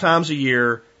 5 times a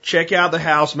year, check out the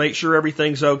house, make sure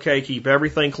everything's okay, keep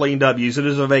everything cleaned up, use it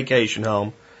as a vacation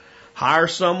home. Hire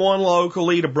someone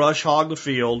locally to brush hog the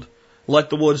field. Let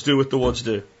the woods do what the woods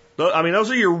do. I mean, those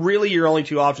are your only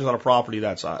 2 options on a property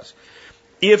that size.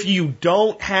 If you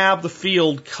don't have the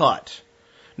field cut,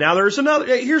 now here's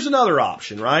another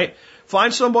option, right?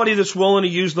 Find somebody that's willing to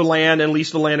use the land and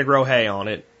lease the land to grow hay on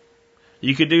it.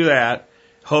 You could do that.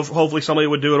 Hopefully somebody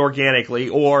would do it organically,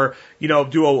 or, you know,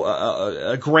 do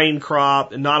a grain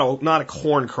crop and not a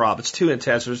corn crop. It's too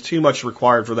intense. There's too much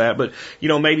required for that. But, you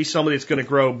know, maybe somebody that's going to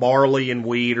grow barley and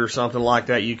wheat or something like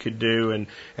that you could do and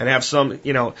have some,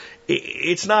 you know,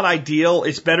 it's not ideal.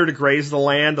 It's better to graze the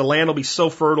land. The land will be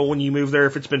so fertile when you move there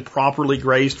if it's been properly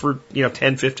grazed for,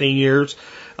 10, 15 years.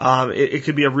 It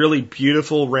could be a really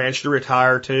beautiful ranch to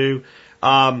retire to.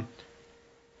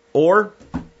 Or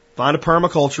find a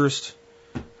permaculturist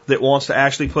that wants to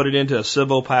actually put it into a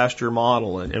silvopasture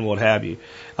model and what have you,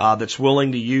 that's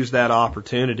willing to use that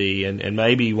opportunity and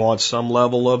maybe wants some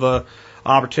level of a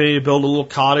opportunity to build a little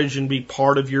cottage and be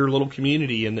part of your little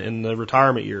community in the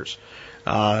retirement years.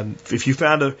 If you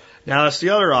found now that's the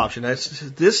other option.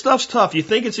 This stuff's tough. You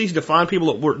think it's easy to find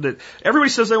people that everybody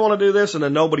says they want to do this and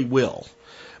then nobody will.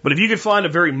 But if you could find a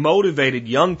very motivated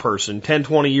young person, 10,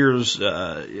 20 years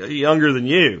younger than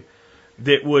you,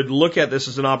 that would look at this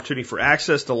as an opportunity for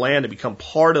access to land to become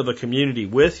part of a community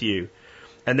with you.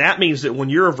 And that means that when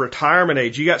you're of retirement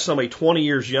age, you got somebody 20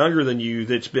 years younger than you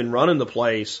that's been running the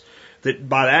place, that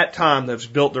by that time that's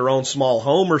built their own small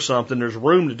home or something, there's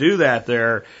room to do that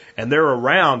there, and they're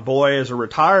around. Boy, as a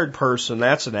retired person,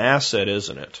 that's an asset,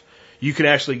 isn't it? You can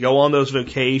actually go on those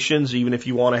vacations even if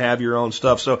you want to have your own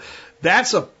stuff. So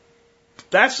that's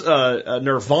a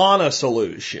nirvana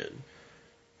solution.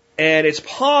 And it's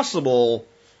possible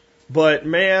But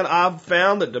man, I've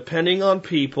found that depending on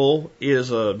people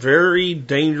is a very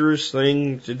dangerous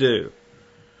thing to do.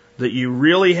 That you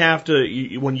really have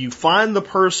to, when you find the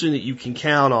person that you can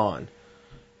count on,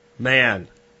 man,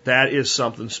 that is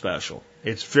something special.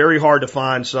 It's very hard to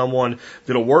find someone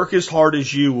that'll work as hard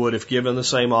as you would if given the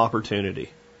same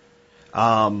opportunity.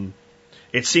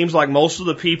 It seems like most of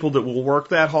the people that will work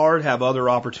that hard have other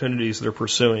opportunities they're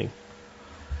pursuing.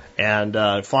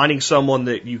 And finding someone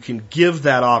that you can give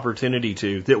that opportunity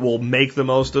to that will make the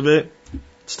most of it,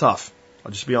 it's tough.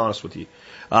 I'll just be honest with you.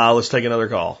 Let's take another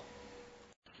call.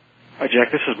 Hi,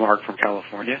 Jack. This is Mark from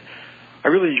California. I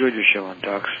really enjoyed your show on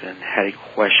ducks and had a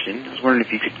question. I was wondering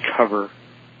if you could cover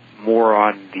more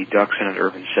on the ducks in an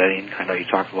urban setting. I know you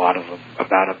talked a lot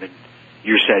about them in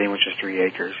your setting, which is 3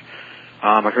 acres.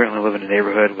 I currently live in a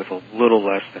neighborhood with a little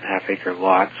less than half-acre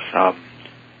lots. Can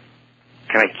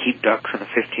I keep ducks in a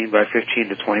 15 by 15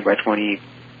 to 20 by 20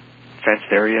 fenced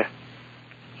area?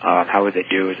 How would they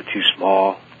do? Is it too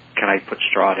small? Can I put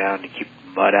straw down to keep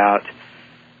mud out?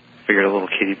 Figured a little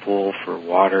kiddie pool for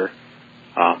water.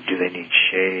 Do they need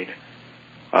shade?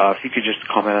 If you could just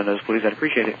comment on those, please, I'd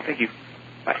appreciate it. Thank you.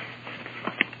 Bye.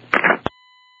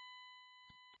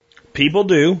 People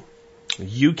do.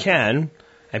 You can.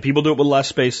 And people do it with less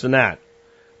space than that.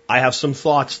 I have some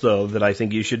thoughts, though, that I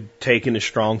think you should take into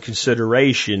strong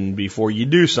consideration before you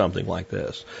do something like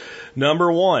this.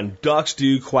 Number one, ducks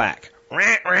do quack.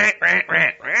 Like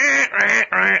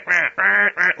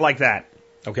that.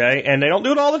 Okay? And they don't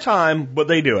do it all the time, but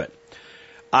they do it.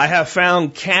 I have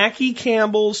found khaki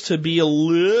Campbells to be a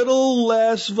little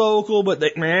less vocal, but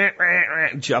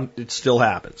it still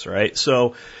happens, right?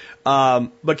 So,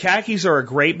 but khakis are a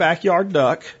great backyard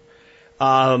duck.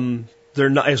 They're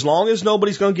not, as long as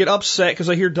nobody's going to get upset because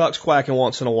I hear ducks quacking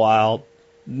once in a while,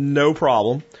 no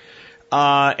problem.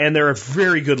 And they're a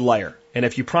very good layer. And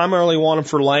if you primarily want them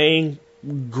for laying,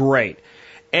 great.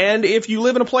 And if you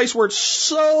live in a place where it's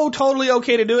so totally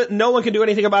okay to do it, no one can do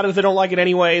anything about it if they don't like it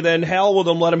anyway, then hell with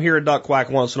them, let them hear a duck quack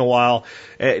once in a while.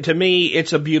 To me,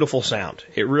 it's a beautiful sound.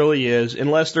 It really is,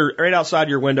 unless they're right outside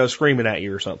your window screaming at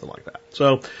you or something like that.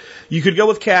 So you could go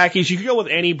with khakis. You could go with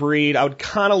any breed. I would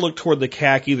kind of look toward the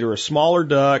khaki. They're a smaller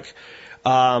duck.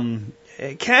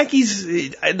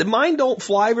 Khakis, mine don't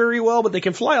fly very well, but they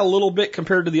can fly a little bit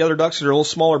compared to the other ducks that are a little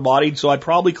smaller bodied, so I'd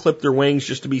probably clip their wings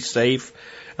just to be safe.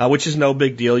 Which is no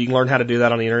big deal. You can learn how to do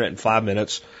that on the internet in 5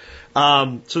 minutes.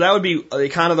 So that would be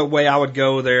kind of the way I would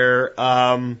go there.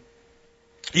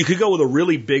 You could go with a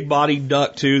really big bodied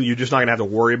duck too. You're just not going to have to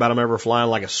worry about them ever flying,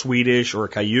 like a Swedish or a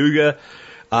Cayuga.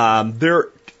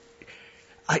 Duck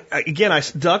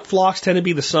flocks tend to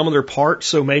be the sum of their parts,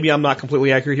 so maybe I'm not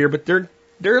completely accurate here, but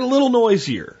they're a little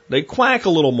noisier. They quack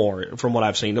a little more from what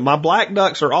I've seen. And my black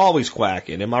ducks are always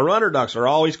quacking, and my runner ducks are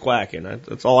always quacking.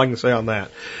 That's all I can say on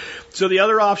that. So the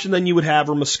other option then you would have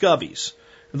are muscovies.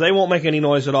 They won't make any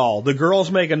noise at all. The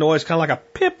girls make a noise kind of like a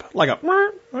pip, like a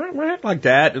like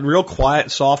that, real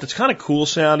quiet, soft. It's kind of cool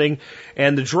sounding.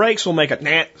 And the drakes will make a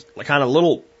kind of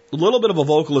little bit of a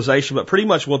vocalization, but pretty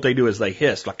much what they do is they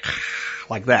hiss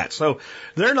like that. So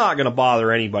they're not going to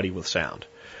bother anybody with sound.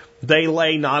 They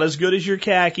lay not as good as your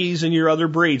khakis and your other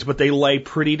breeds, but they lay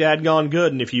pretty dadgone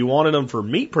good. And if you wanted them for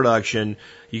meat production,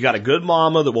 you got a good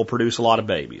mama that will produce a lot of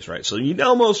babies, right? So you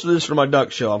know most of this from my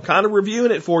duck show. I'm kind of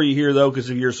reviewing it for you here, though, because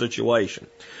of your situation.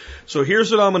 So here's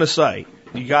what I'm going to say.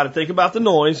 You got to think about the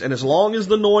noise, and as long as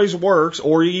the noise works,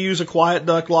 or you use a quiet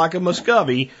duck like a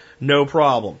muscovy, no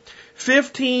problem.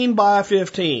 15 by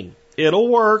 15. It'll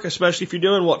work, especially if you're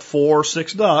doing, 4 or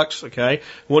 6 ducks, okay?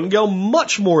 Wouldn't go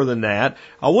much more than that.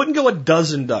 I wouldn't go a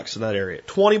dozen ducks in that area.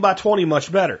 20 by 20,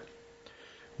 much better.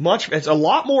 It's a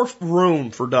lot more room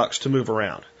for ducks to move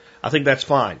around. I think that's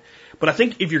fine. But I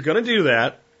think if you're going to do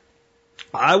that,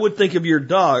 I would think of your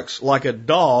ducks like a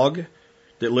dog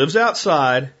that lives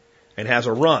outside and has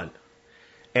a run.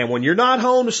 And when you're not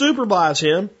home to supervise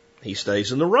him, he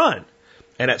stays in the run.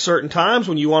 And at certain times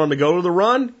when you want him to go to the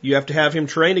run, you have to have him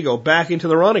trained to go back into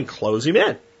the run and close him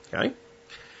in. Okay?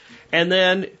 And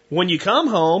then when you come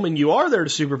home and you are there to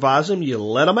supervise him, you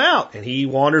let him out and he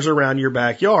wanders around your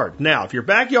backyard. Now, if your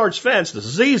backyard's fenced, this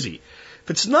is easy. If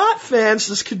it's not fenced,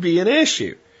 this could be an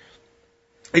issue.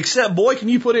 Except, boy, can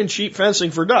you put in cheap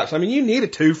fencing for ducks. I mean, you need a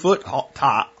 2-foot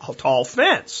tall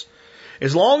fence.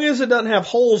 As long as it doesn't have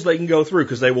holes they can go through,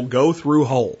 because they will go through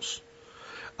holes.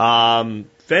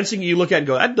 Fencing you look at and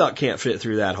go, that duck can't fit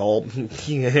through that hole.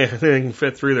 Yeah, they can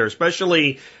fit through there,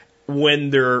 especially when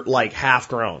they're like half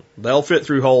grown. They'll fit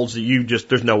through holes that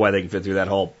there's no way they can fit through that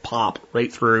hole. Pop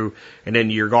right through, and then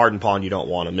your garden pond you don't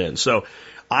want them in. So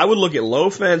I would look at low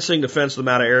fencing to fence them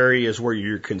out of areas where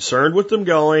you're concerned with them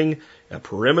going, a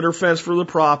perimeter fence for the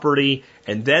property,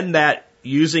 and then that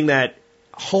using that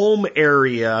home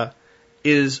area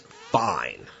is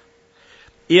fine.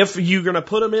 If you're going to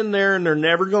put them in there and they're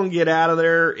never going to get out of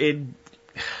there,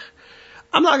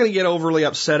 I'm not going to get overly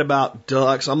upset about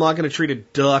ducks. I'm not going to treat a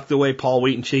duck the way Paul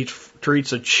Wheaton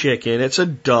treats a chicken. It's a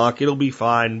duck. It'll be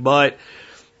fine. But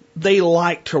they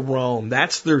like to roam.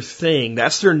 That's their thing.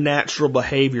 That's their natural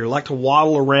behavior. They like to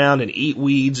waddle around and eat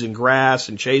weeds and grass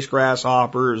and chase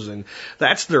grasshoppers. And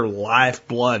that's their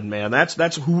lifeblood, man.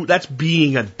 That's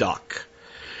being a duck.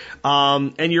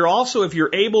 And you're also, if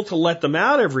you're able to let them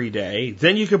out every day,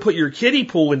 then you can put your kiddie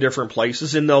pool in different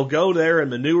places and they'll go there and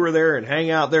manure there and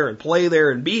hang out there and play there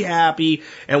and be happy.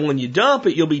 And when you dump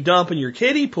it, you'll be dumping your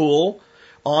kiddie pool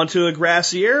onto a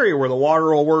grassy area where the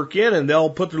water will work in and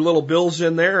they'll put their little bills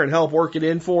in there and help work it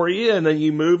in for you. And then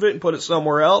you move it and put it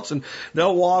somewhere else and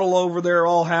they'll waddle over there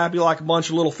all happy like a bunch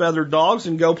of little feathered dogs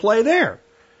and go play there.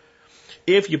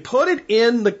 If you put it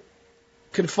in the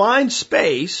confined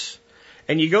space,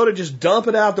 and you go to just dump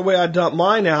it out the way I dump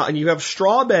mine out, and you have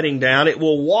straw bedding down, it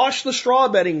will wash the straw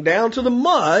bedding down to the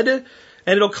mud, and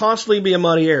it'll constantly be a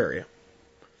muddy area.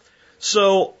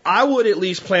 So I would at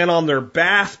least plan on their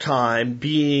bath time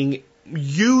being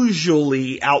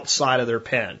usually outside of their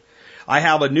pen. I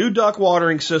have a new duck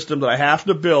watering system that I have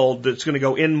to build that's going to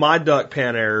go in my duck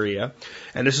pen area,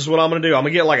 and this is what I'm going to do. I'm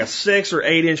going to get like a 6 or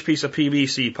 8 inch piece of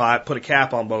PVC pipe, put a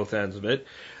cap on both ends of it.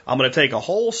 I'm going to take a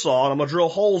hole saw and I'm going to drill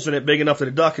holes in it big enough that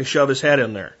a duck can shove his head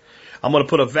in there. I'm going to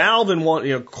put a valve in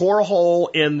one, core a hole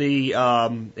in the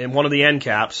in one of the end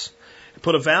caps,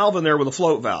 put a valve in there with a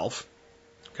float valve,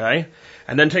 okay,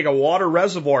 and then take a water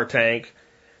reservoir tank,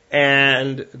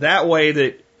 and that way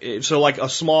like a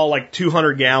small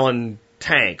 200-gallon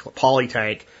tank, poly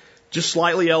tank, just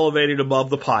slightly elevated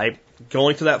above the pipe,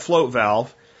 going to that float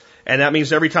valve, and that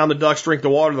means every time the ducks drink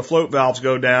the water, the float valves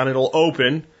go down, it'll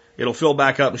open. It'll fill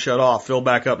back up and shut off, fill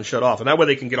back up and shut off. And that way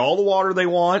they can get all the water they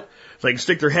want. They can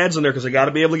stick their heads in there because they got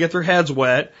to be able to get their heads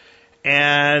wet.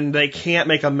 And they can't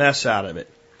make a mess out of it.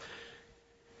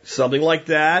 Something like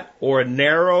that, or a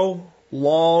narrow,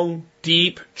 long,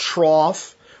 deep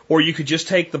trough. Or you could just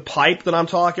take the pipe that I'm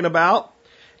talking about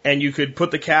and you could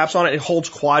put the caps on it. It holds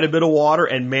quite a bit of water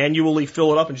and manually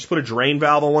fill it up and just put a drain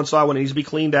valve on one side when it needs to be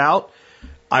cleaned out.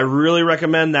 I really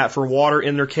recommend that for water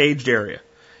in their caged area.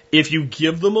 If you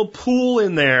give them a pool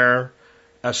in there,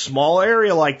 a small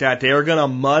area like that, they are going to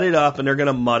mud it up, and they're going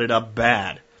to mud it up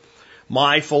bad.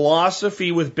 My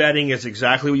philosophy with bedding is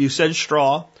exactly what you said,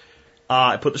 straw.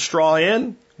 I put the straw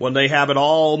in. When they have it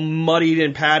all muddied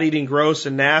and pattied and gross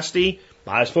and nasty,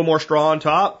 I just put more straw on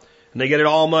top. And they get it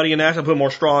all muddy and nasty, I put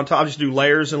more straw on top. Just do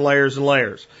layers and layers and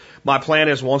layers. My plan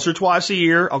is once or twice a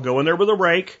year, I'll go in there with a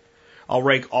rake. I'll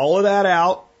rake all of that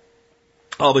out.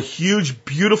 I'll have a huge,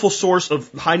 beautiful source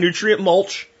of high nutrient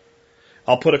mulch.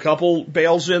 I'll put a couple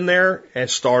bales in there and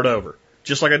start over.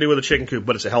 Just like I do with a chicken coop,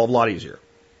 but it's a hell of a lot easier.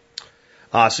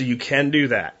 So you can do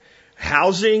that.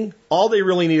 Housing, all they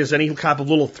really need is any type of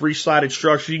little 3-sided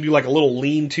structure. You can do like a little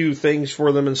lean-to things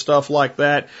for them and stuff like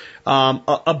that.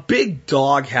 A big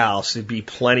dog house would be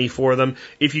plenty for them.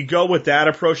 If you go with that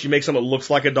approach, you make something that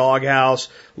looks like a dog house,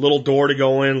 little door to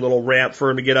go in, little ramp for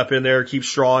them to get up in there, keep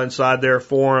straw inside there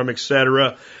for them,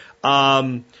 etc.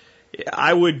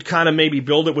 I would kind of maybe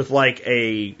build it with like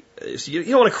you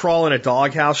don't want to crawl in a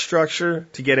dog house structure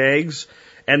to get eggs.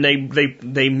 And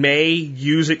they may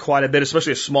use it quite a bit,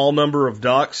 especially a small number of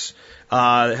ducks.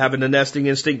 Having a nesting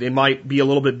instinct, they might be a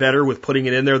little bit better with putting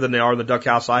it in there than they are in the duck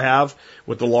house I have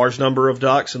with the large number of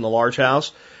ducks in the large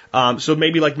house. So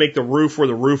maybe like make the roof where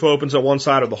the roof opens on one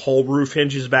side or the whole roof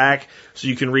hinges back so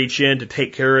you can reach in to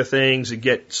take care of things and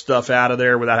get stuff out of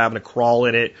there without having to crawl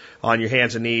in it on your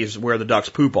hands and knees where the ducks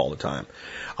poop all the time.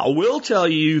 I will tell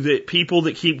you that people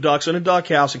that keep ducks in a duck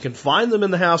house and can find them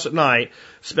in the house at night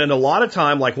spend a lot of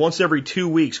time, like once every 2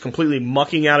 weeks, completely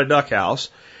mucking out a duck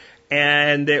house,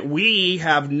 and that we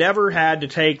have never had to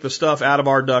take the stuff out of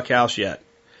our duck house yet.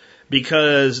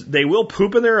 Because they will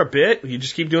poop in there a bit. You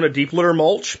just keep doing a deep litter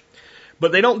mulch.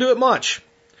 But they don't do it much.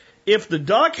 If the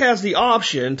duck has the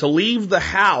option to leave the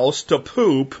house to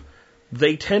poop,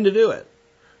 they tend to do it.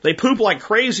 They poop like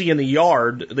crazy in the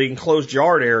yard, the enclosed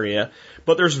yard area,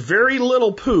 but there's very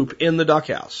little poop in the duck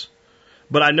house.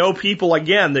 But I know people,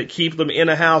 again, that keep them in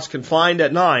a house confined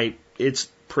at night, it's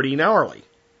pretty gnarly.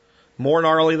 More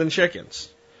gnarly than chickens.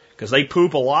 Because they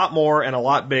poop a lot more and a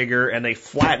lot bigger, and they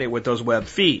flatten it with those webbed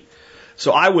feet.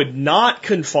 So I would not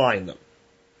confine them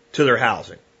to their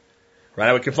housing. Right?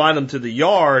 I would confine them to the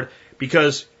yard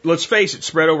because, let's face it,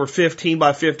 spread over 15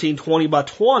 by 15, 20 by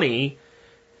 20,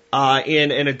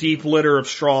 in a deep litter of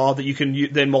straw that you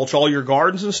can then mulch all your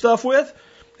gardens and stuff with,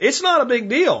 it's not a big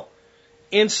deal.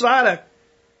 Inside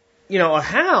a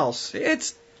house,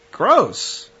 it's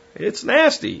gross. It's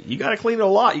nasty. You got to clean it a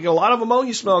lot. You got a lot of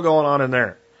ammonia smell going on in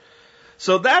there.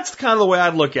 So that's kind of the way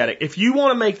I'd look at it. If you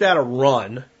want to make that a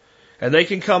run and they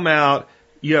can come out,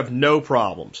 you have no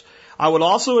problems. I would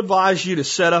also advise you to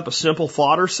set up a simple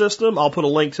fodder system. I'll put a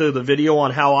link to the video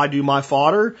on how I do my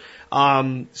fodder,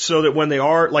 so that when they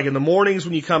are, like in the mornings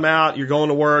when you come out, you're going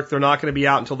to work, they're not going to be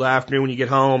out until the afternoon when you get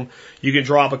home. You can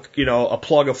drop a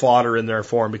plug of fodder in there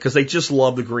for them because they just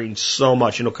love the greens so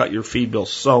much and it'll cut your feed bill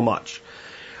so much.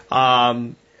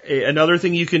 Another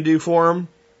thing you can do for them,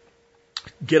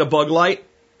 get a bug light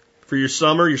for your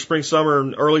summer, your spring, summer,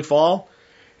 and early fall,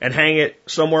 and hang it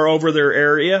somewhere over their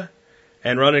area.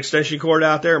 And run an extension cord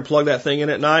out there and plug that thing in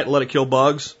at night and let it kill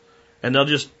bugs. And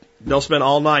they'll spend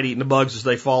all night eating the bugs as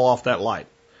they fall off that light.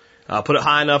 Put it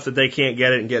high enough that they can't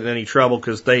get it and get in any trouble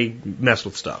because they mess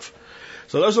with stuff.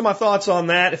 So those are my thoughts on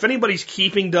that. If anybody's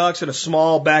keeping ducks in a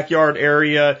small backyard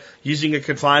area using a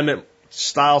confinement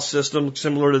style system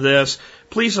similar to this,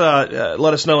 please let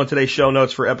us know in today's show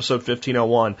notes for episode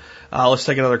 1501. Let's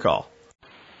take another call.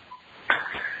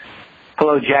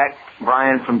 Hello, Jack.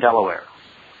 Brian from Delaware.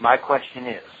 My question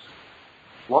is,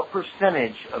 what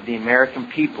percentage of the American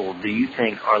people do you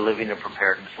think are living a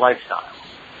preparedness lifestyle?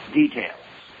 Details.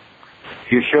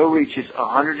 If your show reaches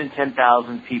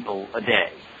 110,000 people a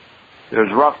day,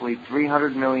 there's roughly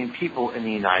 300 million people in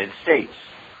the United States.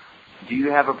 Do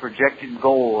you have a projected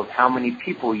goal of how many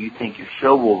people you think your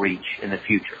show will reach in the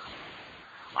future?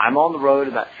 I'm on the road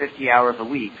about 50 hours a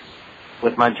week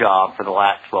with my job for the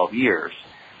last 12 years.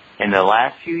 In the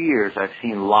last few years, I've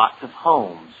seen lots of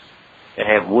homes that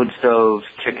have wood stoves,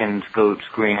 chickens, goats,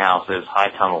 greenhouses, high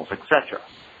tunnels, etc.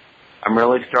 I'm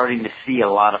really starting to see a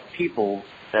lot of people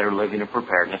that are living a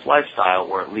preparedness lifestyle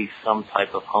or at least some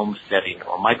type of homesteading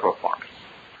or microfarming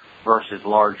versus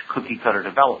large cookie-cutter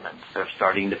developments. They're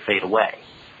starting to fade away.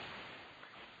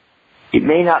 It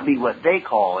may not be what they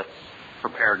call it,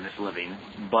 preparedness living,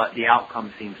 but the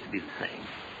outcome seems to be the same.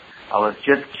 I was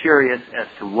just curious as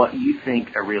to what you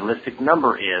think a realistic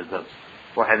number is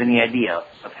or have any idea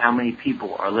of how many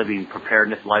people are living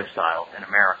preparedness lifestyle in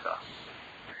America.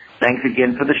 Thanks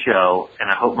again for the show, and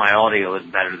I hope my audio is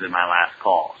better than my last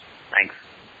calls. Thanks.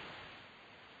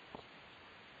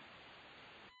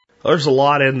 There's a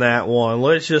lot in that one.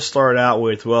 Let's just start out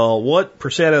with, what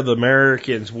percent of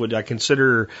Americans would I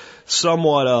consider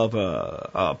somewhat of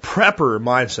a prepper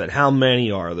mindset? How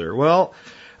many are there? Well,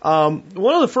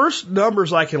 one of the first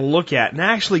numbers I can look at and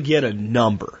actually get a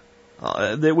number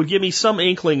that would give me some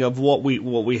inkling of what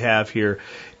we have here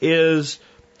is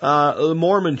the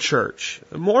Mormon Church.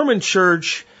 The Mormon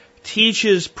Church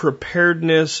teaches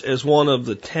preparedness as one of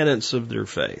the tenets of their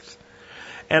faith.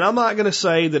 And I'm not going to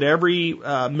say that every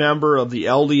member of the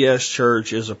LDS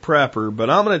Church is a prepper, but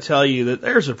I'm going to tell you that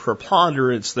there's a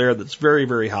preponderance there that's very,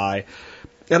 very high.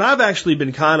 And I've actually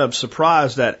been kind of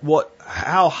surprised at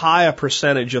how high a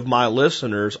percentage of my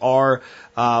listeners are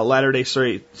Latter-day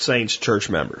Saints church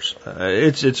members.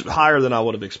 It's higher than I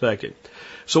would have expected.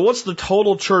 So what's the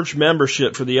total church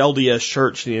membership for the LDS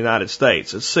Church in the United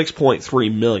States? It's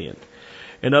 6.3 million.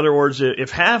 In other words, if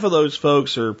half of those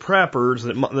folks are preppers,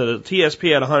 that the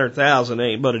TSP at 100,000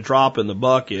 ain't but a drop in the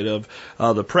bucket of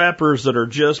the preppers that are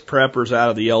just preppers out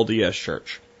of the LDS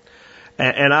Church.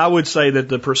 And I would say that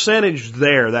the percentage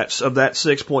there of that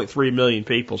 6.3 million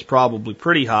people is probably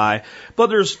pretty high, but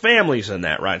there's families in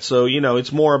that, right? So,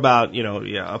 it's more about, a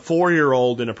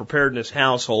 4-year-old in a preparedness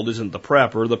household isn't the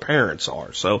prepper, the parents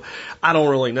are. So I don't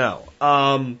really know.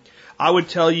 I would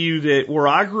tell you that where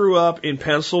I grew up in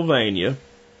Pennsylvania,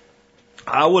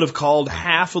 I would have called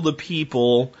half of the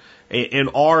people in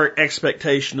our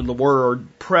expectation of the word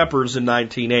preppers in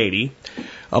 1980.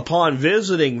 Upon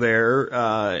visiting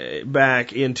there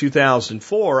back in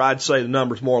 2004, I'd say the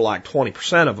number's more like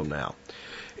 20% of them now.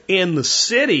 In the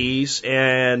cities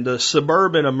and the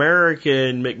suburban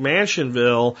American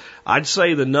McMansionville, I'd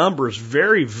say the number is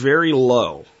very, very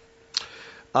low.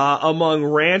 Among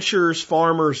ranchers,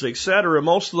 farmers, etc.,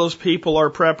 most of those people are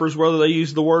preppers whether they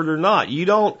use the word or not. You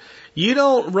don't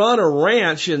run a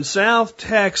ranch in South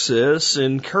Texas,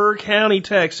 in Kerr County,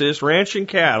 Texas, ranching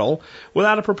cattle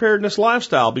without a preparedness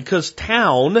lifestyle because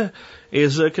town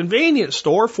is a convenience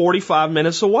store 45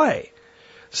 minutes away.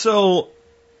 So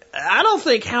I don't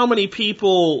think how many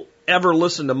people ever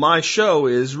listen to my show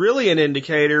is really an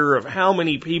indicator of how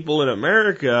many people in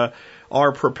America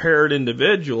are prepared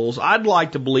individuals, I'd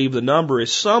like to believe the number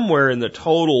is somewhere in the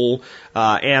total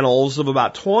annals of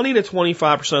about 20 to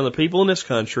 25% of the people in this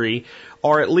country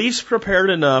are at least prepared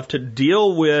enough to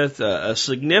deal with a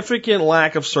significant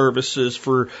lack of services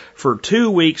for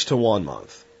 2 weeks to 1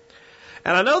 month.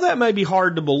 And I know that may be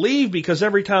hard to believe because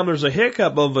every time there's a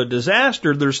hiccup of a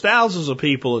disaster, there's thousands of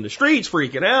people in the streets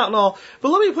freaking out and all. But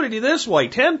let me put it to you this way.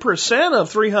 10%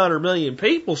 of 300 million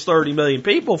people is 30 million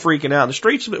people freaking out in the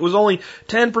streets. It was only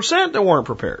 10% that weren't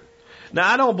prepared. Now,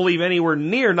 I don't believe anywhere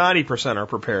near 90% are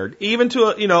prepared, even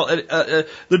to,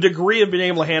 the degree of being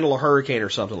able to handle a hurricane or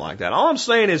something like that. All I'm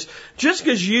saying is just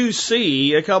because you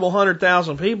see a couple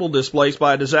 100,000 people displaced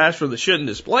by a disaster that shouldn't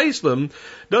displace them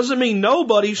doesn't mean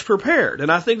nobody's prepared.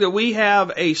 And I think that we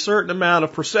have a certain amount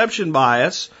of perception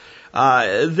bias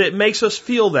that makes us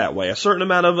feel that way, a certain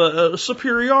amount of a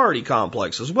superiority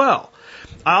complex as well.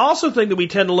 I also think that we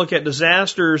tend to look at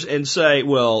disasters and say,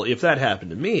 well, if that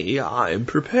happened to me, I'm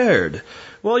prepared.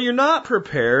 Well, you're not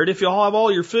prepared if you have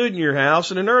all your food in your house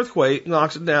and an earthquake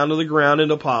knocks it down to the ground in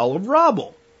a pile of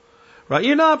rubble. Right?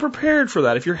 You're not prepared for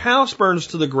that. If your house burns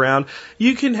to the ground,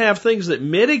 you can have things that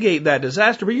mitigate that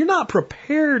disaster, but you're not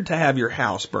prepared to have your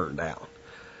house burned down.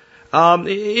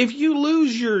 If you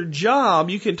lose your job,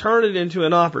 you can turn it into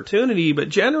an opportunity, but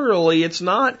generally it's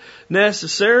not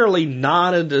necessarily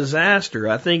not a disaster.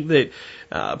 I think that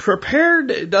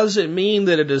prepared doesn't mean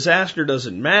that a disaster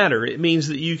doesn't matter. It means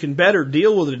that you can better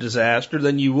deal with a disaster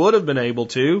than you would have been able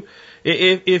to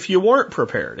if you weren't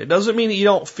prepared. It doesn't mean that you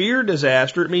don't fear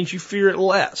disaster. It means you fear it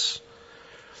less.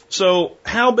 So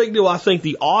how big do I think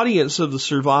the audience of the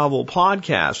Survival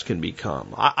Podcast can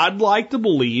become? I'd like to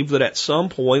believe that at some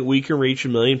point we can reach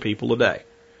 1 million people a day.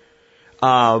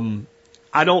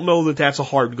 I don't know that that's a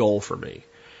hard goal for me.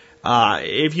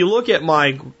 If you look at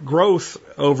my growth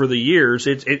over the years,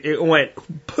 it went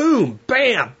boom,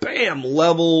 bam, bam,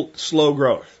 level, slow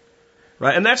growth.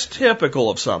 Right? And that's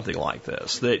typical of something like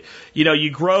this, that,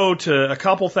 you grow to a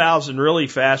couple thousand really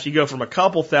fast. You go from a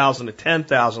couple thousand to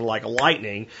 10,000 like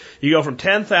lightning. You go from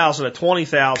 10,000 to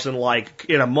 20,000 like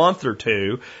in a month or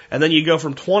two. And then you go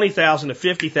from 20,000 to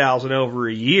 50,000 over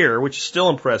a year, which is still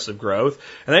impressive growth.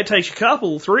 And then it takes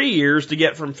you 3 years to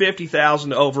get from 50,000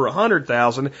 to over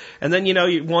 100,000. And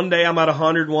then, one day I'm at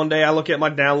 100. One day I look at my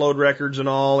download records and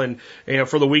all. And,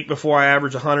 for the week before I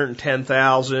average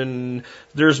 110,000.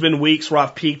 There's been weeks where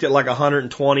I've peaked at like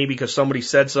 120 because somebody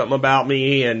said something about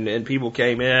me and people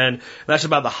came in. That's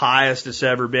about the highest it's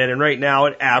ever been. And right now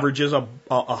it averages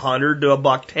 100 to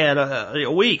 $110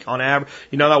 a week on average.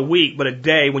 Not a week, but a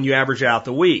day when you average out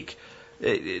the week.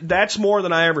 That's more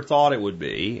than I ever thought it would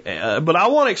be. But I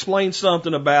want to explain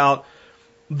something about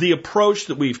the approach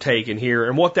that we've taken here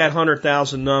and what that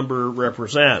 100,000 number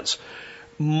represents.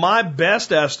 My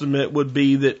best estimate would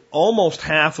be that almost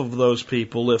half of those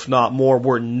people, if not more,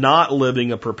 were not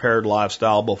living a prepared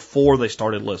lifestyle before they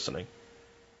started listening.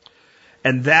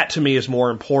 And that to me is more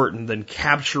important than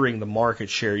capturing the market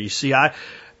share. You see,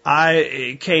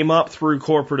 I came up through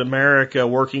corporate America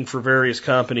working for various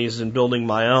companies and building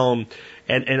my own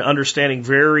and understanding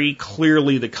very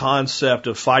clearly the concept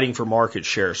of fighting for market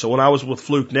share. So when I was with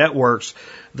Fluke Networks,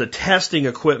 the testing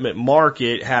equipment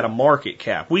market had a market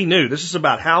cap. We knew this is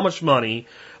about how much money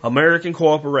American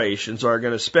corporations are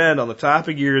going to spend on the type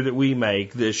of gear that we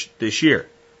make this year.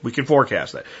 We can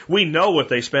forecast that. We know what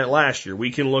they spent last year.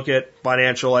 We can look at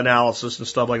financial analysis and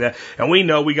stuff like that. And we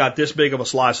know we got this big of a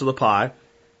slice of the pie.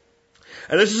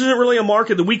 And this isn't really a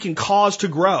market that we can cause to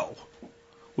grow.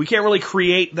 We can't really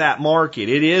create that market.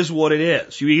 It is what it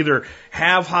is. You either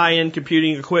have high-end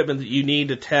computing equipment that you need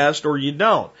to test or you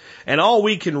don't. And all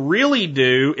we can really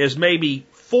do is maybe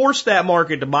force that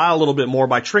market to buy a little bit more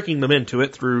by tricking them into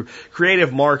it through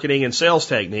creative marketing and sales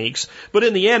techniques. But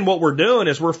in the end, what we're doing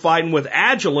is we're fighting with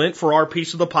Agilent for our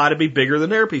piece of the pie to be bigger than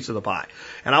their piece of the pie.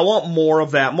 And I want more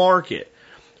of that market.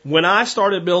 When I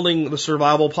started building the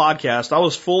Survival Podcast, I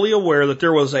was fully aware that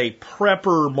there was a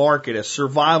prepper market, a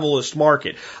survivalist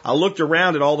market. I looked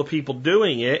around at all the people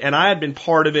doing it, and I had been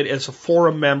part of it as a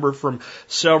forum member from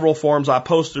several forums. I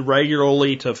posted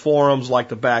regularly to forums like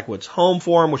the Backwoods Home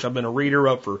Forum, which I've been a reader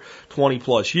of for 20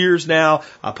 plus years now.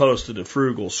 I posted to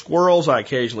Frugal Squirrels. I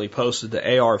occasionally posted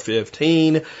to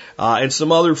AR-15, and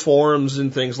some other forums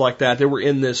and things like that were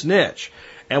in this niche.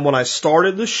 And when I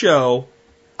started the show,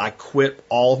 I quit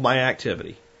all of my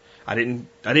activity. I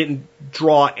didn't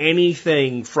draw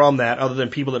anything from that other than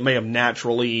people that may have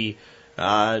naturally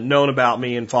known about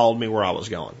me and followed me where I was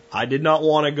going. I did not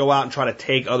want to go out and try to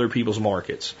take other people's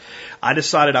markets. I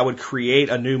decided I would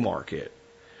create a new market.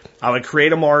 I would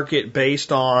create a market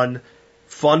based on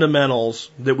fundamentals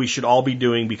that we should all be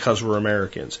doing because we're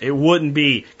Americans. It wouldn't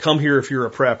be, come here if you're a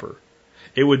prepper.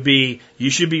 It would be, you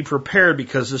should be prepared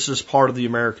because this is part of the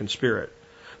American spirit.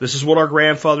 This is what our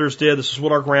grandfathers did. This is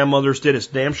what our grandmothers did. It's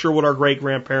damn sure what our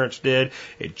great-grandparents did.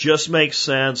 It just makes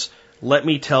sense. Let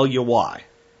me tell you why.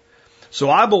 So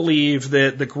I believe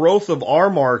that the growth of our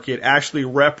market actually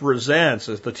represents,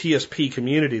 as the TSP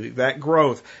community, that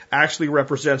growth actually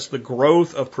represents the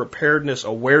growth of preparedness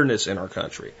awareness in our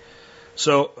country.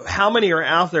 So how many are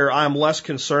out there I'm less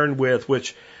concerned with,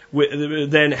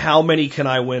 than how many can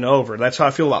I win over? That's how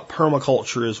I feel about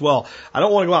permaculture as well. I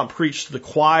don't want to go out and preach to the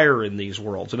choir in these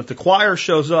worlds. And if the choir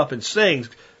shows up and sings,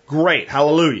 great,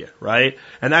 hallelujah, right?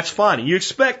 And that's fine. You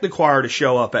expect the choir to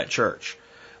show up at church.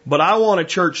 But I want a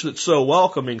church that's so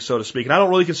welcoming, so to speak. And I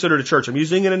don't really consider it a church. I'm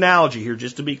using an analogy here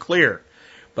just to be clear.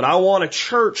 But I want a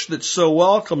church that's so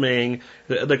welcoming,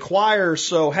 the choir is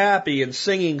so happy and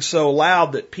singing so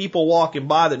loud that people walking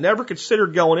by that never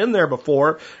considered going in there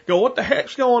before go, what the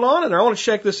heck's going on in there? I want to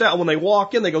check this out. And when they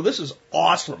walk in, they go, this is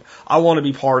awesome. I want to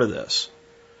be part of this.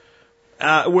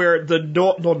 Where the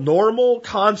normal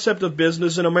concept of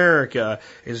business in America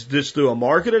is just do a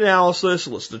market analysis,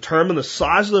 let's determine the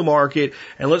size of the market,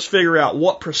 and let's figure out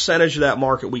what percentage of that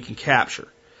market we can capture.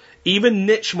 Even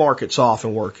niche markets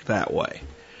often work that way.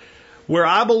 Where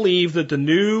I believe that the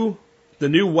new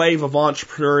wave of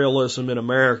entrepreneurialism in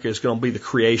America is going to be the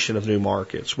creation of new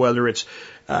markets, whether it's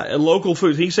local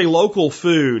food. You can say local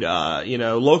food,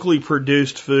 locally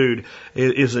produced food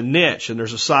is a niche, and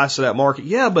there's a size to that market.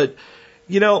 Yeah, but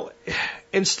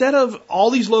instead of all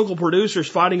these local producers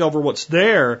fighting over what's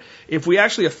there, if we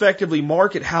actually effectively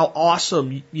market how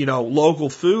awesome, local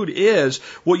food is,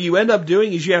 what you end up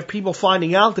doing is you have people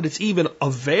finding out that it's even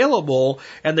available,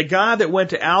 and the guy that went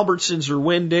to Albertsons or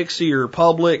Winn-Dixie or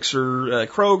Publix or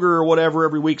Kroger or whatever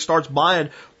every week starts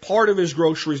buying part of his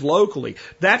groceries locally.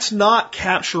 That's not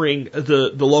capturing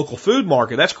the local food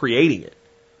market, that's creating it.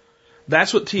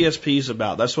 That's what TSP is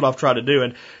about. That's what I've tried to do.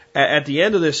 And at the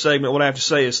end of this segment, what I have to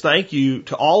say is thank you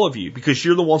to all of you, because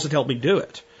you're the ones that helped me do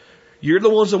it. You're the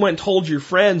ones that went and told your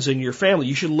friends and your family,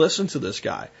 you should listen to this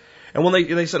guy. And when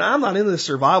they said, I'm not into this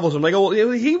survivalism, they go,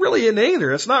 well, he really isn't either.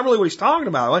 That's not really what he's talking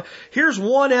about. Here's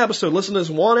one episode. Listen to this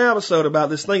one episode about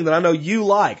this thing that I know you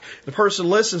like. The person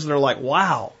listens and they're like,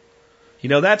 wow.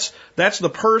 That's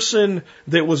the person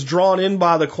that was drawn in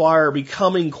by the choir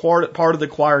becoming part of the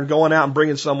choir and going out and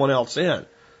bringing someone else in.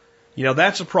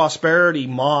 That's a prosperity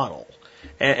model.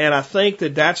 And I think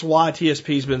that's why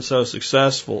TSP's been so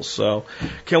successful. So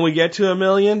can we get to 1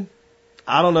 million?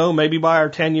 I don't know. Maybe by our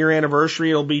 10-year anniversary,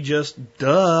 it'll be just,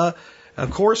 duh. Of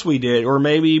course we did. Or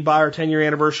maybe by our 10-year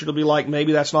anniversary, it'll be like,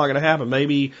 maybe that's not going to happen.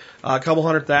 Maybe a couple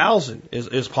 100,000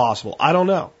 is possible. I don't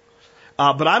know.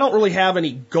 But I don't really have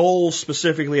any goals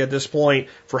specifically at this point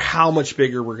for how much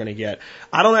bigger we're going to get.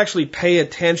 I don't actually pay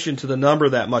attention to the number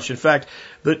that much. In fact,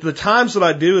 the times that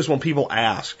I do is when people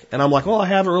ask. And I'm like, well, I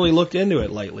haven't really looked into it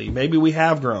lately. Maybe we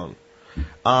have grown.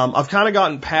 I've kind of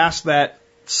gotten past that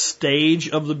stage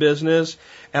of the business,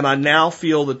 and I now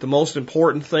feel that the most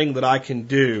important thing that I can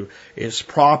do is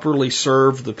properly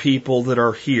serve the people that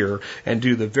are here and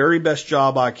do the very best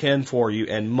job I can for you,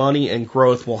 and money and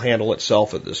growth will handle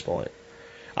itself at this point.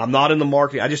 I'm not in the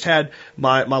marketing. I just had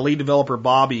my lead developer,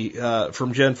 Bobby,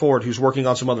 from Gen Ford, who's working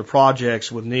on some other projects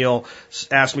with Neil,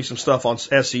 ask me some stuff on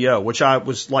SEO, which I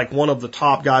was like one of the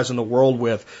top guys in the world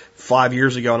with 5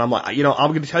 years ago. And I'm like,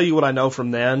 I'm going to tell you what I know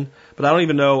from then, but I don't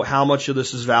even know how much of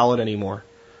this is valid anymore.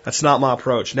 That's not my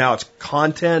approach. Now it's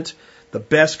content, the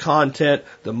best content,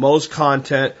 the most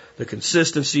content, the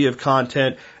consistency of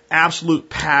content, absolute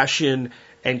passion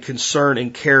and concern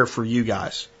and care for you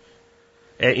guys.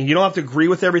 And you don't have to agree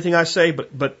with everything I say,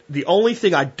 but the only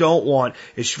thing I don't want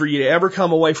is for you to ever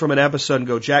come away from an episode and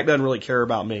go, Jack doesn't really care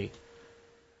about me.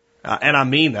 And I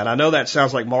mean that. I know that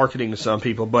sounds like marketing to some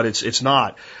people, but it's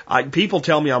not. People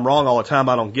tell me I'm wrong all the time.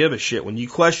 I don't give a shit. When you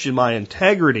question my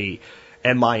integrity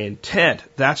and my intent,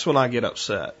 that's when I get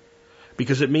upset.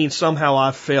 Because it means somehow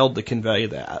I've failed to convey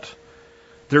that.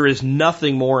 There is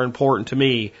nothing more important to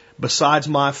me besides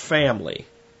my family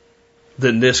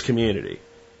than this community.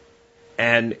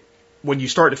 And when you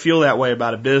start to feel that way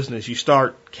about a business, you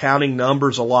start counting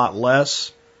numbers a lot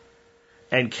less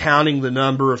and counting the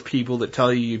number of people that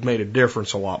tell you you've made a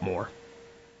difference a lot more.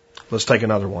 Let's take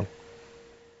another one.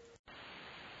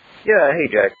 Yeah, hey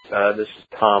Jack, this is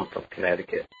Tom from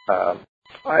Connecticut.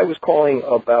 I was calling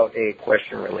about a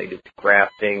question related to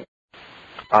grafting.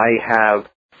 I have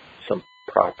some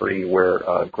property where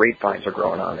grapevines are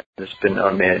growing on it. It's been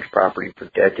unmanaged property for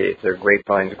decades. There are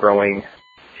grapevines growing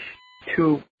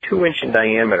 2 inch in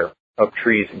diameter of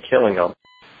trees and killing them.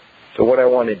 So So what I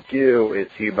want to do is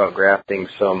see about grafting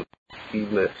some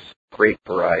seedless grape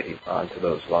varieties onto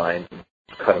those vines and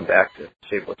cut them back to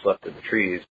save what's left of the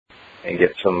trees and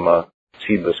get some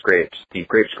seedless grapes. The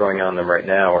grapes growing on them right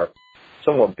now are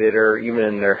somewhat bitter. Even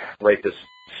in their ripest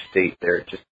state, they're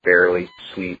just barely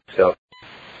sweet. So I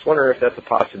was wondering if that's a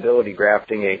possibility,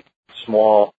 grafting a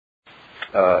small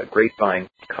grapevine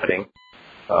cutting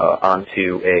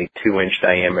onto a 2-inch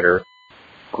diameter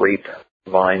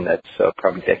grapevine that's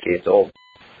probably decades old.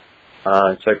 So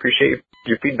I appreciate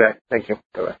your feedback. Thank you.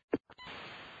 Bye-bye.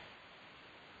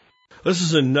 This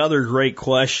is another great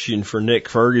question for Nick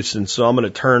Ferguson, so I'm going to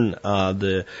turn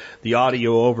the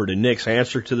audio over to Nick's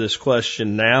answer to this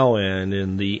question now, and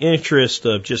in the interest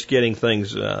of just getting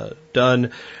things done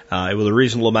with a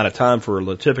reasonable amount of time for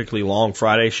a typically long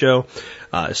Friday show,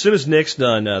 as soon as Nick's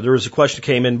done, there was a question that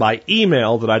came in by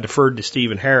email that I deferred to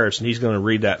Stephen Harris, and he's going to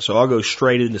read that, so I'll go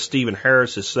straight into Stephen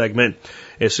Harris's segment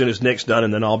as soon as Nick's done,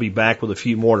 and then I'll be back with a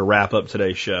few more to wrap up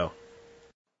today's show.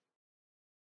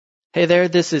 Hey there,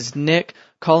 this is Nick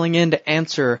calling in to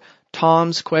answer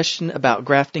Tom's question about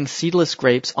grafting seedless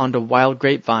grapes onto wild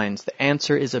grapevines. The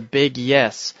answer is a big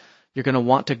yes. You're going to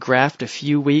want to graft a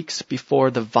few weeks before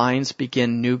the vines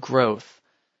begin new growth.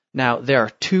 Now, there are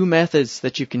two methods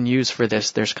that you can use for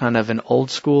this. There's kind of an old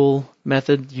school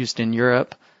method used in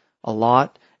Europe a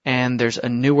lot, and there's a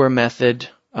newer method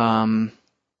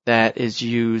that is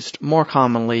used more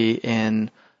commonly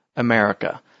in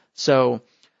America. So,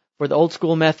 for the old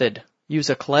school method,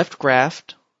 use a cleft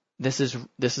graft. This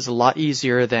is a lot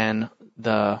easier than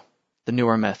the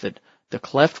newer method. The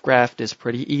cleft graft is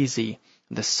pretty easy.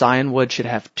 The scion wood should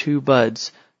have 2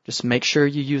 buds. Just make sure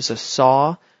you use a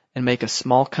saw and make a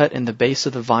small cut in the base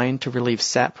of the vine to relieve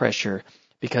sap pressure,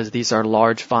 because these are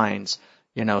large vines.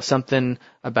 You know, something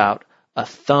about a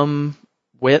thumb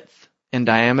width in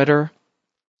diameter.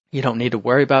 You don't need to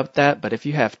worry about that, but if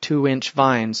you have 2-inch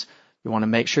vines, you want to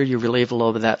make sure you relieve a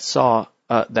little bit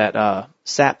of that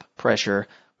sap pressure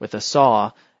with a saw,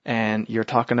 and you're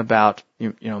talking about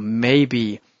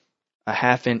maybe a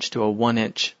 1/2 inch to a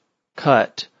 1-inch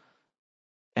cut,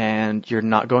 and you're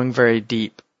not going very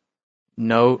deep.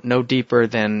 No deeper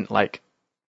than like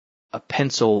a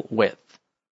pencil width,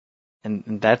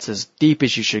 and that's as deep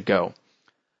as you should go.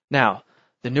 Now,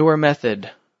 the newer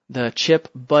method, the chip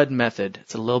bud method,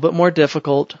 it's a little bit more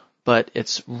difficult, but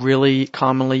it's really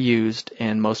commonly used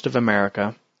in most of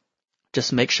America.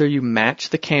 Just make sure you match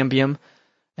the cambium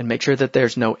and make sure that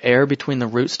there's no air between the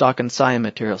rootstock and scion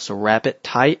material. So wrap it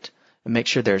tight and make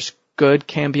sure there's good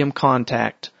cambium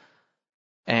contact.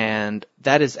 And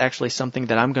that is actually something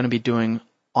that I'm going to be doing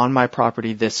on my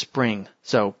property this spring.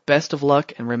 So best of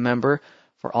luck, and remember,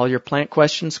 for all your plant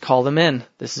questions, call them in.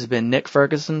 This has been Nick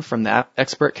Ferguson from the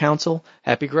Expert Council.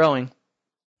 Happy growing.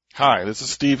 Hi, this is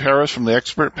Steve Harris from the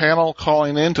Expert Panel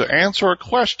calling in to answer a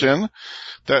question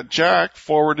that Jack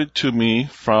forwarded to me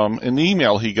from an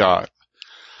email he got.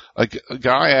 A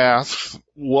guy asks,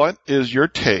 what is your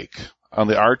take on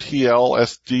the RTL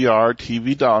SDR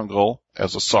TV dongle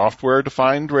as a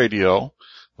software-defined radio,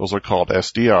 those are called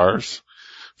SDRs,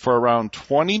 for around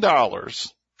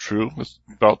 $20, true, it's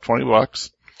about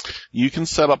 $20, you can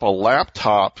set up a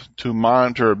laptop to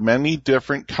monitor many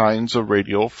different kinds of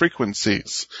radio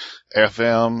frequencies.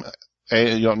 FM,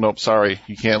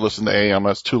 you can't listen to AM,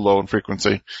 that's too low in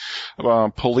frequency.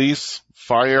 Police,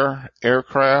 fire,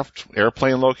 aircraft,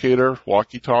 airplane locator,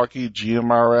 walkie-talkie,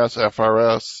 GMRS,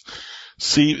 FRS,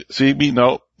 CB,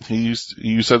 nope, you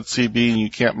said CB and you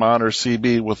can't monitor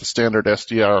CB with a standard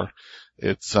SDR.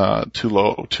 It's too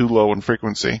low in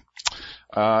frequency.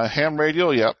 Ham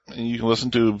radio, yep, and you can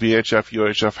listen to VHF,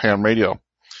 UHF ham radio.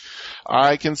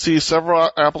 I can see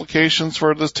several applications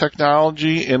for this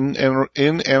technology in an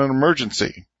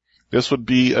emergency. This would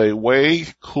be a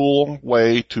cool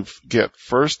way to get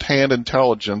first-hand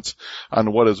intelligence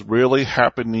on what is really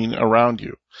happening around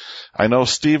you. I know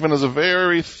Stephen is a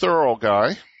very thorough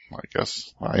guy. I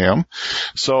guess I am.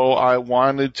 So I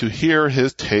wanted to hear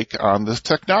his take on this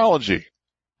technology.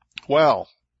 Well,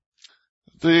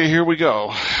 here we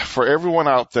go. For everyone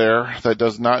out there that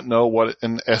does not know what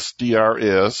an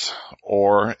SDR is,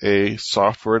 or a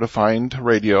software-defined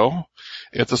radio,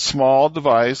 it's a small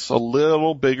device, a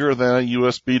little bigger than a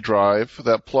USB drive,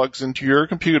 that plugs into your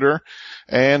computer,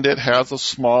 and it has a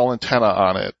small antenna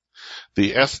on it.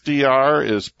 The SDR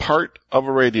is part of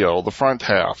a radio, the front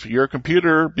half. Your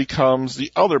computer becomes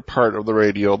the other part of the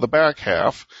radio, the back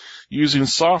half. Using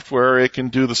software, it can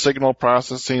do the signal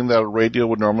processing that a radio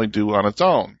would normally do on its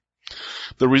own.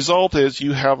 The result is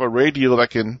you have a radio that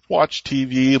can watch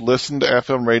TV, listen to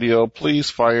FM radio, police,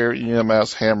 fire,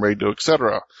 EMS, ham radio,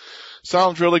 etc.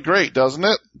 Sounds really great, doesn't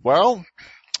it? Well,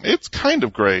 It's kind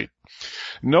of great.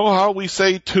 Know how we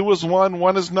say 2 is 1,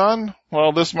 1 is none?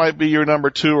 Well, this might be your number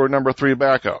 2 or number 3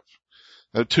 backup.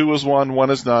 2 is 1, 1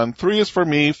 is none. 3 is for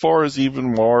me, 4 is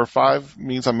even more, 5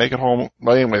 means I make it home.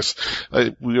 But anyways,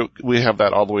 we have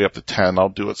that all the way up to 10. I'll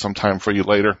do it sometime for you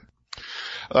later.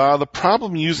 The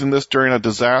problem using this during a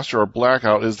disaster or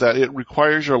blackout is that it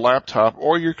requires your laptop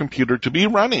or your computer to be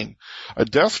running. A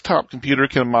desktop computer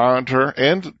can monitor,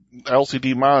 and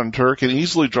LCD monitor can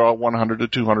easily draw 100 to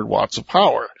 200 watts of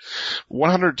power.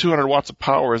 100 to 200 watts of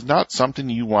power is not something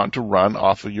you want to run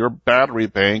off of your battery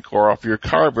bank or off your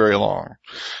car very long.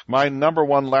 My number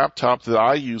one laptop that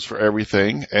I use for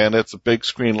everything, and it's a big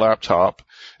screen laptop,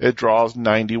 it draws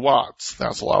 90 watts.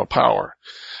 That's a lot of power.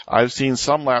 I've seen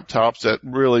some laptops that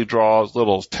really draw as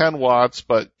little as 10 watts,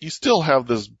 but you still have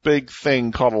this big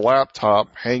thing called a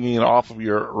laptop hanging off of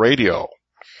your radio.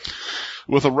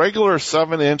 With a regular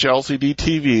 7-inch LCD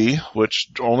TV,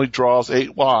 which only draws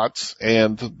 8 watts,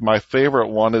 and my favorite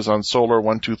one is on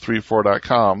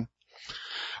solar1234.com,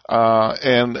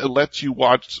 and it lets you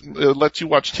watch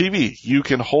TV. You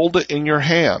can hold it in your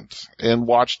hand and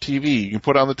watch TV. You can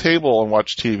put it on the table and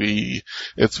watch TV.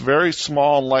 It's very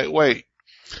small and lightweight.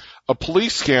 A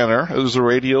police scanner is a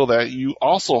radio that you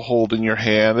also hold in your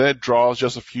hand, and it draws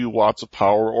just a few watts of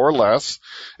power or less.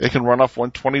 It can run off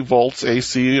 120 volts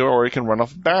AC, or it can run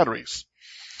off batteries.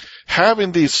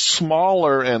 Having these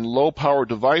smaller and low-power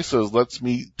devices lets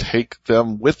me take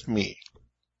them with me.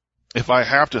 If I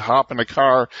have to hop in a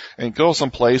car and go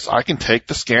someplace, I can take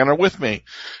the scanner with me.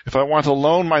 If I want to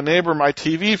loan my neighbor my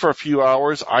TV for a few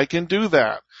hours, I can do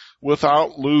that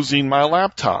without losing my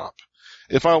laptop.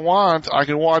 If I want, I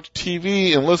can watch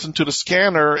TV and listen to the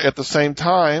scanner at the same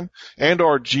time, and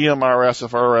or GMRS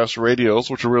FRS radios,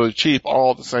 which are really cheap,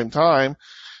 all at the same time,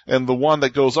 and the one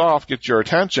that goes off gets your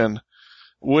attention,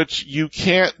 which you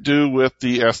can't do with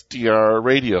the SDR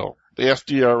radio. The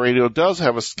SDR radio does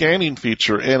have a scanning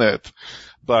feature in it,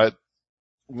 but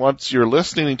once you're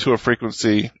listening to a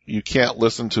frequency, you can't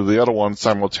listen to the other one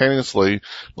simultaneously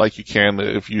like you can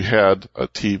if you had a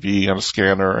TV and a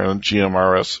scanner and a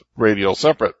GMRS radio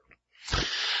separate.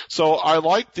 So I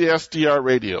like the SDR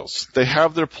radios. They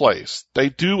have their place. They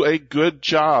do a good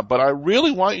job, but I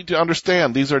really want you to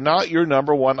understand these are not your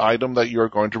number one item that you're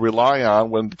going to rely on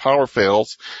when the power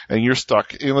fails and you're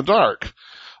stuck in the dark.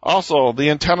 Also, the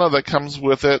antenna that comes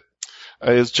with it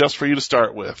is just for you to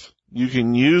start with. You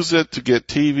can use it to get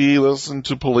TV, listen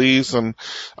to police and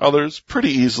others pretty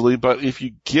easily, but if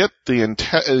you get the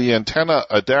antenna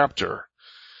adapter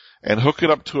and hook it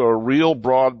up to a real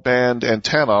broadband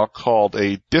antenna called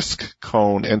a disc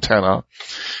cone antenna,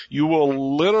 you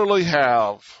will literally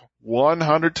have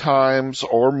 100 times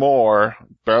or more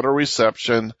better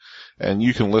reception, and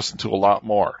you can listen to a lot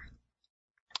more.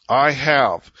 I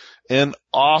have an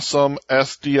awesome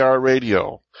SDR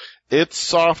radio. Its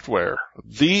software,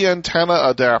 the antenna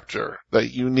adapter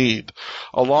that you need,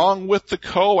 along with the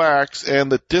coax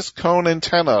and the disc cone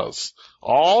antennas,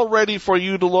 all ready for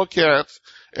you to look at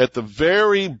the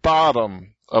very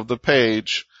bottom of the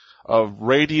page of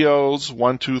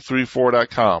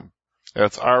radios1234.com.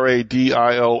 That's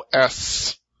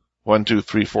RADIOS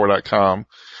 1234.com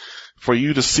for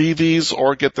you to see these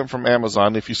or get them from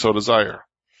Amazon if you so desire.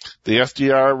 The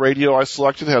SDR radio I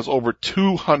selected has over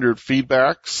 200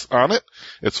 feedbacks on it.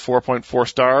 It's 4.4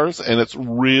 stars, and it's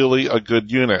really a good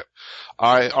unit.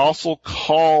 I also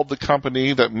called the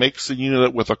company that makes the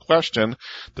unit with a question.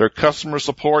 Their customer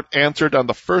support answered on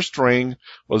the first ring,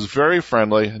 was very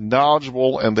friendly,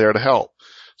 knowledgeable, and there to help.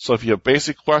 So if you have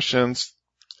basic questions,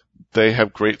 they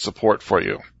have great support for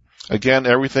you. Again,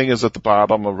 everything is at the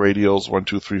bottom of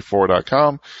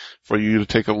radios1234.com for you to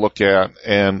take a look at,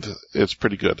 and it's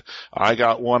pretty good. I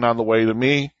got one on the way to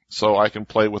me, so I can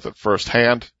play with it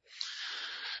firsthand.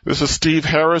 This is Steve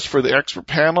Harris for the Expert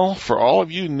Panel. For all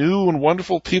of you new and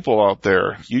wonderful people out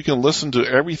there, you can listen to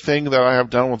everything that I have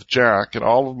done with Jack and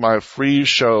all of my free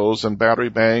shows and battery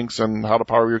banks and how to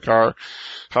power your car,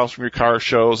 house from your car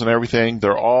shows and everything.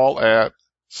 They're all at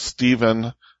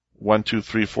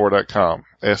Steven1234.com.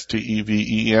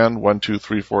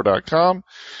 STEVEN1234.com.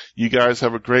 You guys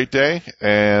have a great day,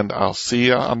 and I'll see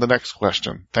you on the next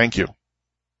question. Thank you.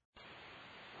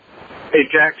 Hey,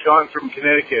 Jack, Sean from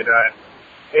Connecticut.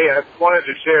 Hey, I wanted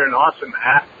to share an awesome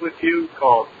app with you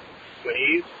called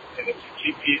Waze, and it's a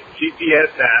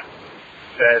GPS app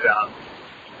that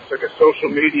it's like a social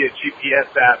media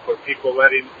GPS app where people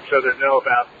letting each other know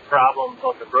about problems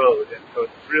on the road. And so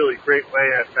it's a really great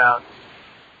way I found.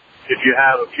 If you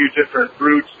have a few different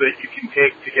routes that you can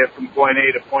take to get from point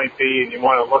A to point B and you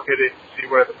want to look at it and see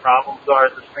where the problems are,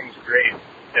 this thing's great.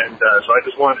 And so I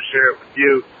just wanted to share it with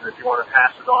you. And if you want to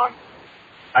pass it on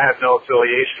I have no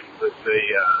affiliation with the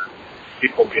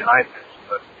people behind this,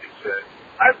 but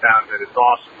I've found that it's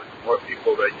awesome. The more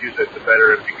people that use it, the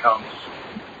better it becomes.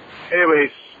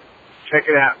 Anyways, check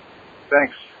it out.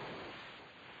 Thanks.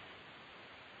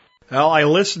 Well, I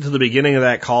listened to the beginning of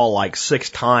that call like 6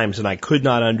 times, and I could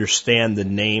not understand the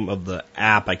name of the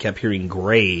app. I kept hearing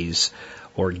Graze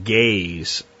or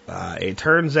Gaze. It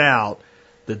turns out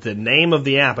that the name of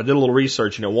the app, I did a little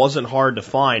research, and it wasn't hard to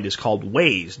find, is called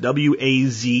Waze,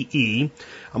 W-A-Z-E.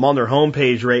 I'm on their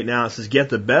homepage right now. It says, get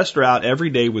the best route every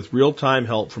day with real-time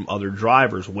help from other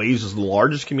drivers. Waze is the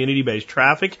largest community-based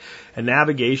traffic and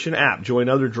navigation app. Join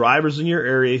other drivers in your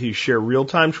area who share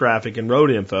real-time traffic and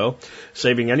road info,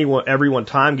 saving everyone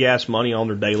time, gas, money on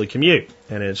their daily commute.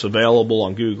 And it's available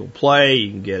on Google Play.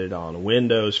 You can get it on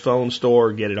Windows Phone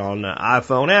Store, get it on the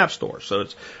iPhone App Store. So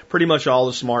it's pretty much all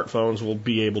the smartphones will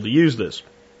be able to use this.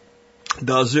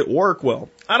 Does it work well?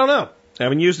 I don't know. I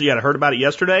haven't used it yet. I heard about it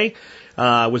yesterday.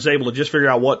 Was able to just figure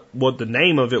out what the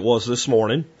name of it was this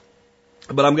morning.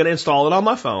 But I'm going to install it on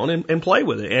my phone and play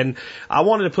with it. And I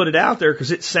wanted to put it out there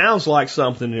because it sounds like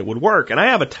something that would work. And I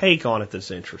have a take on it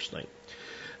that's interesting.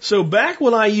 So back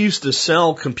when I used to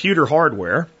sell computer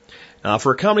hardware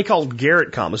for a company called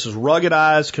Garrettcom, this is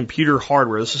ruggedized computer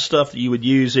hardware. This is stuff that you would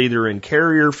use either in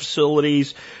carrier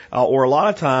facilities or a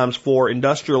lot of times for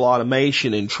industrial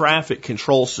automation and traffic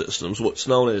control systems, what's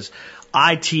known as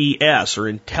ITS, or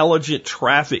Intelligent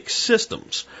Traffic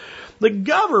Systems. The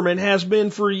government has been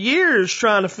for years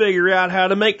trying to figure out how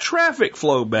to make traffic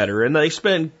flow better, and they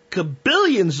spend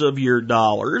billions of your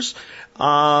dollars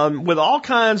with all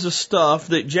kinds of stuff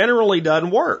that generally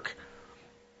doesn't work.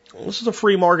 Well, this is a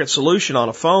free market solution on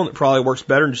a phone that probably works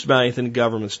better than just about anything the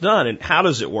government's done. And how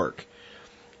does it work?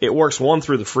 It works, 1,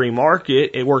 through the free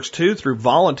market. It works, 2, through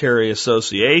voluntary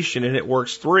association. And it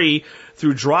works, 3,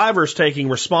 through drivers taking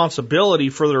responsibility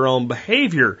for their own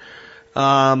behavior.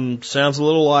 Sounds a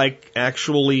little like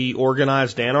actually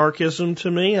organized anarchism to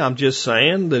me. I'm just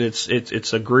saying that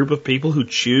it's a group of people who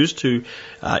choose to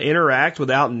interact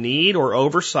without need or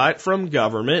oversight from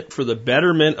government for the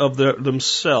betterment of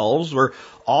themselves, where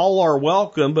all are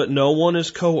welcome, but no one is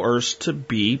coerced to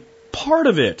be part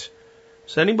of it.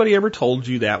 Has anybody ever told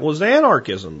you that was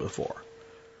anarchism before?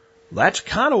 That's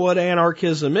kind of what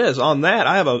anarchism is. On that,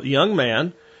 I have a young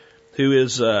man who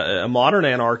is a modern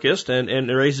anarchist and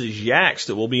raises yaks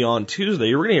that will be on Tuesday.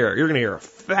 You're going to hear a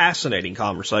fascinating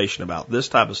conversation about this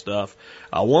type of stuff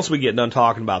once we get done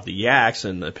talking about the yaks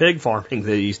and the pig farming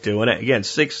that he's doing. Again,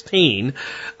 16.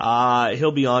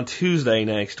 He'll be on Tuesday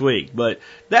next week. But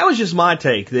that was just my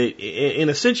take, that in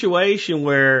a situation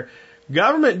where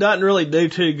government doesn't really do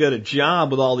too good a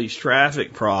job with all these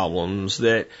traffic problems,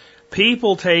 that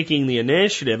people taking the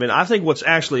initiative, and I think what's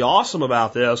actually awesome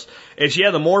about this is,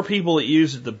 the more people that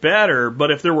use it, the better,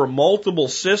 but if there were multiple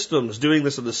systems doing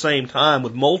this at the same time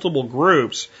with multiple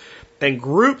groups, and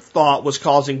group thought was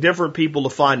causing different people to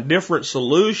find different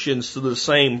solutions to the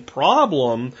same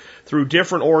problem through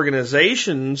different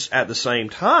organizations at the same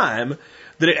time,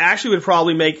 that it actually would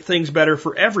probably make things better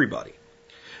for everybody.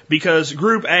 Because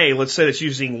Group A, let's say it's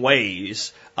using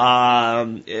Waze,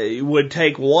 it would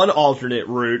take one alternate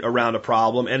route around a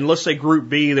problem, and let's say Group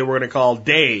B, that we're going to call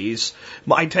Days,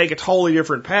 might take a totally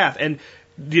different path. And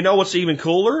do you know what's even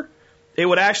cooler? It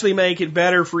would actually make it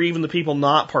better for even the people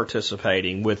not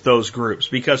participating with those groups,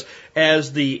 because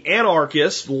as the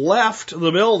anarchists left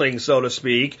the building, so to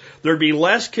speak, there'd be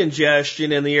less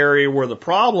congestion in the area where the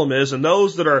problem is, and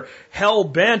those that are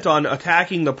hell-bent on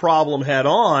attacking the problem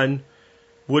head-on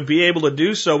would be able to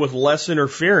do so with less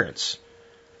interference.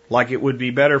 Like it would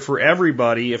be better for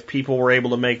everybody if people were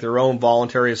able to make their own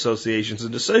voluntary associations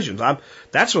and decisions.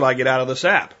 That's what I get out of this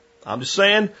app. I'm just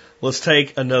saying, let's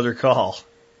take another call.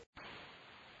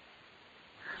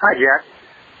 Hi, Jack.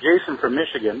 Jason from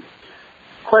Michigan.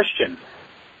 Question.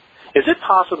 Is it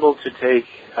possible to take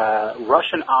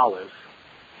Russian olive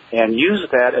and use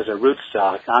that as a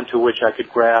rootstock onto which I could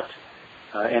graft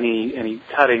any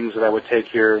cuttings that I would take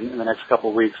here in the next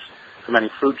couple of weeks from any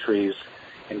fruit trees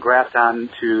and graft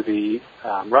onto the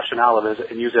Russian olive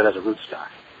and use that as a rootstock?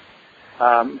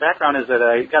 Background is that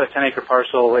I got a 10-acre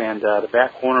parcel, and the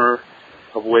back corner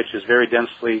of which is very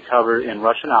densely covered in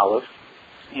Russian olive.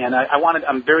 And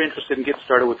I'm very interested in getting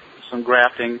started with some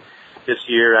grafting this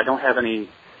year. I don't have any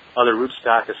other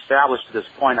rootstock established at this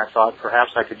point. I thought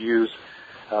perhaps I could use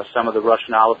some of the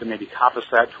Russian olive and maybe coppice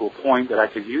that to a point that I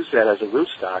could use that as a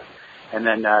rootstock, and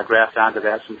then graft onto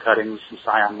that some cuttings, some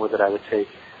scion with it I would take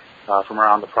from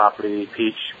around the property,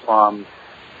 peach, plum,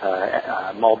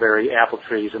 mulberry, apple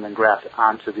trees, and then graft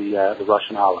onto the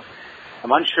Russian olive.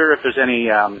 I'm unsure if there's any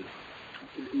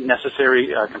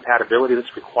necessary compatibility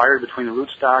that's required between the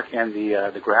rootstock and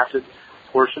the grafted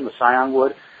portion, the scion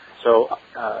wood. So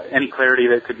any clarity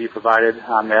that could be provided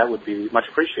on that would be much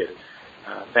appreciated.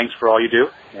 Thanks for all you do,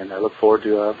 and I look forward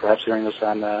to perhaps hearing this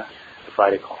on the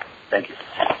Friday call. Thank you.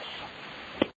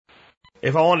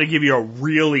 If I wanted to give you a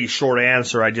really short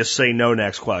answer, I'd just say no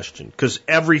next question, because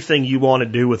everything you want to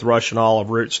do with Russian olive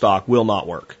rootstock will not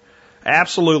work.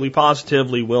 Absolutely,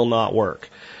 positively will not work.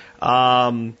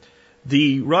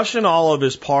 The Russian olive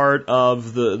is part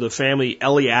of the family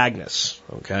Elaeagnus.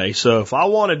 Okay, so if I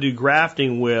want to do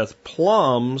grafting with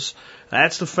plums,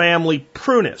 that's the family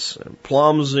Prunus. And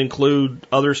plums include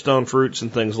other stone fruits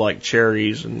and things like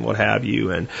cherries and what have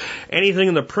you. And anything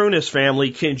in the Prunus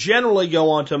family can generally go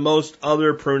onto most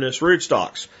other Prunus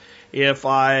rootstocks. If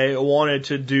I wanted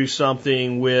to do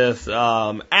something with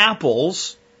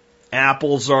apples,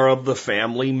 apples are of the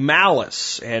family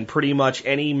Malus, and pretty much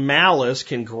any Malus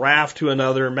can graft to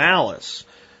another Malus.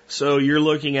 So you're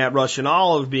looking at Russian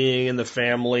olive being in the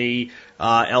family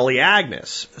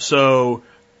Elaeagnus. So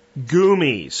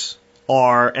Gummies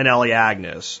are an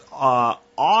Elaeagnus.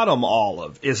 Autumn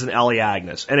olive is an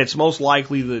Elaeagnus, and it's most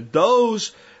likely that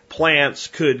those plants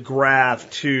could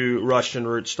graft to Russian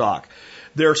rootstock.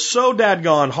 They're so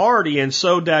dadgone hardy and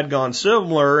so dadgone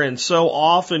similar and so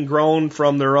often grown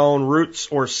from their own roots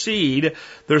or seed,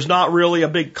 there's not really a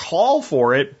big call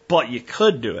for it, but you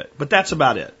could do it. But that's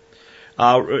about it.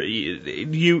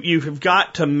 You've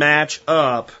got to match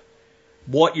up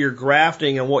what you're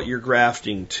grafting and what you're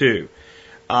grafting to.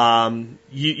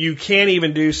 You can't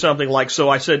even do something like, so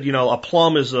I said, a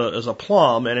plum is a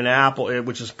plum and an apple,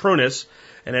 which is Prunus,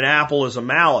 and an apple is a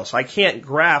Malus. I can't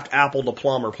graft apple to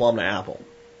plum or plum to apple.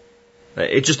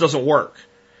 It just doesn't work.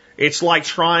 It's like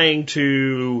trying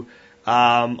to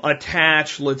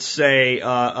attach, let's say,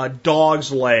 a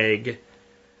dog's leg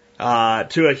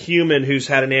to a human who's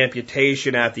had an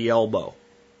amputation at the elbow.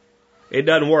 It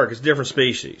doesn't work. It's a different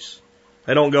species.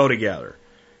 They don't go together.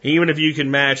 Even if you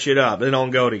can match it up, they don't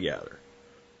go together.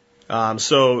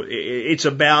 So it's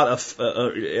about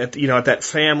at that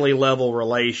family level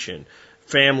relation,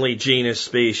 family, genus,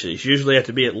 species. Usually have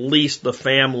to be at least the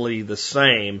family the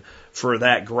same for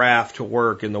that graft to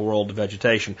work in the world of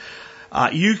vegetation.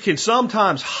 You can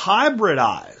sometimes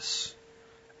hybridize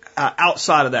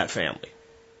outside of that family.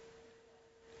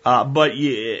 But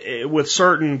with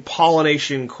certain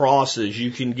pollination crosses, you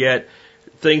can get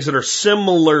things that are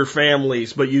similar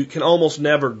families, but you can almost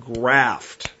never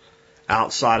graft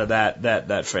outside of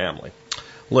that family.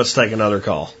 Let's take another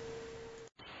call.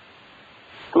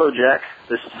 Hello, Jack.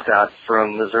 This is Scott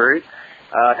from Missouri.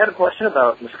 I had a question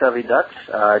about Muscovy ducks.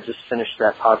 I just finished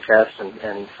that podcast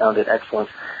and found it excellent.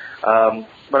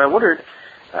 But I wondered,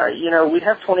 we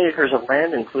have 20 acres of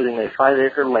land, including a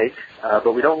 5-acre lake,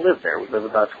 but we don't live there. We live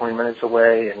about 20 minutes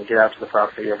away and get out to the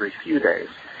property every few days.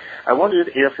 I wondered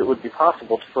if it would be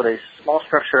possible to put a small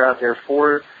structure out there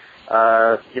for,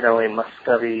 a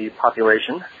Muscovy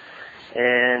population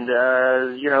and,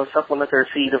 supplement their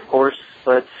feed, of course,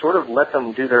 but sort of let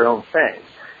them do their own thing.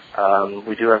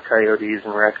 We do have coyotes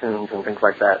and raccoons and things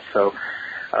like that. So,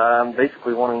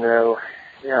 basically wanting to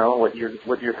know, what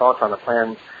your thoughts on the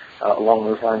plan along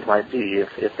those lines might be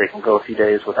if they can go a few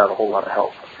days without a whole lot of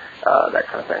help, that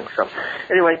kind of thing. So,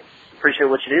 anyway,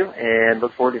 appreciate what you do and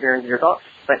look forward to hearing your thoughts.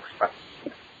 Thanks. Bye.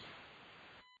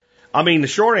 I mean, the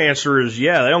short answer is,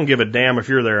 yeah, they don't give a damn if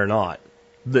you're there or not.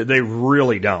 They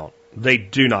really don't. They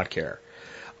do not care.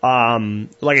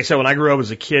 Like I said, when I grew up as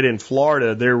a kid in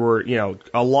Florida, there were,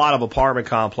 a lot of apartment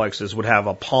complexes would have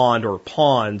a pond or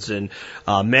ponds, and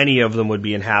many of them would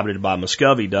be inhabited by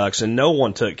Muscovy ducks, and no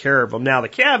one took care of them. Now, the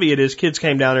caveat is kids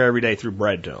came down there every day, threw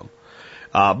bread to them.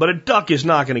 But a duck is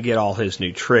not going to get all his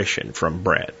nutrition from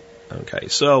bread. Okay,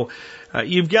 so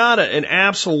you've got an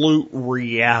absolute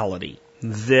reality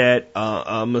that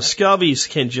Muscovies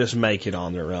can just make it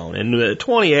on their own. And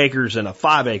 20 acres in a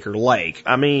 5-acre lake,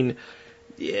 I mean,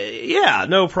 yeah,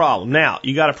 no problem. Now,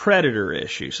 you got a predator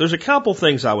issue. So there's a couple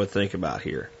things I would think about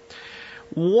here.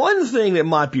 One thing that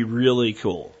might be really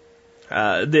cool,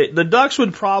 the ducks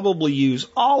would probably use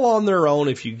all on their own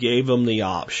if you gave them the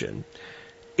option,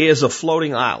 is a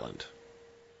floating island.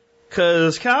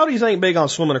 Because coyotes ain't big on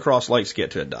swimming across lakes to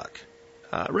get to a duck.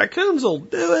 Raccoons will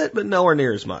do it, but nowhere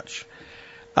near as much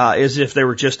as if they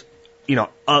were just,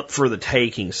 up for the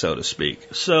taking, so to speak.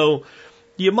 So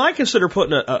you might consider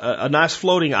putting a nice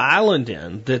floating island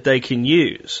in that they can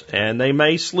use. And they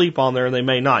may sleep on there and they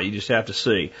may not. You just have to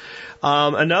see.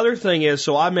 Another thing is,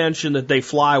 so I mentioned that they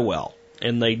fly well,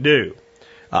 and they do.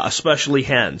 Especially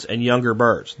hens and younger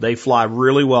birds. They fly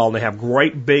really well and they have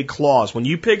great big claws. When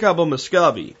you pick up a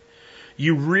Muscovy,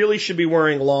 you really should be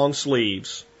wearing long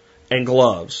sleeves and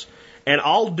gloves. And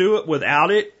I'll do it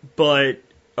without it, but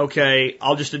okay,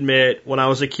 I'll just admit, when I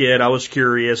was a kid, I was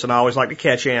curious and I always liked to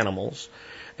catch animals.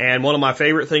 And one of my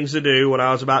favorite things to do when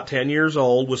I was about 10 years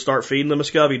old was start feeding the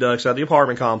Muscovy ducks at the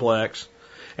apartment complex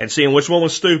and seeing which one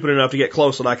was stupid enough to get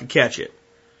close that I could catch it.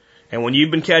 And when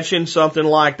you've been catching something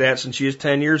like that since you was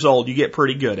 10 years old, you get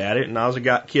pretty good at it. And I was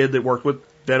a kid that worked with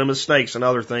venomous snakes and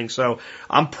other things, so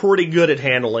I'm pretty good at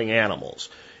handling animals.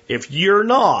 If you're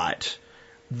not,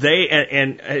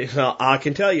 I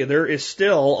can tell you, there is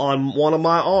still on one of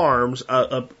my arms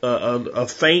a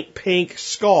faint pink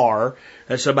scar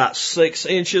that's about 6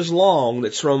 inches long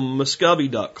that's from Muscovy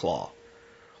duck claw.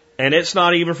 And it's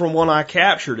not even from one I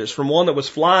captured. It's from one that was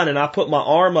flying, and I put my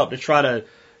arm up to try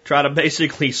to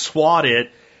basically swat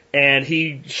it, and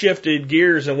he shifted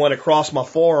gears and went across my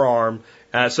forearm.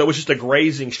 So it was just a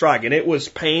grazing strike, and it was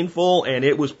painful, and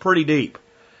it was pretty deep.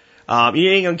 You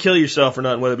ain't gonna kill yourself or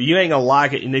nothing with it, but you ain't gonna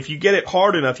like it. And if you get it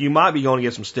hard enough, you might be gonna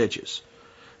get some stitches.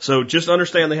 So just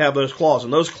understand they have those claws.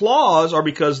 And those claws are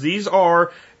because these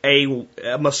are a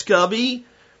Muscovy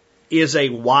is a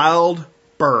wild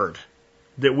bird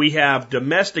that we have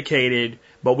domesticated,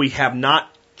 but we have not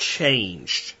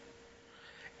changed.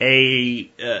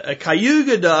 A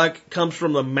Cayuga duck comes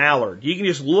from the mallard. You can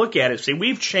just look at it. See,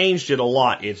 we've changed it a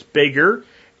lot. It's bigger,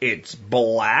 it's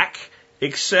black,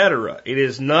 etc. It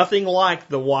is nothing like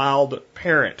the wild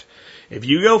parent. If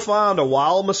you go find a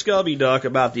wild Muscovy duck,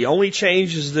 about the only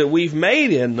changes that we've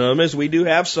made in them is we do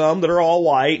have some that are all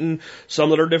white and some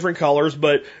that are different colors,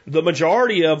 but the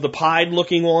majority of the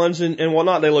pied-looking ones and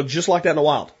whatnot, they look just like that in the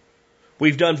wild.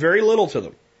 We've done very little to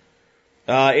them.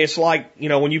 It's like,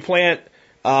 when you plant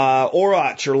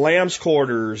orach or lamb's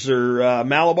quarters or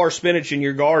Malabar spinach in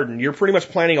your garden, you're pretty much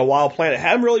planting a wild plant. It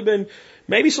hadn't really been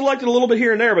maybe selected a little bit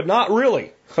here and there, but not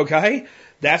really. Okay?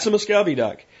 That's a Muscovy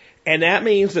duck. And that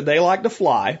means that they like to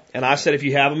fly. And I said, if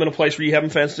you have them in a place where you have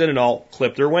them fenced in and all,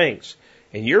 clip their wings.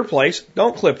 In your place,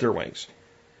 don't clip their wings.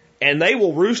 And they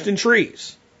will roost in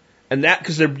trees. And that,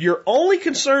 because your only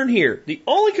concern here, the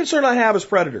only concern I have is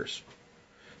predators.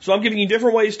 So I'm giving you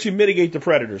different ways to mitigate the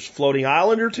predators. Floating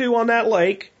island or two on that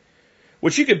lake,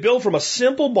 which you could build from a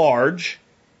simple barge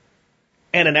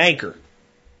and an anchor.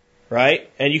 Right?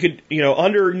 And you could,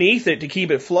 underneath it to keep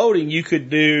it floating, you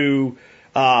could do,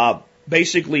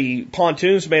 basically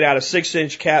pontoons made out of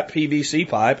 6-inch capped PVC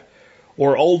pipe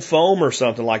or old foam or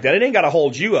something like that. It ain't got to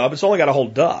hold you up. It's only got to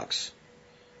hold ducks.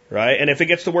 Right? And if it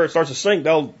gets to where it starts to sink,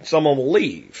 someone will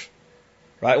leave.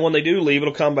 Right? When they do leave,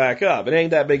 it'll come back up. It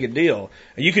ain't that big a deal.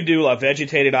 And you could do a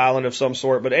vegetated island of some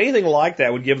sort, but anything like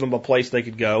that would give them a place they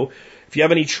could go. If you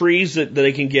have any trees that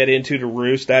they can get into to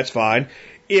roost, that's fine.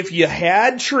 If you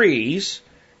had trees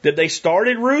that they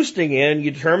started roosting in,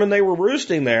 you determined they were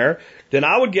roosting there, then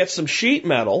I would get some sheet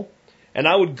metal, and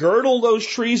I would girdle those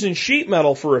trees in sheet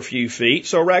metal for a few feet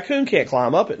so a raccoon can't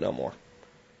climb up it no more.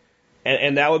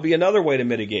 And that would be another way to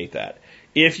mitigate that.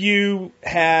 If you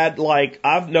had,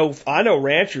 I know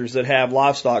ranchers that have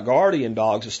livestock guardian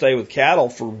dogs that stay with cattle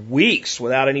for weeks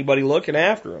without anybody looking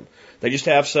after them. They just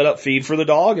have set up feed for the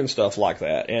dog and stuff like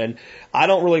that. And I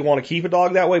don't really want to keep a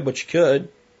dog that way, but you could.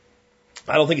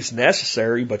 I don't think it's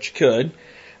necessary, but you could.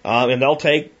 And they'll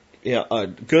take, a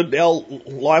good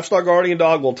livestock guardian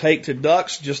dog will take to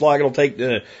ducks just like it'll take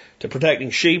to protecting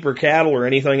sheep or cattle or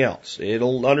anything else.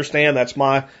 It'll understand that's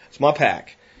my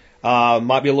pack.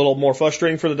 Might be a little more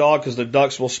frustrating for the dog because the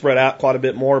ducks will spread out quite a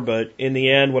bit more, but in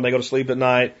the end, when they go to sleep at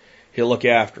night, he'll look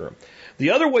after them.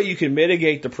 The other way you can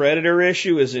mitigate the predator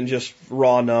issue is in just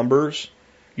raw numbers.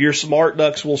 Your smart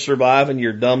ducks will survive and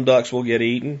your dumb ducks will get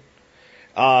eaten.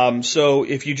 So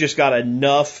if you just got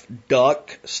enough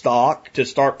duck stock to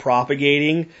start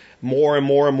propagating more and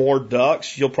more and more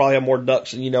ducks, you'll probably have more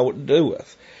ducks than you know what to do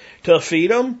with. To feed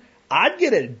them, I'd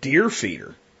get a deer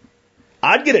feeder.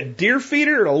 I'd get a deer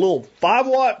feeder and a little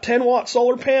 5-watt, 10-watt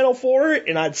solar panel for it,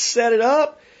 and I'd set it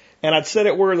up, and I'd set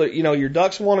it where your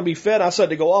ducks want to be fed. I set it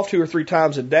to go off 2 or 3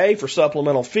 times a day for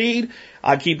supplemental feed.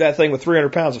 I'd keep that thing with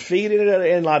 300 pounds of feed in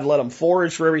it, and I'd let them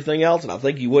forage for everything else, and I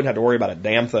think you wouldn't have to worry about a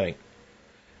damn thing.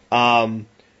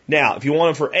 Now, if you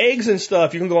want them for eggs and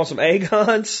stuff, you can go on some egg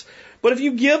hunts. But if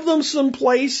you give them some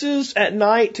places at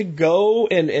night to go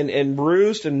and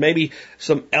roost, and maybe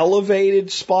some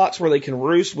elevated spots where they can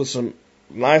roost with some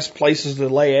nice places to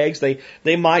lay eggs,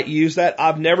 they might use that.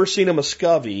 I've never seen a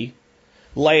Muscovy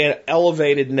lay an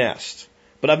elevated nest,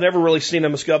 but I've never really seen a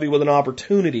Muscovy with an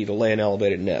opportunity to lay an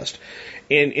elevated nest.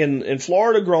 In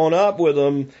Florida, growing up with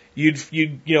them, you'd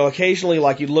occasionally,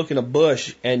 you'd look in a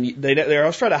bush and they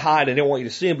always try to hide. They didn't want you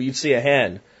to see them, but you'd see a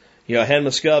hen, a hen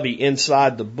Muscovy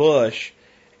inside the bush,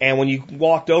 And when you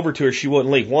walked over to her, she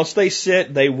wouldn't leave. Once they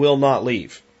sit, they will not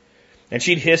leave. And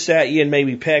she'd hiss at you and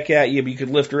maybe peck at you, but you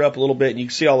could lift her up a little bit and you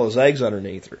could see all those eggs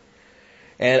underneath her.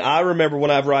 And I remember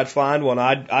whenever I'd find one,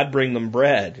 I'd bring them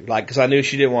bread, like, because I knew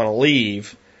she didn't want to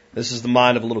leave. This is the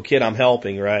mind of a little kid I'm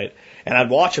helping, right? And I'd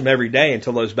watch them every day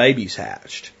until those babies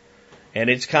hatched. And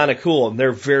it's kind of cool, and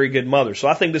they're very good mothers. So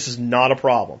I think this is not a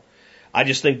problem. I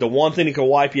just think the one thing that can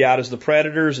wipe you out is the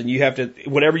predators, and you have to,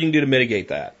 whatever you can do to mitigate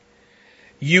that.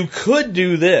 You could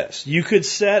do this. You could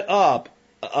set up,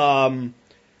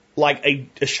 like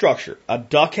a structure, a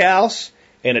duck house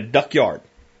and a duck yard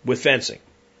with fencing.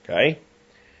 Okay?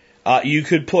 You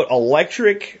could put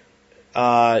electric, you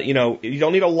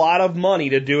don't need a lot of money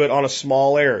to do it on a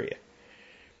small area.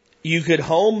 You could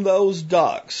home those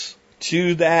ducks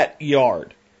to that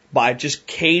yard by just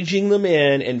caging them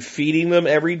in and feeding them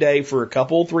every day for a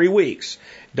couple, 3 weeks.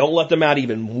 Don't let them out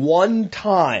even one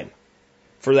time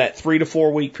for that 3 to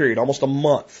 4 week period, almost a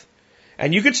month.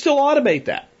 And you could still automate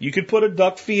that. You could put a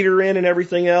duck feeder in and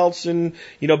everything else and,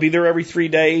 be there every 3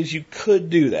 days. You could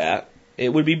do that. It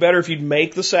would be better if you'd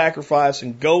make the sacrifice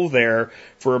and go there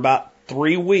for about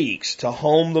 3 weeks to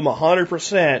home them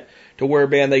 100% to where,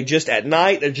 man, they just at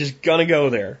night, they're just gonna go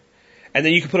there. And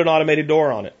then you can put an automated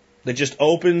door on it that just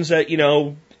opens at,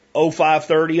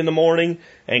 5:30 in the morning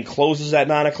and closes at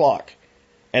 9 o'clock.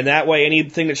 And that way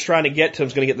anything that's trying to get to them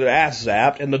is going to get their ass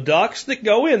zapped. And the ducks that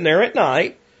go in there at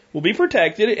night will be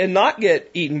protected and not get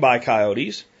eaten by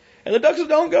coyotes. And the ducks that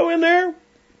don't go in there,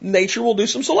 nature will do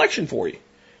some selection for you.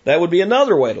 That would be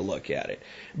another way to look at it.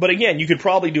 But again, you could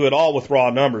probably do it all with raw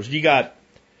numbers. You got,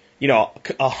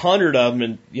 100 of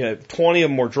them and, 20 of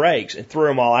them were drakes and threw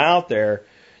them all out there.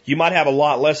 You might have a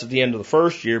lot less at the end of the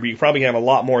first year, but you probably have a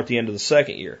lot more at the end of the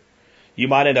second year. You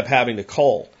might end up having to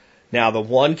cull. Now, the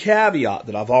one caveat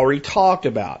that I've already talked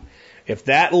about, if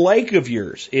that lake of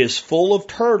yours is full of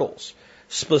turtles,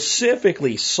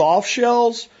 specifically soft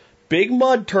shells, big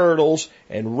mud turtles,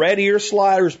 and red ear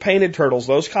sliders, painted turtles,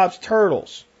 those types of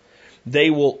turtles,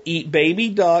 they will eat baby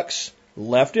ducks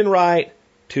left and right,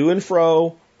 to and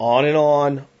fro, on and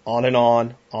on, on and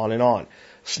on, on and on.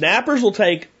 Snappers will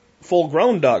take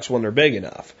full-grown ducks when they're big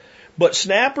enough. But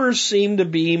snappers seem to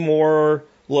be more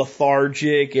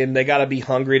lethargic, and they got to be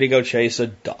hungry to go chase a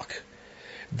duck.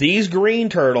 These green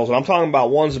turtles, and I'm talking about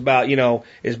ones about,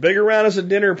 as big around as a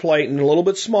dinner plate and a little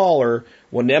bit smaller,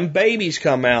 when them babies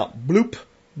come out, bloop,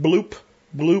 bloop,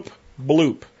 bloop,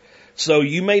 bloop. So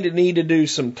you may need to do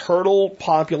some turtle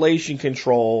population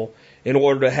control in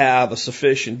order to have a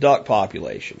sufficient duck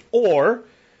population. Or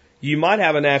you might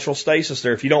have a natural stasis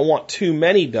there. If you don't want too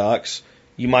many ducks,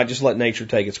 you might just let nature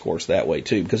take its course that way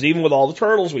too. Because even with all the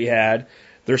turtles we had,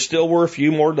 there still were a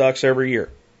few more ducks every year.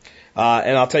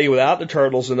 And I'll tell you, without the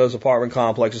turtles in those apartment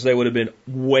complexes, they would have been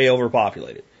way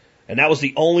overpopulated. And that was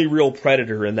the only real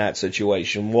predator in that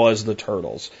situation, was the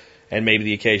turtles. And maybe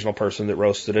the occasional person that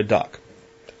roasted a duck.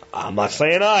 I'm not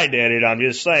saying I did it, I'm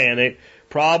just saying it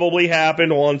probably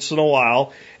happened once in a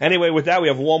while. Anyway, with that, we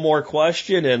have one more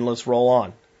question, and let's roll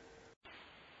on.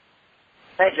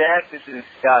 Hi, Jack. This is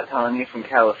Scott calling you from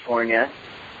California.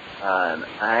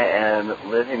 I am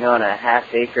living on a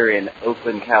half acre in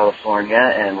Oakland, California,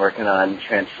 and working on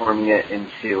transforming it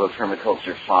into a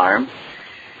permaculture farm.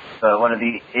 But one of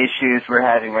the issues we're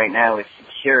having right now is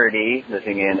security.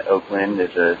 Living in Oakland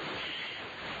is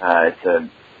it's a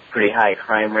pretty high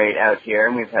crime rate out here,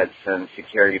 and we've had some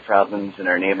security problems in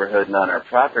our neighborhood and on our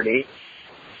property.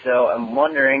 So I'm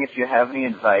wondering if you have any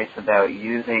advice about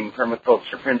using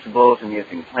permaculture principles and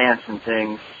using plants and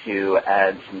things to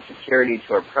add some security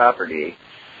to our property.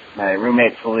 My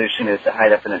roommate's solution is to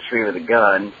hide up in a tree with a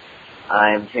gun.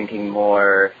 I'm thinking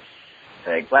more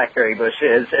like blackberry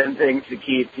bushes and things to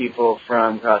keep people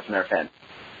from crossing our fence.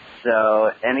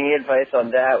 So any advice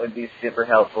on that would be super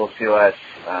helpful to us,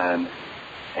 and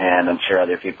I'm sure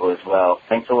other people as well.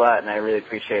 Thanks a lot, and I really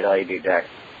appreciate all you do, Jack.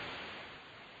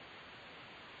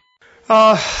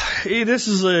 This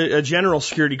is a general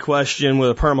security question with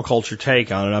a permaculture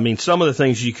take on it. I mean, some of the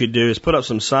things you could do is put up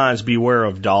some signs, beware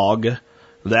of dog.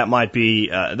 That might be,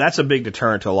 that's a big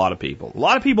deterrent to a lot of people. A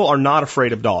lot of people are not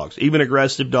afraid of dogs, even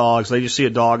aggressive dogs. They just see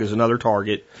a dog as another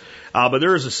target. But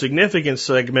there is a significant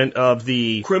segment of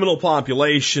the criminal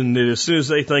population that as soon as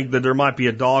they think that there might be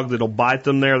a dog that'll bite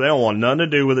them there, they don't want nothing to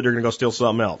do with it. They're going to go steal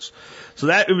something else. So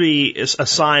that would be a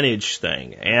signage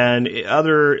thing. And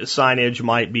other signage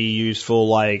might be useful,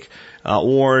 like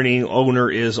warning,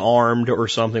 owner is armed or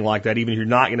something like that, even if you're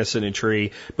not going to sit in a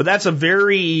tree. But that's a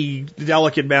very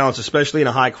delicate balance, especially in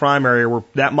a high crime area where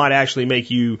that might actually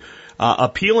make you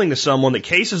appealing to someone that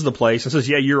cases the place and says,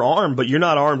 yeah, you're armed, but you're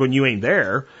not armed when you ain't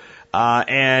there.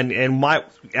 and might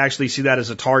actually see that as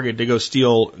a target to go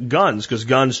steal guns, because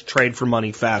guns trade for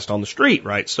money fast on the street,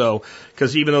 right? So,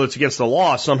 because even though it's against the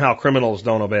law, somehow criminals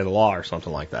don't obey the law or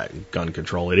something like that. Gun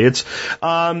control idiots.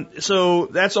 So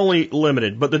that's only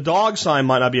limited. But the dog sign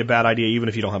might not be a bad idea, even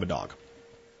if you don't have a dog.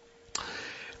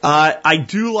 I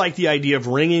do like the idea of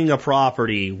ringing a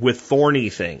property with thorny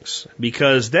things,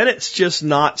 because then it's just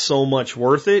not so much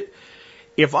worth it.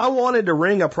 If I wanted to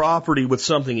ring a property with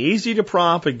something easy to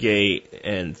propagate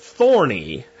and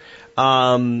thorny,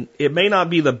 it may not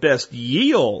be the best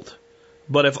yield,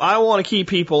 but if I want to keep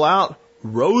people out,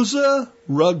 Rosa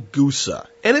rugosa.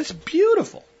 And it's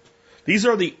beautiful. These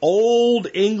are the old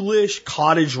English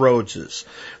cottage roses.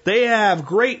 They have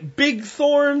great big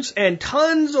thorns and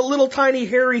tons of little tiny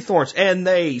hairy thorns, and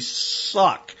they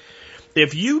suck.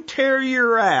 If you tear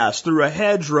your ass through a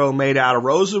hedgerow made out of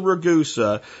Rosa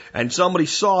rugosa and somebody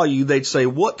saw you, they'd say,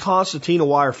 what concertina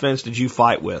wire fence did you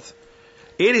fight with?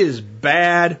 It is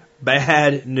bad,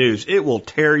 bad news. It will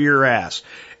tear your ass.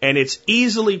 And it's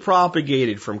easily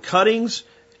propagated from cuttings,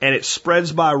 and it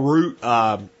spreads by root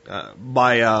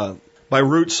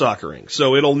suckering.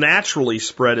 So it'll naturally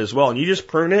spread as well. And you just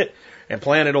prune it and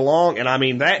plant it along. And I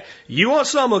mean, that, you want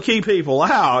something to keep people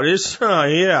out.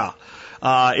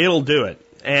 It'll do it.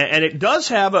 And it does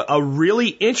have a really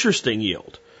interesting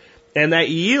yield. And that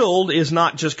yield is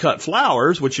not just cut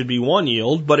flowers, which would be one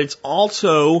yield, but it's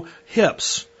also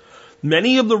hips.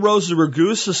 Many of the Rosa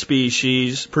rugosa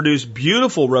species produce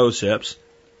beautiful rose hips,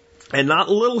 and not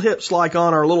little hips like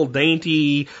on our little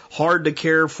dainty, hard to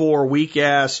care for, weak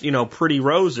ass, pretty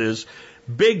roses.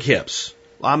 Big hips.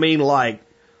 I mean, like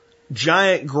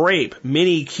giant grape,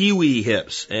 mini kiwi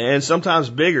hips, and sometimes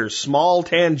bigger, small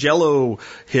tangelo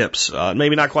hips.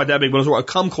 Maybe not quite that big, but a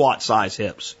kumquat size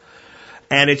hips.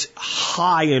 And it's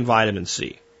high in vitamin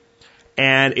C.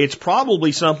 And it's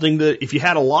probably something that, if you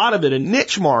had a lot of it, a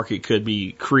niche market could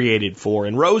be created for.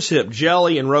 And rosehip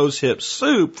jelly and rosehip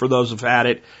soup, for those who've had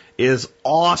it, is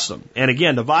awesome. And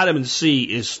again, the vitamin C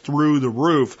is through the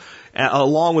roof,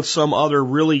 along with some other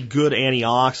really good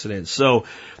antioxidants. So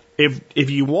if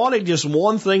you wanted just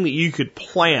one thing that you could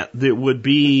plant that would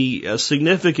be a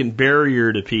significant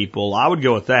barrier to people, I would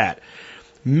go with that.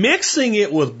 Mixing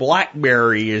it with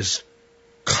blackberry is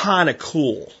kind of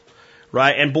cool,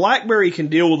 right? And blackberry can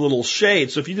deal with little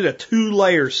shades. So if you did a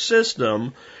 2-layer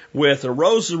system with a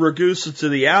Rosa rugosa to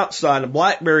the outside and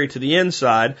blackberry to the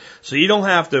inside, so you don't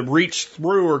have to reach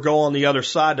through or go on the other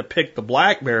side to pick the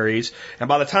blackberries. And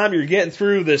by the time you're getting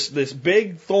through this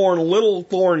big thorn, little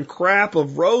thorn crap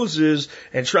of roses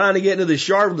and trying to get into this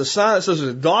yard with the sign that says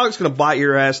a dog's going to bite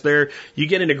your ass there, you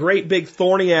get into great big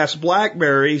thorny ass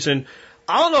blackberries. And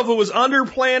I don't know if it was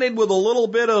underplanted with a little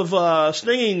bit of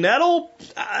stinging nettle,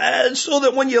 so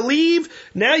that when you leave,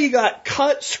 now you got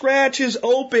cut, scratches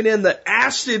open, and the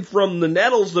acid from the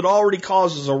nettles that already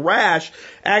causes a rash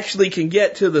actually can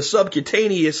get to the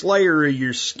subcutaneous layer of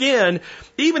your skin.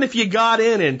 Even if you got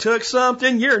in and took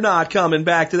something, you're not coming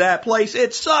back to that place.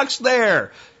 It sucks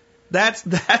there. That's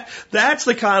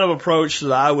the kind of approach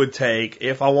that I would take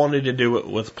if I wanted to do it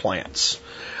with plants.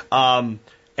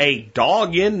 A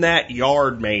dog in that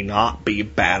yard may not be a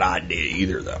bad idea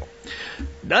either, though.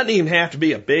 Doesn't even have to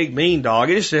be a big, mean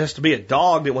dog. It just has to be a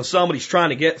dog that when somebody's trying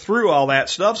to get through all that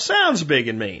stuff sounds big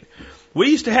and mean. We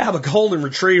used to have a golden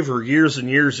retriever years and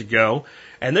years ago,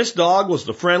 and this dog was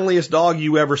the friendliest dog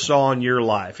you ever saw in your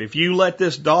life. If you let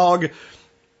this dog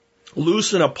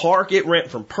loose in a park, it went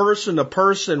from person to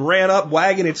person, ran up,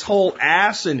 wagging its whole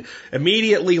ass, and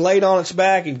immediately laid on its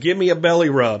back and give me a belly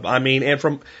rub. As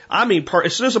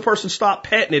soon as a person stopped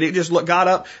petting it, it just got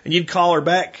up and you'd call her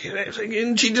back,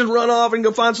 and she'd just run off and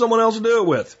go find someone else to do it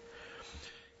with.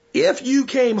 If you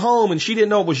came home and she didn't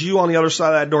know it was you on the other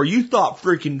side of that door, you thought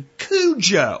freaking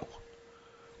Cujo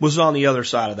was on the other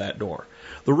side of that door.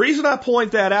 The reason I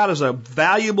point that out as a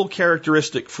valuable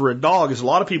characteristic for a dog is a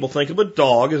lot of people think of a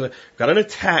dog as got an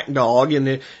attack dog,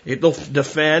 and it'll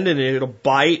defend and it'll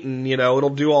bite and, it'll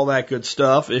do all that good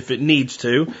stuff if it needs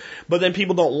to. But then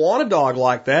people don't want a dog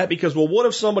like that because, well, what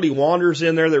if somebody wanders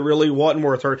in there that really wasn't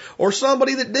worth hurt, or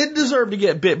somebody that did deserve to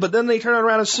get bit, but then they turn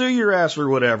around and sue your ass or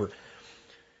whatever?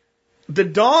 The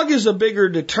dog is a bigger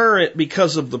deterrent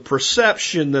because of the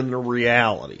perception than the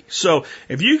reality. So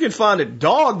if you can find a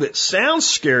dog that sounds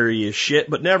scary as shit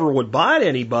but never would bite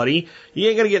anybody, you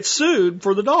ain't going to get sued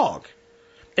for the dog.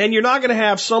 And you're not going to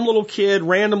have some little kid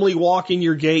randomly walk in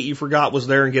your gate you forgot was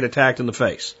there and get attacked in the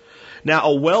face. Now,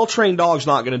 a well-trained dog's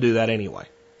not going to do that anyway.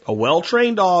 A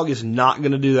well-trained dog is not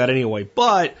going to do that anyway.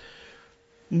 But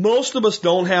most of us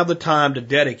don't have the time to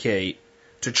dedicate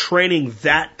to training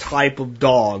that type of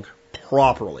dog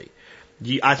properly.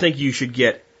 I think you should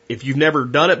get if you've never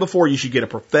done it before, you should get a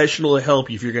professional to help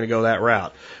you if you're going to go that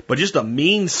route. But just a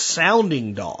mean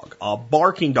sounding dog, a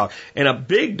barking dog, and a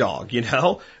big dog, you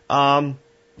know. And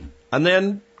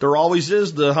then there always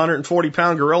is the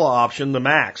 140-pound gorilla option, the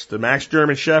Max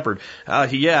German Shepherd.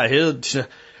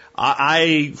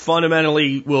 I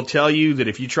fundamentally will tell you that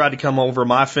if you tried to come over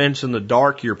my fence in the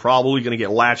dark, you're probably going to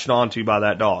get latched onto by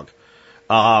that dog.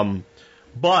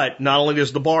 But not only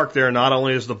is the bark there, not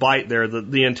only is the bite there,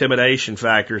 the intimidation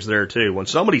factor is there too. When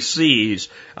somebody sees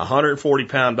a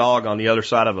 140-pound dog on the other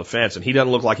side of a fence and he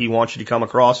doesn't look like he wants you to come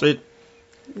across it,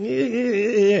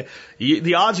 the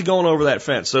odds of going over that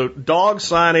fence. So dog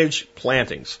signage,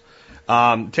 plantings.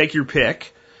 Take your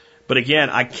pick. But again,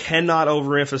 I cannot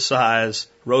overemphasize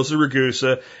Rosa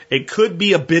Rugosa. It could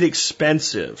be a bit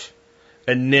expensive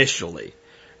initially,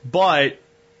 but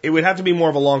it would have to be more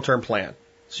of a long-term plan.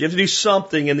 So you have to do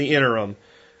something in the interim.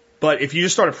 But if you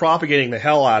just started propagating the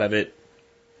hell out of it,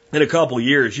 in a couple of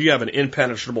years, you have an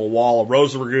impenetrable wall of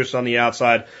Rosa Rugosa on the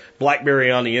outside,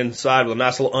 blackberry on the inside with a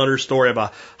nice little understory of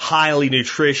a highly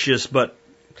nutritious but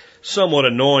somewhat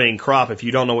annoying crop if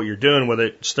you don't know what you're doing with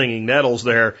it, stinging nettles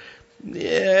there.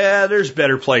 Yeah, there's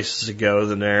better places to go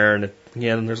than there. And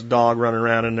again, there's a dog running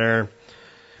around in there.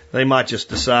 They might just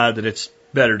decide that it's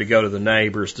better to go to the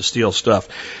neighbors to steal stuff.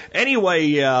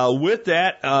 Anyway, with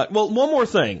that, one more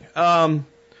thing.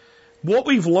 What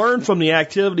we've learned from the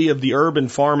activity of the urban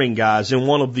farming guys in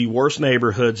one of the worst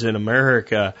neighborhoods in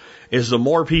America is the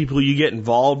more people you get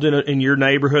involved in your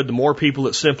neighborhood, the more people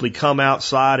that simply come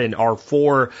outside and are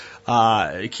for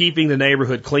keeping the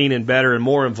neighborhood clean and better and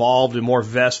more involved and more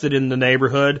vested in the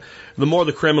neighborhood, the more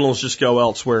the criminals just go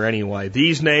elsewhere anyway.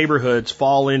 These neighborhoods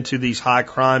fall into these high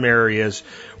crime areas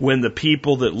when the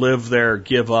people that live there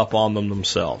give up on them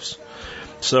themselves.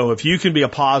 So if you can be a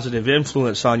positive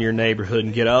influence on your neighborhood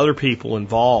and get other people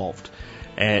involved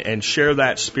and share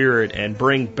that spirit and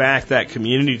bring back that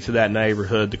community to that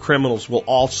neighborhood, the criminals will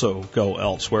also go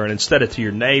elsewhere. And instead of to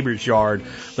your neighbor's yard,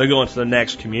 they'll go into the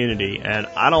next community. And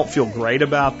I don't feel great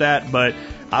about that, but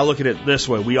I look at it this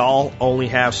way. We all only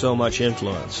have so much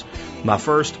influence. My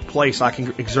first place I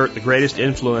can exert the greatest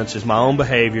influence is my own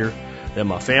behavior, then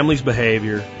my family's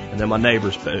behavior, and then my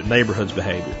neighborhood's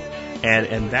behavior.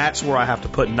 And that's where I have to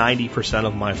put 90%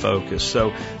 of my focus.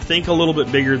 So think a little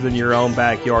bit bigger than your own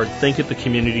backyard. Think at the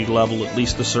community level, at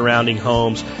least the surrounding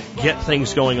homes. Get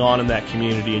things going on in that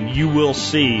community, and you will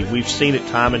see, we've seen it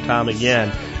time and time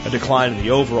again, a decline in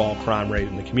the overall crime rate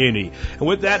in the community. And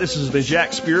with that, this has been Jack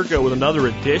Spirko with another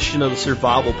edition of the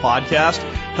Survival Podcast,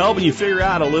 helping you figure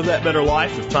out how to live that better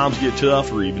life if times get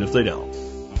tough or even if they don't.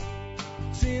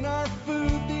 It's in our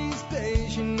food these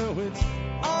days, you know it's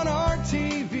on our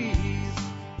TVs.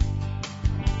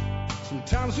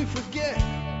 Sometimes we forget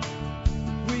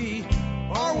we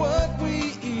are what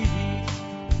we eat.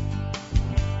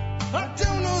 I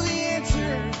don't know the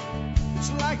answer.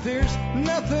 It's like there's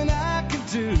nothing I can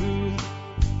do.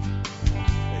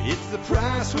 It's the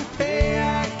price we pay,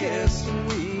 I guess, and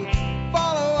we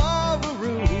follow all the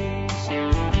rules.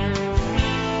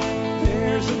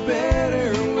 There's a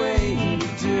better way to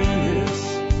do this.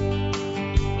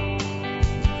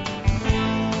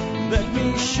 Let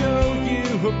me show you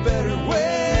a better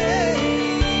way.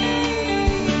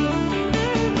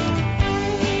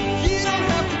 You don't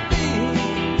have to be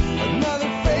another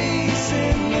face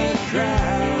in the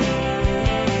crowd.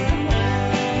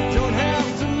 You don't have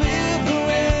to live the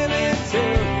way they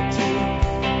tell you to.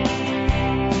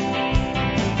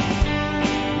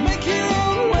 Make your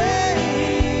own way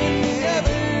and the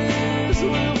others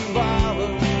will follow.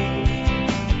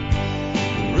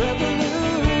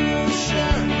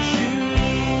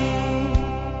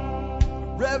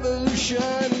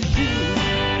 Revolution is you.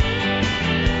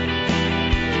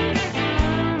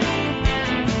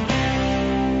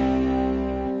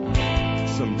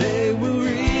 Someday we'll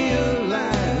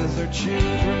realize our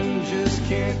children just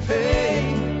can't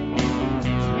pay.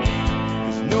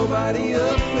 'Cause nobody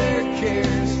up there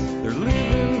cares. They're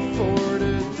living for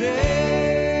today.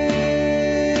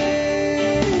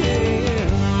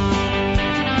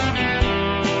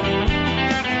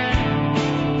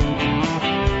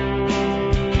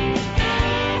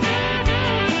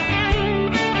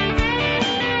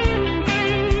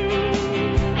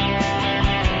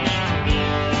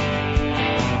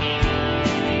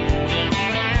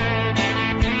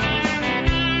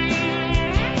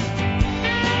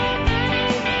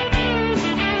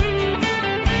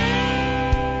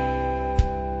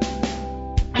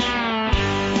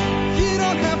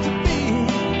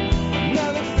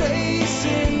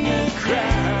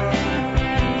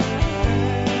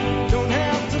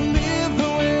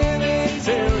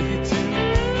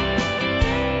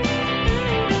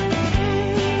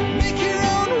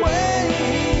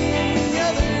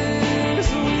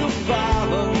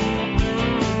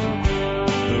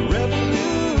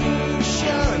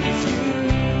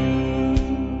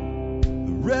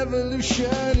 revolution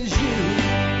is you.